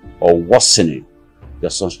being or worsening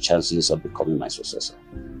your son's chances of becoming my successor.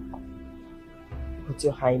 But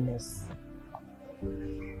Your Highness,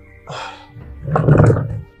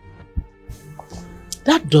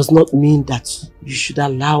 that does not mean that you should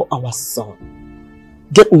allow our son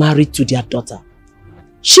get married to their daughter.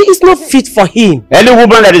 She is not fit for him. Any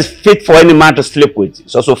woman that is fit for any man to sleep with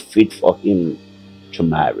is also fit for him to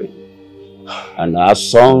marry. And our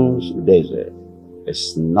son's Daisy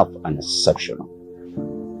is not an exception.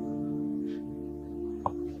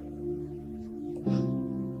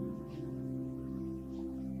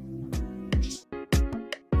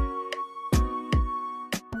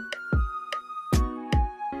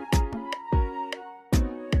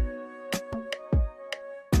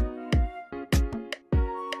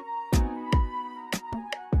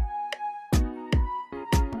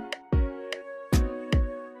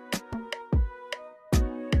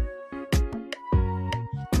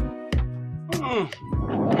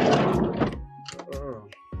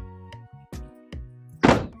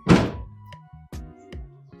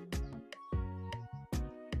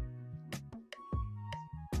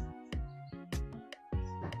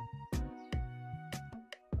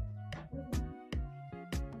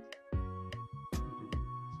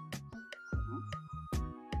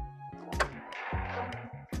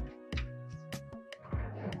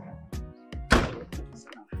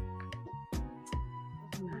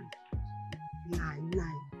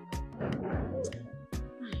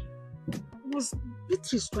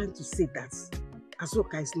 Secretary is trying to say that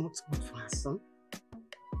Azoka is not good for her son.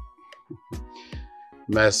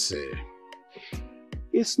 Mercy.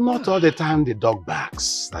 It's not all the time the dog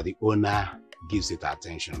barks that the owner gives it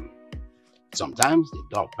attention. Sometimes the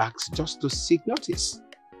dog barks just to seek notice.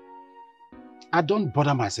 I don't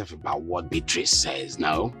bother myself about what Beatrice says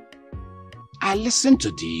now. I listen to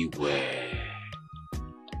the word.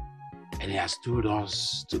 And he has told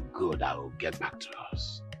us to go that will get back to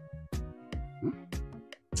us.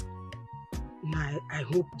 I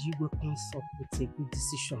hope Digo comes up with a good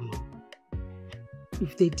decision.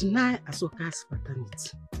 If they deny Azoka's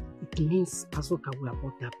paternity, it means Azoka will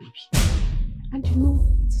abort that baby. And you know,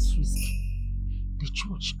 it is risky. The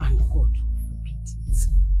church and God forbid it.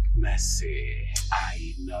 Mercy,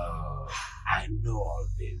 I know all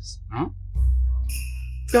this.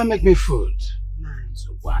 Don't make me food.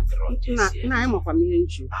 So go and throw this here.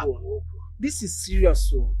 This is serious.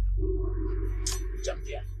 So. Jump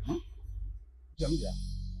there. Jump there.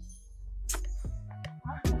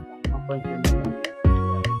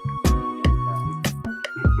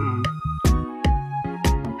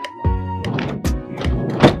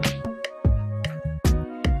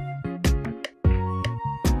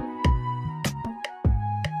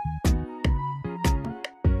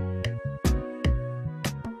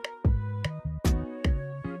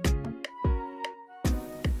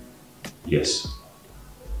 Yes.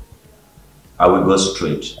 I will go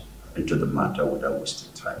straight into the matter without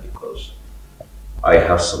wasting time because I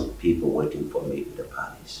have some people waiting for me in the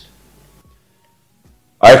palace.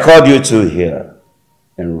 I called you two here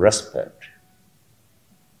in respect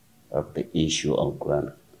of the issue on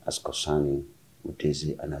ground as concerning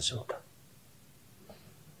Udeze and Azoka.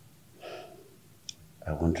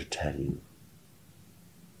 I want to tell you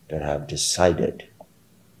that I have decided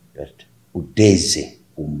that Udeze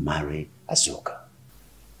will marry Azoka.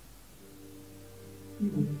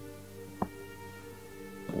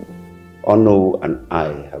 Ono and I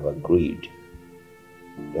have agreed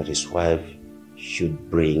that his wife should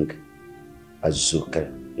bring Azoka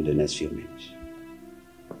in the next few minutes.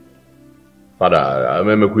 Father,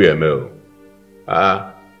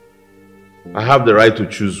 I have the right to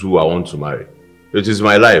choose who I want to marry. It is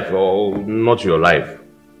my life, or not your life.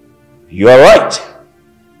 You are right.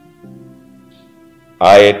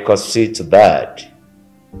 I concede to that.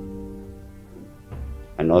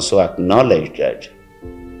 And also acknowledge that.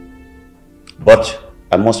 But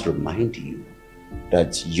I must remind you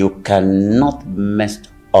that you cannot mess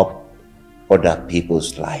up other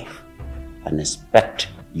people's life and expect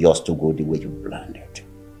yours to go the way you planned it.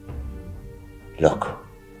 Look,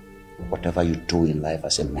 whatever you do in life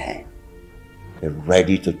as a man, be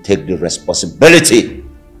ready to take the responsibility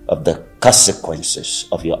of the consequences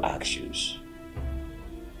of your actions.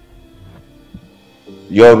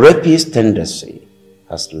 Your rapist tendency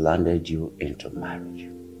has landed you into marriage.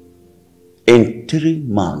 In 3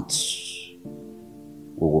 months,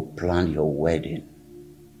 we will plan your wedding.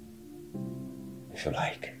 If you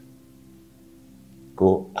like,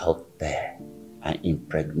 go out there and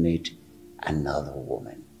impregnate another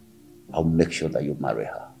woman. I'll make sure that you marry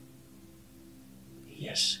her.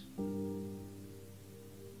 Yes.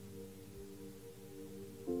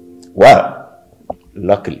 Well,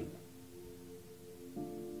 luckily,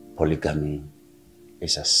 polygamy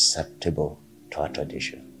is acceptable to our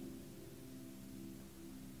tradition.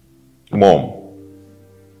 Mom,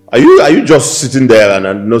 are you just sitting there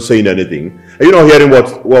and not saying anything? Are you not hearing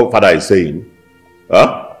what Father is saying?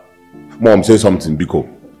 Huh? Mom, say something, Biko.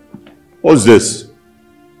 What's this?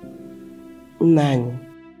 Nani,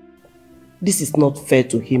 this is not fair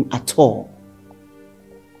to him at all.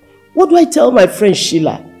 What do I tell my friend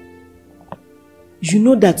Sheila? You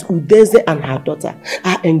know that Udeze and her daughter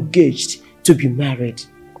are engaged to be married.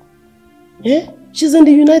 Eh? She's in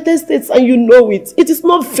the United States and you know it. It is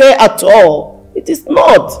not fair at all. It is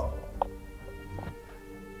not.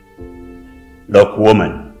 Look,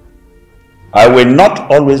 woman, I will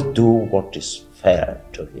not always do what is fair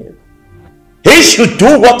to him. He should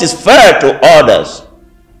do what is fair to others.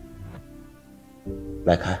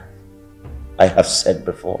 Like I have said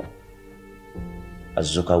before,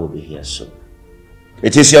 Azoka will be here soon.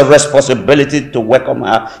 It is your responsibility to welcome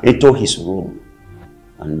her into his room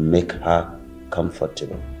and make her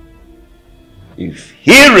comfortable. If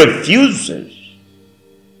he refuses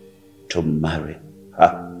to marry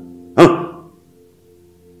her,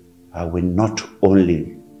 I will not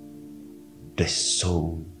only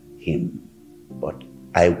disown him, but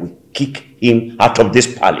I will kick him out of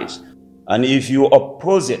this palace. And if you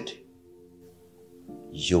oppose it,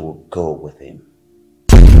 you will go with him.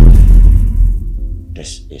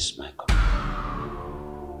 This is my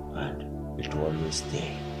command. And It will always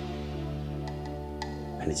stay.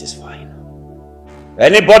 And it is fine.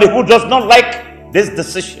 Anybody who does not like this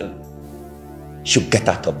decision should get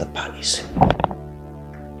out of the palace.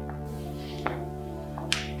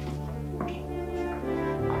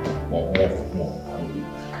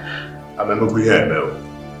 I'm angry here, Mel.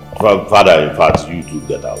 Father, in fact, you two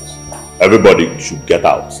get out. Everybody should get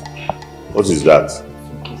out. What is that?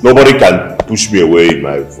 Nobody can push me away in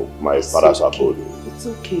my father's abode. It's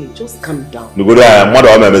okay, just calm down. Calm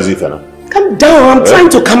down, I'm trying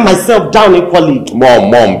to calm myself down equally.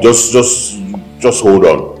 Mom, just hold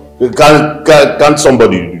on. Can't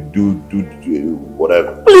somebody do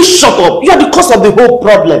whatever? Please shut up. You are the cause of the whole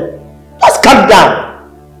problem. Just calm down.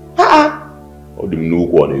 Oh, the new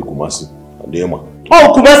one, Kumasi.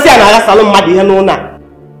 Oh, Kumasi and Alasalom Madi Henona.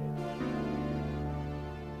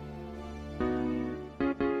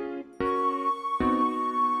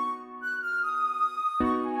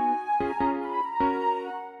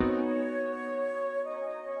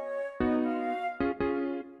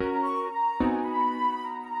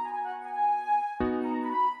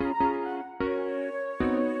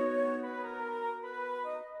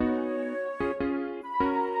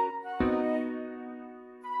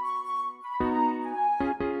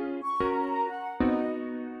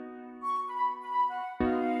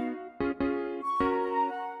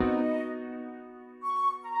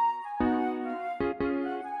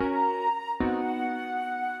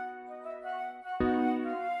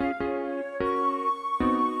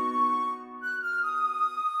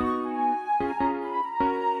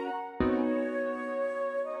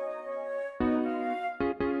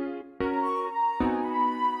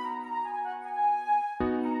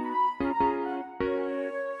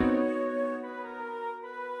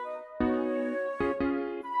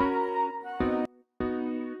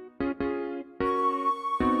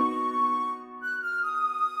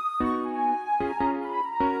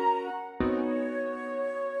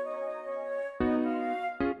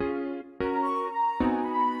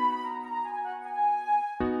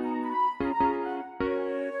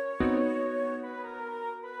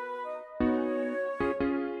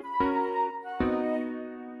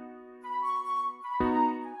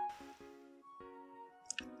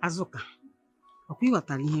 Azuka,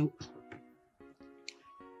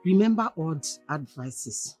 remember all the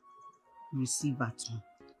advices you receive at home.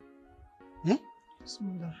 Eh?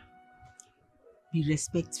 Be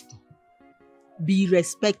respectful. Be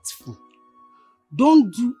respectful.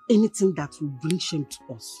 Don't do anything that will bring shame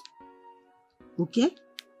to us. Okay?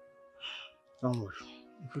 Don't worry.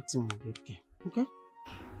 Everything will be okay. Okay?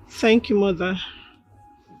 Thank you, Mother.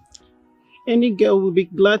 Any girl will be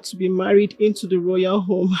glad to be married into the royal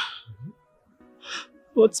home.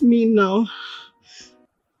 But me now,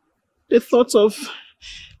 the thought of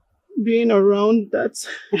being around that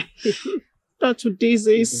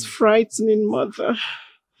Udeze is frightening, Mother.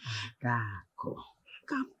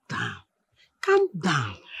 Calm down. Calm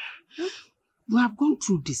down. We have gone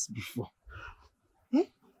through this before. Eh?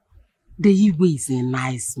 The Igwe is a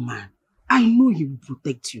nice man. I know he will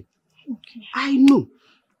protect you. Okay. I know.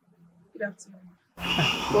 Good afternoon.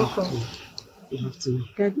 Welcome. Good afternoon.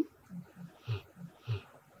 Daddy?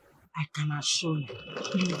 I can assure you,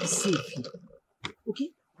 you will be safe here.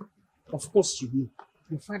 Okay? Of course you know.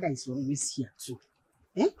 Your father is always here too.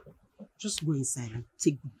 Eh? Just go inside and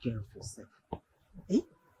take good care of yourself. Eh?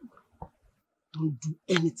 Don't do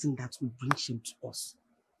anything that will bring shame to us.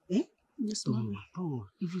 Eh? Yes, don't Mama. worry.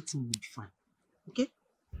 Everything will be fine. Okay?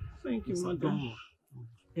 Thank you, Yes, Mother. don't worry.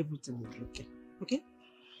 Everything will be okay. Okay?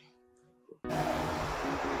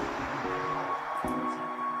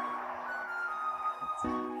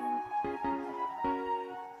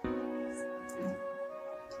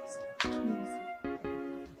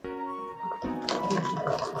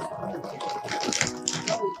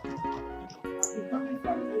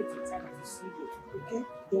 Okay?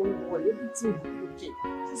 Don't worry, everything will be okay.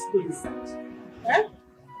 Just go inside. Eh?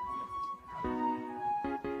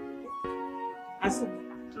 Azuka.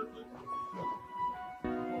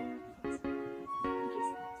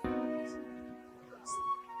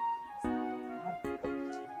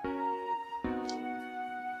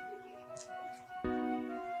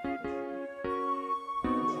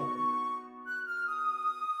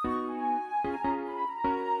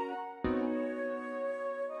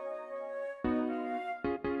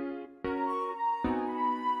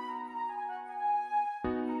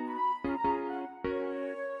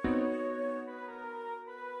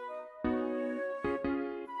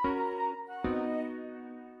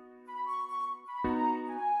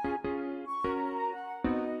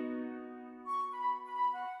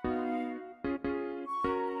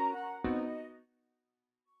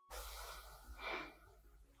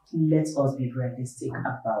 let us be realistic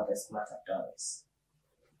about this matter, Doris.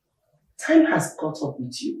 Time has caught up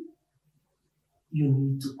with you. You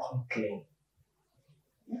need to come clean.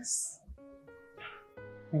 Yes.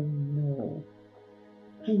 I know.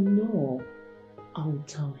 I'll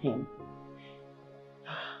tell him.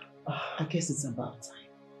 I guess it's about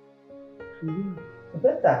time.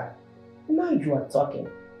 Better. Now you are talking.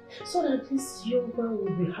 So that this young man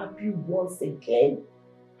will be happy once again.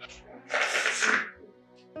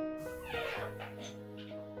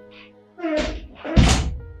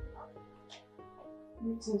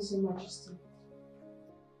 Greetings, Your Majesty.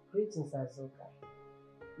 Greetings, Azoka.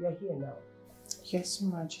 You are here now. Yes,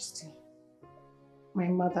 Your Majesty. My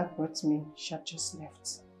mother brought me. She had just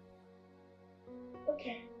left.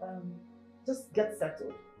 Okay, just get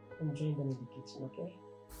settled and join them in the kitchen, okay?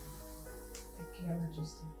 Thank you, Your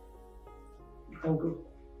Majesty. You can go.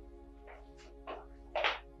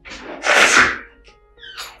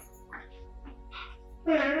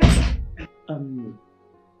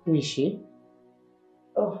 Who is she?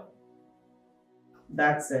 Oh,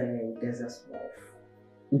 that's Udeza's wife.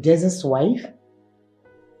 Udeza's wife?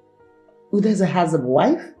 Udeza has a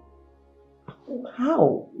wife?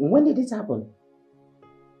 How? When did it happen?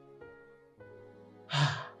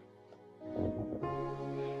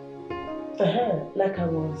 Like I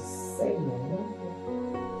was saying,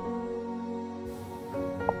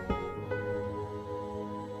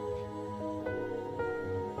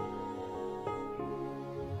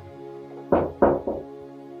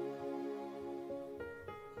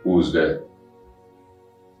 Who's there?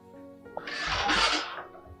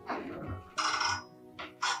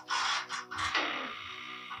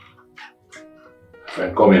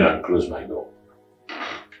 Friend, come in and close my door.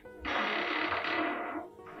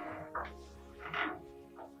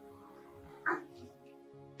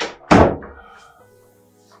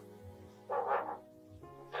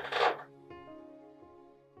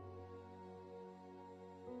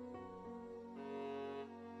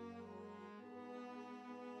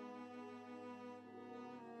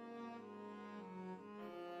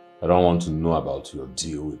 I don't want to know about your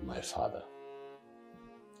deal with my father.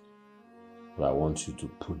 But I want you to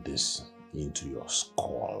put this into your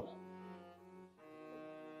skull.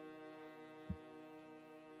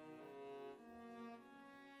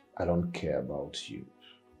 I don't care about you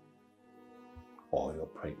or your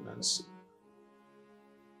pregnancy.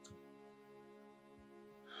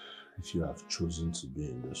 If you have chosen to be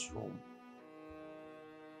in this room,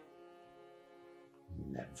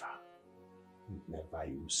 never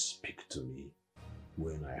you speak to me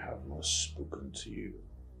when I have not spoken to you.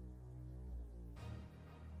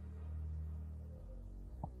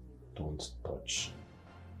 Don't touch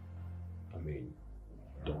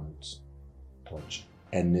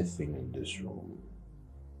anything in this room.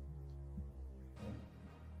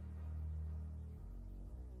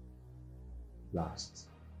 Last,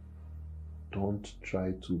 don't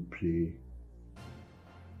try to play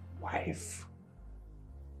wife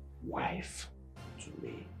to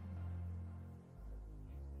me.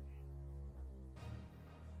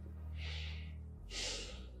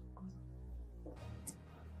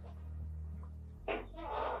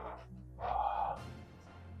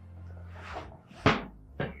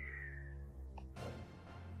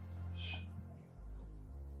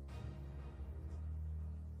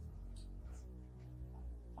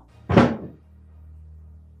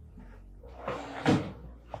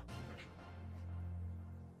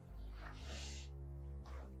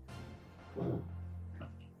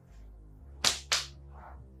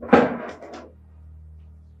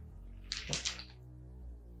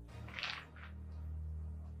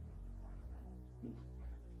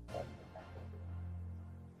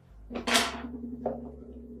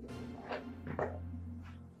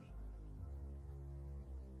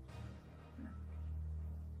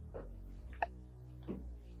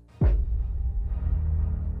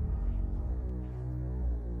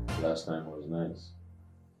 Last time was nice.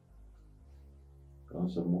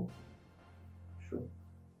 Want some more? Sure.